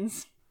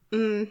Janines.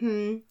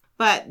 Mm-hmm.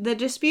 But the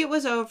dispute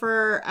was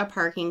over a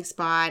parking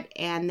spot,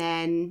 and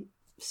then,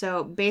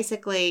 so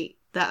basically,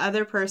 the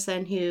other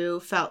person who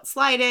felt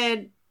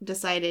slighted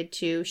decided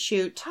to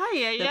shoot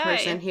the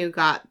person who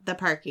got the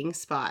parking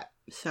spot.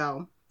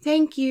 So,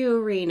 thank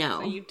you, Reno.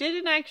 So you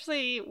didn't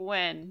actually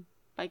win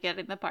by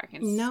getting the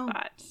parking No.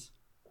 spots.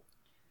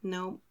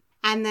 Nope.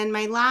 And then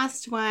my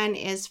last one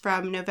is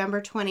from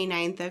November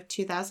 29th of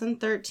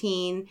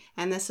 2013,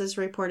 and this is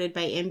reported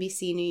by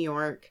NBC New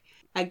York.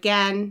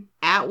 Again,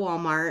 at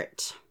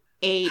Walmart,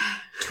 a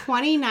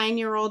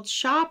 29-year-old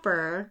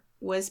shopper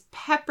was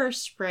pepper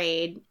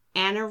sprayed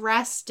and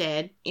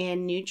arrested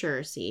in New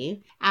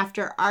Jersey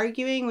after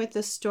arguing with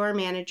the store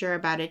manager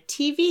about a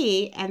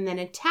TV and then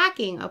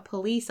attacking a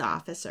police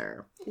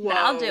officer. Whoa.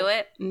 I'll do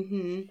it.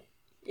 Mm-hmm.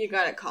 You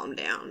gotta calm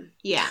down.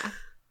 Yeah.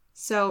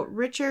 So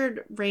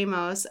Richard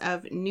Ramos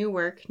of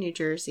Newark, New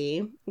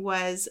Jersey,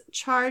 was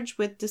charged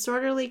with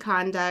disorderly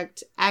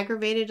conduct,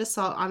 aggravated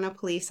assault on a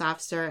police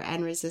officer,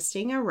 and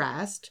resisting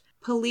arrest.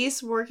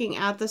 Police working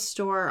at the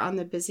store on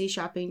the busy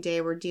shopping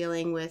day were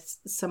dealing with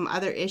some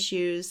other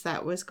issues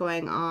that was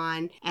going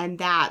on, and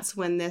that's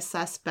when this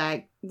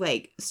suspect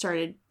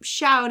started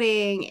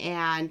shouting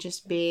and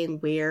just being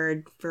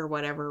weird for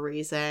whatever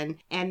reason.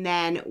 And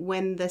then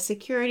when the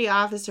security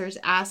officers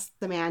asked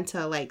the man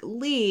to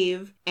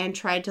leave and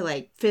tried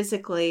to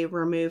physically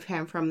remove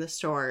him from the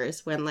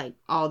stores when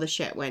all the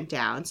shit went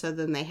down. So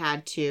then they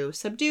had to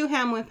subdue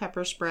him with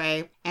pepper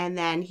spray, and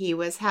then he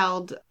was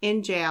held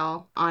in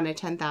jail on a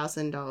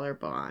 $10,000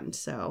 bond.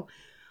 So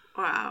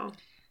Wow.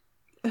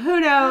 who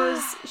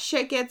knows?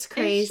 Shit gets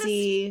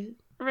crazy.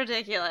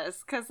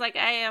 Ridiculous. Because, I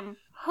am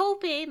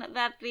hoping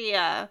that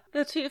the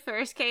two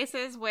first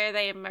cases where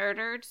they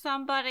murdered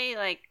somebody,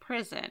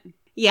 prison. I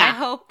Yeah.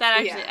 hope that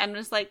actually, Yeah. I'm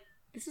just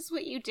this is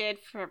what you did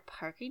for a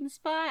parking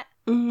spot?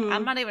 Mhm.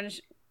 I'm not even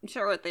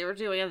sure what they were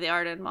doing at the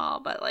Arden Mall,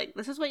 but,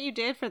 this is what you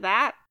did for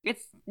that?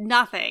 It's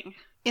nothing.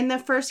 In the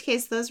first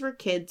case, those were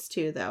kids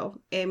too,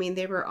 though. I mean,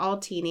 they were all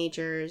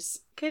teenagers.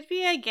 Could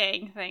be a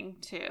gang thing,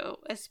 too.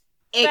 It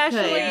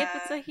Especially could. if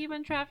it's a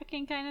human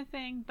trafficking kind of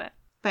thing, but...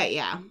 But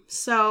yeah.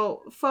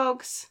 So,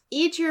 folks,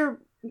 eat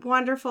your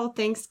wonderful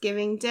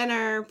Thanksgiving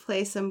dinner,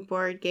 play some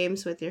board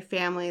games with your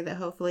family that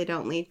hopefully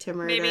don't lead to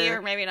murder. Maybe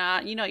or maybe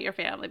not. You know your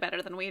family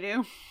better than we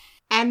do.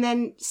 And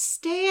then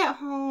stay at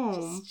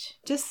home.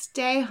 Just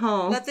stay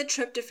home. Let the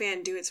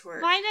tryptophan do its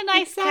work. Find a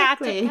nice cat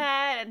Exactly. to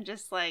pet and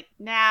just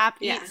nap,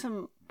 Yeah. eat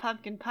some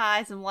pumpkin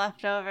pie, some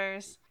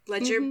leftovers.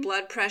 Let your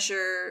blood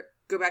pressure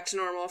go back to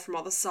normal from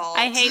all the salt.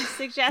 I hate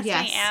suggesting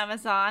Yes.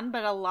 Amazon,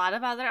 but a lot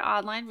of other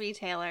online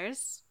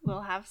retailers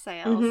will have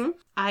sales.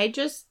 I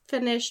just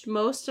finished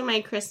most of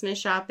my Christmas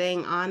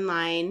shopping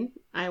online.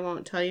 I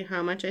won't tell you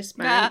how much I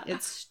spent.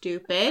 It's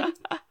stupid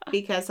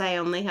because I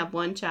only have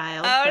one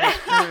child. Oh,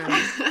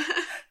 but,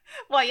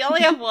 Well, you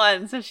only have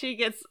one, so she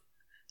gets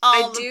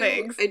all the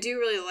things. I do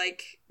really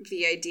like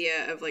the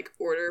idea of like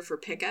order for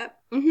pickup.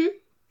 Mhm.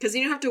 Because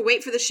you don't have to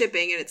wait for the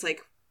shipping and it's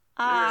like,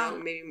 I don't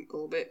know, maybe a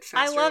little bit faster.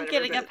 I or love whatever,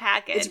 getting a but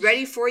package. It's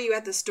ready for you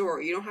at the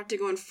store. You don't have to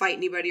go and fight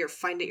anybody or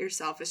find it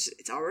yourself.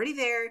 It's already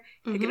there.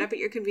 Pick it up at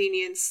your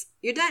convenience.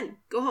 You're done.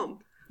 Go home.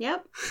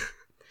 Yep.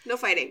 No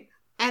fighting.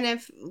 And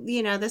if,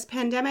 this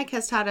pandemic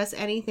has taught us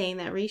anything,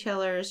 that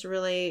retailers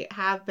really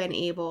have been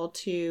able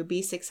to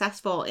be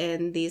successful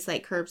in these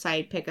like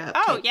curbside pickup.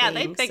 Oh, type yeah,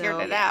 things. they figured So,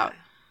 it out.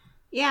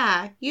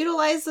 Yeah,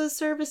 utilize those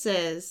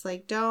services.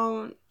 Like,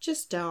 don't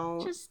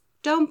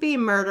be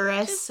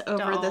murderous Just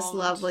over this don't.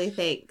 lovely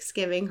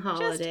Thanksgiving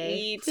holiday.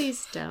 eat.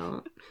 Please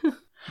don't.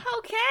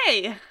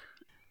 Okay.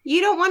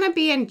 You don't want to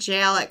be in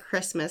jail at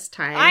Christmas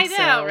time. I know,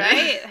 so-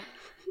 right?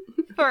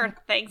 For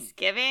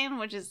Thanksgiving,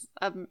 which is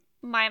a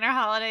minor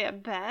holiday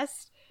at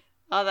best.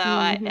 Although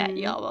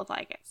y'all both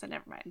like it, so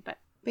never mind. But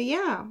But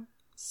yeah.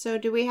 So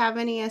do we have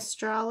any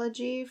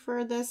astrology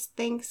for this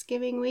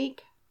Thanksgiving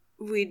week?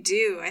 We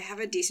do. I have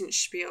a decent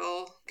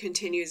spiel.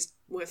 Continues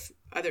with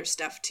other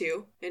stuff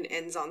too and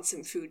ends on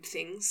some food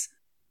things.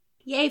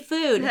 Yay,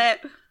 food. All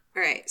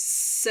right.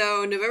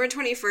 So November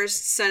 21st,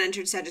 Sun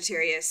entered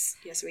Sagittarius.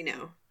 Yes, we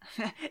know.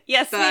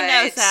 yes, we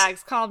know, But-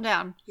 Sags. Calm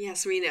down.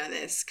 Yes, we know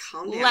this.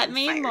 Calm down. Let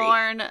me fiery.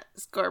 mourn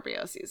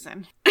Scorpio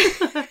season.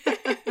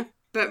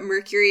 But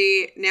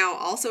Mercury now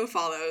also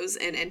follows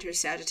and enters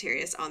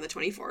Sagittarius on the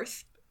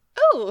 24th.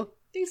 Ooh.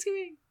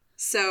 Thanksgiving.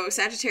 So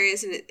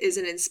Sagittarius is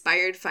an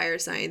inspired fire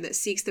sign that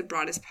seeks the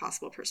broadest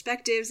possible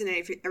perspectives in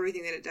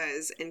everything that it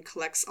does and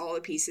collects all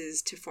the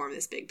pieces to form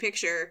this big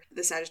picture.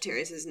 The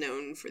Sagittarius is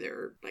known for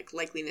their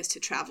likeliness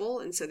to travel,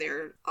 and so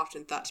they're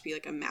often thought to be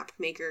like a map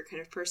maker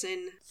kind of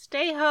person.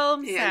 Stay home,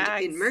 And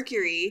Sags. in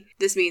Mercury,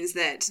 this means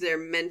that their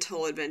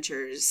mental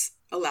adventures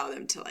allow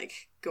them to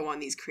go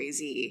on these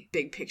crazy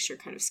big picture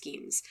kind of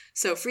schemes.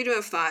 So freedom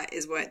of thought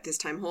is what this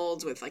time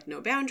holds, with no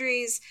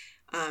boundaries.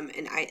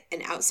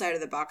 An outside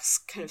of the box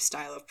kind of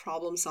style of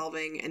problem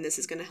solving, and this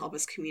is going to help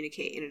us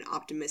communicate in an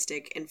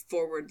optimistic and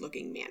forward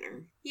looking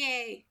manner.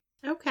 Yay!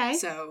 Okay.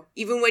 So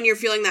even when you're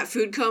feeling that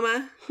food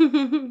coma,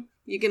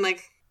 you can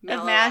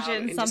mellow Imagine out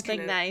and just something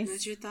kinda nice.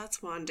 let your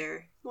thoughts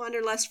wander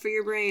less for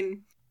your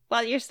brain.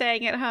 While you're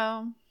staying at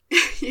home.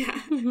 Yeah,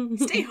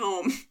 stay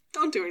home.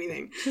 Don't do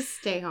anything. Just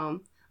stay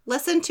home.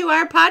 Listen to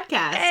our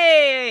podcast.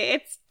 Hey,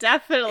 it's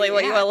definitely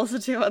what you Yeah. want to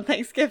listen to on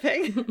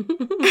Thanksgiving.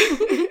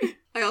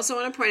 I also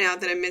want to point out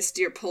that I missed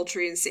your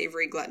poultry and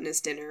savory gluttonous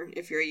dinner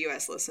if you're a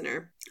U.S.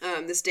 listener.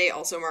 This day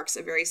also marks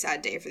a very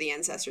sad day for the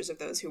ancestors of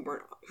those who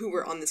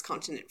were on this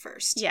continent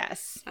first.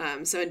 Yes.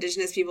 So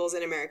indigenous peoples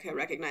in America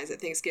recognize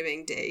that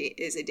Thanksgiving Day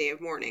is a day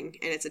of mourning,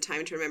 and it's a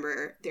time to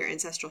remember their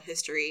ancestral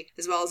history,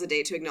 as well as a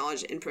day to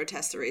acknowledge and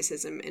protest the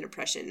racism and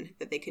oppression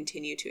that they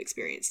continue to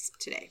experience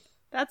today.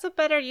 That's a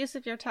better use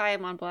of your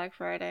time on Black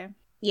Friday.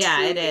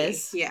 Yeah, it Truly.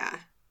 is. Yeah.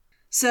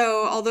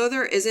 So, although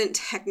there isn't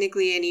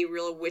technically any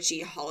real witchy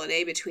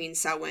holiday between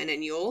Samhain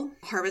and Yule,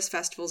 harvest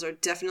festivals are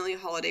definitely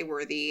holiday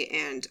worthy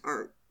and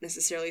aren't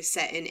necessarily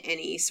set in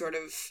any sort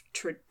of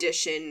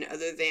tradition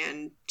other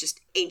than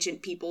just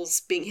ancient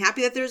peoples being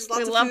happy that there's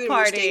lots We of love food and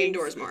we're staying parties.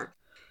 indoors more.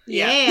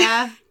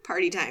 Yeah.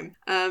 Party time.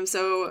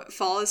 So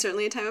fall is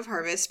certainly a time of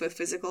harvest, both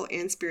physical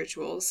and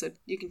spiritual. So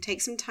you can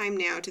take some time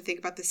now to think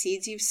about the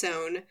seeds you've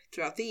sown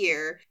throughout the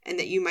year and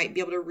that you might be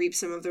able to reap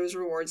some of those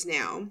rewards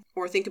now.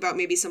 Or think about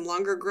maybe some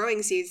longer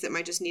growing seeds that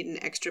might just need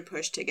an extra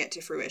push to get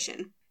to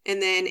fruition.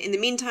 And then in the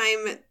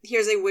meantime,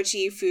 here's a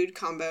witchy food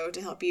combo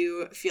to help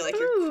you feel like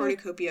your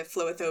cornucopia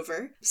floweth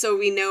over. So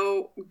we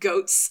know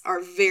goats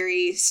are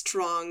very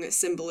strong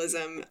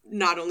symbolism,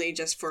 not only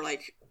just for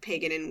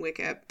pagan and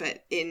Wicca,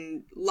 but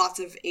in lots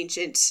of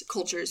ancient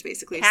cultures,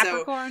 basically.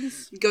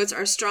 Capricorns. So goats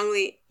are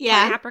strongly...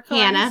 Yeah. Capricorns.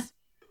 Hannah.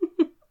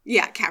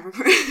 Yeah,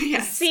 Capricorn.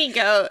 Yes. Sea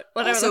goat.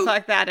 Whatever Also- the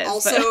fuck that is.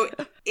 Also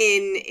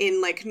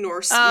in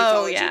Norse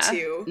Oh, mythology yeah.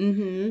 too.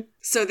 Mm-hmm.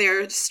 So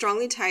they're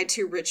strongly tied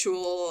to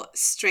ritual,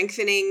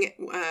 strengthening,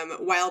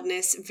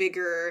 wildness,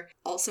 vigor,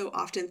 also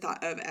often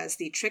thought of as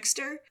the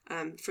trickster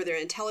for their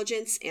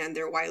intelligence and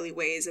their wily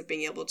ways of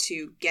being able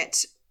to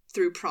get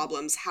through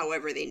problems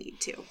however they need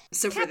to.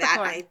 So for that,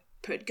 Capricorn. I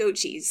put goat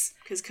cheese,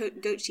 because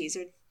goat cheese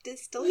are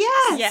delicious.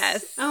 Yes.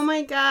 Yes. Oh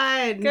my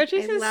god. Goat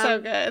cheese I is love- so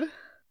good.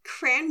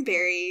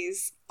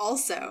 Cranberries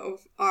also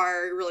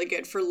are really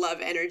good for love,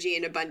 energy,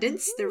 and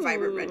abundance. Their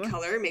vibrant red Ooh.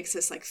 color makes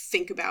us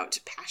think about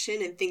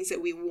passion and things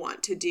that we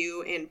want to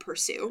do and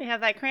pursue. We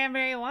have that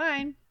cranberry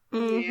wine.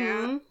 Mhm.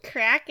 Yeah.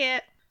 Crack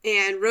it.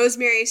 And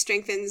rosemary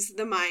strengthens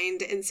the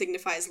mind and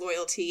signifies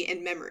loyalty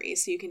and memory.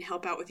 So you can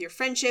help out with your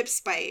friendships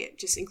by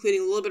just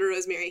including a little bit of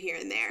rosemary here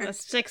and there.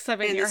 Stick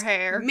some in And your this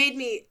hair. Made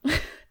me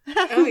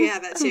Oh, yeah,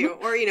 that too.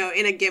 Or,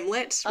 in a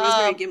gimlet.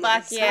 Rosemary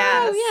gimlet. Fuck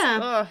yes. Oh, yeah.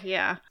 Oh,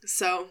 yeah.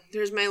 So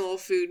there's my little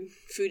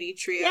foodie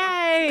trio.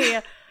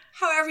 Yay!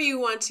 However you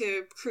want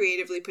to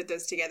creatively put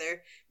those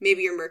together.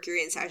 Maybe your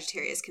Mercury and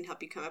Sagittarius can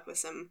help you come up with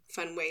some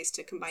fun ways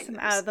to combine Some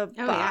those. out of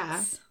the Oh,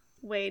 box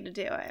way to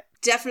do it.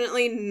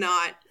 Definitely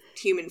not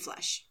human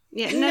flesh.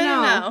 Yeah,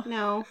 No.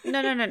 No.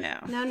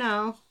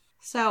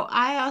 So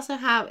I also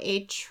have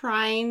a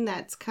trine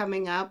that's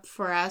coming up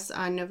for us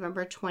on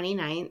November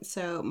 29th.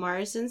 So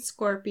Mars in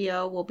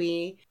Scorpio will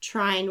be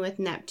trine with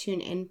Neptune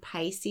in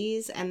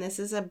Pisces, and this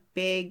is a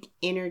big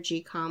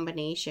energy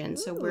combination.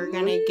 So we're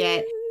going to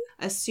get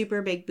a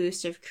super big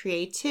boost of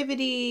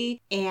creativity,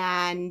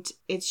 and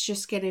it's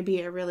just going to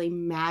be a really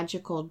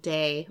magical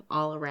day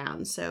all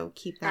around. So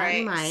keep that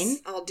in mind.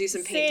 I'll do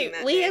some painting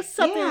that we day. have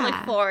something to Yeah.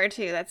 look forward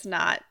to that's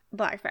not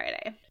Black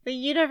Friday. The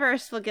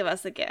universe will give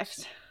us a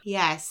gift.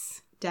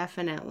 Yes,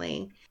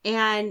 definitely.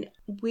 And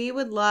we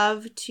would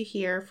love to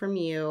hear from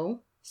you.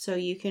 So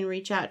you can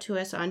reach out to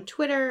us on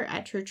Twitter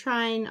at True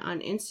Trine, on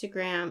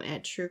Instagram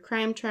at True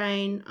Crime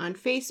Trine, on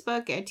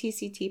Facebook at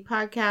TCT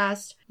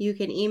Podcast. You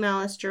can email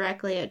us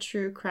directly at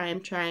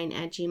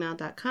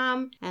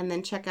truecrimetrine@gmail.com, and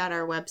then check out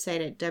our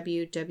website at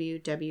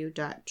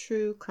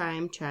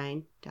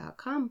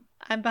www.truecrimetrine.com.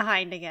 I'm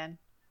behind again.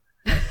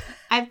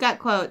 I've got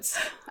quotes.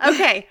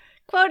 Okay,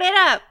 quote it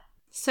up.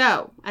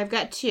 So, I've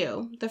got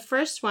two. The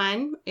first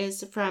one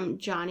is from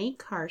Johnny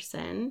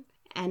Carson,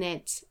 and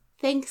it's,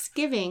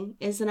 Thanksgiving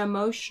is an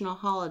emotional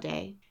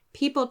holiday.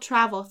 People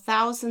travel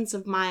thousands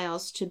of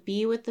miles to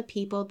be with the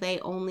people they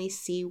only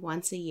see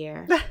once a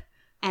year,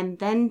 and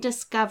then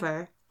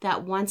discover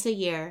that once a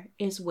year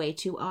is way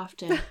too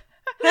often.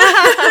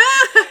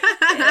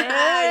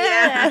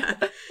 Yeah.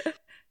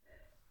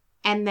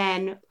 And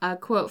then a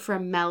quote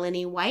from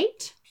Melanie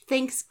White.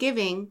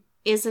 Thanksgiving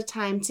is a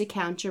time to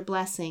count your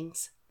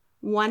blessings,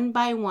 one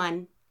by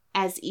one,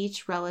 as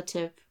each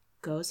relative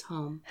goes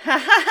home. Bye.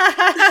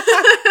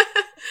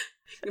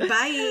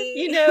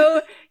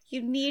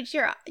 You need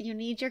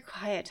your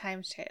quiet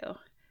time too.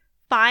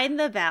 Find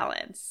the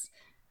balance.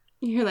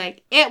 You're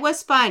like, it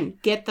was fun.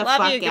 Get the Love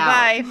fuck you.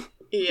 out. Goodbye.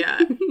 Yeah.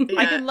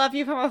 I can love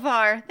you from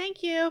afar.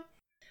 Thank you.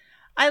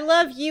 I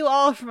love you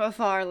all from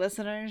afar,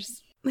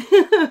 listeners.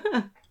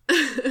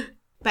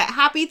 But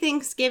happy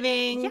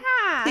Thanksgiving.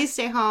 Yeah. Please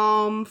stay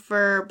home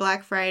for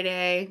Black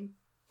Friday.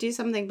 Do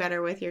something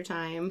better with your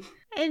time.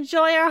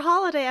 Enjoy our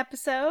holiday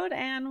episode,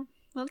 and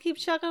we'll keep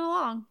chugging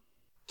along.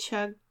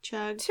 Chug,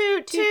 chug.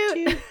 Toot, toot.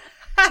 toot.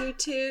 Toot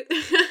toot.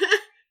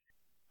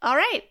 All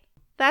right.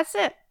 That's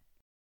it.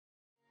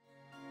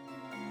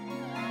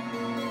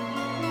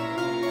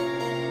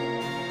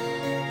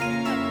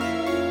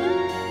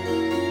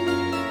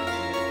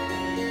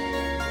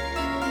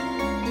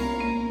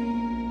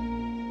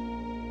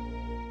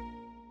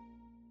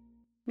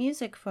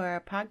 Music for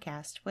our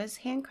podcast was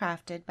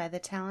handcrafted by the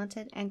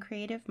talented and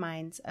creative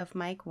minds of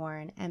Mike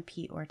Warren and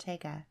Pete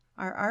Ortega.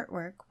 Our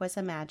artwork was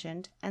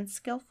imagined and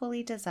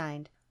skillfully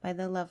designed by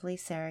the lovely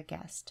Sarah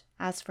Guest.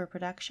 As for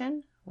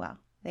production, well,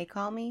 they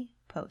call me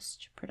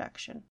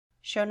post-production.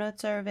 Show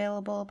notes are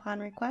available upon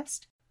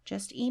request.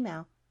 Just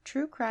email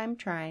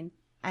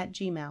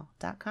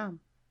truecrimetrine@gmail.com.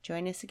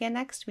 Join us again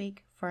next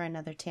week for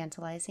another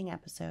tantalizing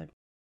episode.